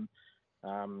home.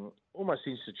 Almost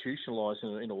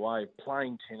institutionalised in a way,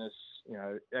 playing tennis, you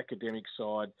know, academic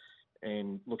side,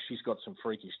 and look, she's got some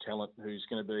freakish talent who's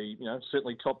going to be, you know,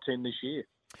 certainly top 10 this year.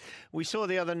 We saw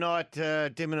the other night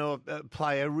Dermott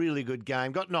play a really good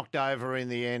game, got knocked over in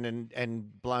the end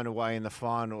and blown away in the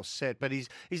final set, but his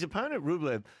opponent,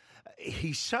 Rublev,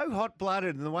 he's so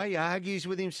hot-blooded in the way he argues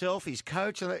with himself, his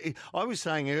coach. I was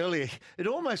saying earlier, it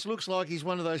almost looks like he's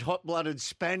one of those hot-blooded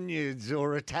Spaniards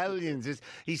or Italians.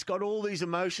 He's got all these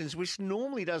emotions, which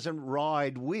normally doesn't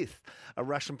ride with a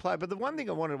Russian player. But the one thing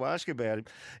I wanted to ask about him,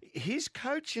 his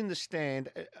coach in the stand,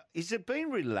 is it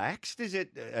being relaxed? Is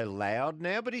it allowed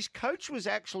now? But his coach was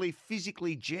actually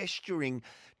physically gesturing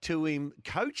to him,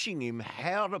 coaching him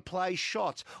how to play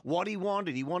shots, what he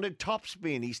wanted. He wanted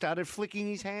topspin. He started flicking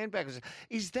his hand back.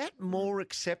 Is that more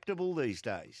acceptable these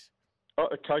days?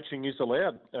 Coaching is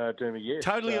allowed, Dermy, yes.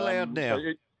 Totally allowed now.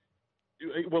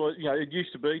 Well, you know, it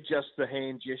used to be just the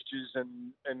hand gestures,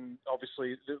 and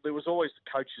obviously there was always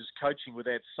the coaches coaching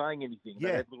without saying anything.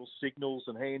 They had little signals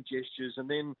and hand gestures, and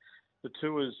then the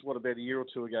tours, about a year or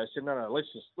two ago, said, no,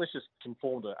 let's just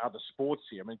conform to other sports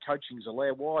here. I mean, coaching's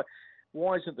allowed.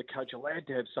 Why isn't the coach allowed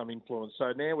to have some influence?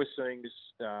 So now we're seeing this,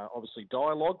 obviously,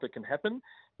 dialogue that can happen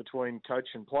between coach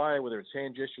and player, whether it's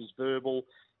hand gestures, verbal.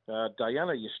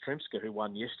 Diana Yastremska, who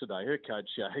won yesterday, her coach,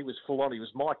 he was full on. He was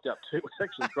mic'd up too. It was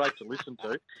actually great to listen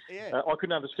to. I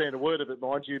couldn't understand a word of it,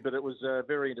 mind you, but it was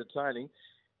very entertaining.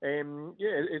 And,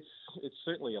 it's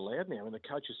certainly allowed now. And the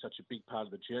coach is such a big part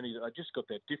of the journey that they just got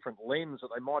that different lens that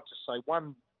they might just say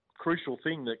one crucial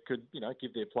thing that could, you know,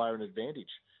 give their player an advantage.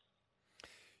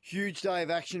 Huge day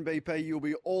of action, BP. You'll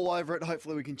be all over it.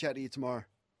 Hopefully we can chat to you tomorrow.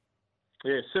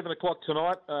 Yeah, 7 o'clock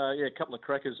tonight. A couple of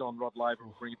crackers on Rod Laver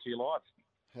will bring it to you live.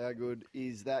 How good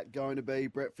is that going to be?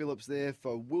 Brett Phillips there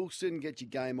for Wilson. Get your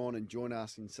game on and join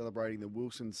us in celebrating the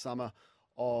Wilson Summer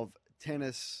of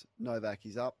Tennis. Novak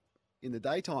is up in the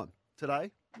daytime today,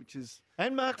 which is...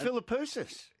 And Mark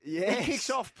Philippoussis. Yes. He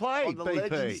kicks off play, on the BP.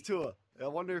 Legends Tour. I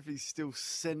wonder if he's still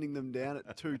sending them down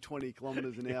at 220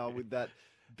 kilometres an hour with that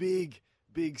big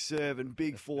serve and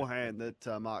big forehand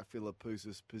that Mark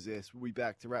Philippoussis possessed. We'll be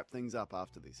back to wrap things up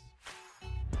after this.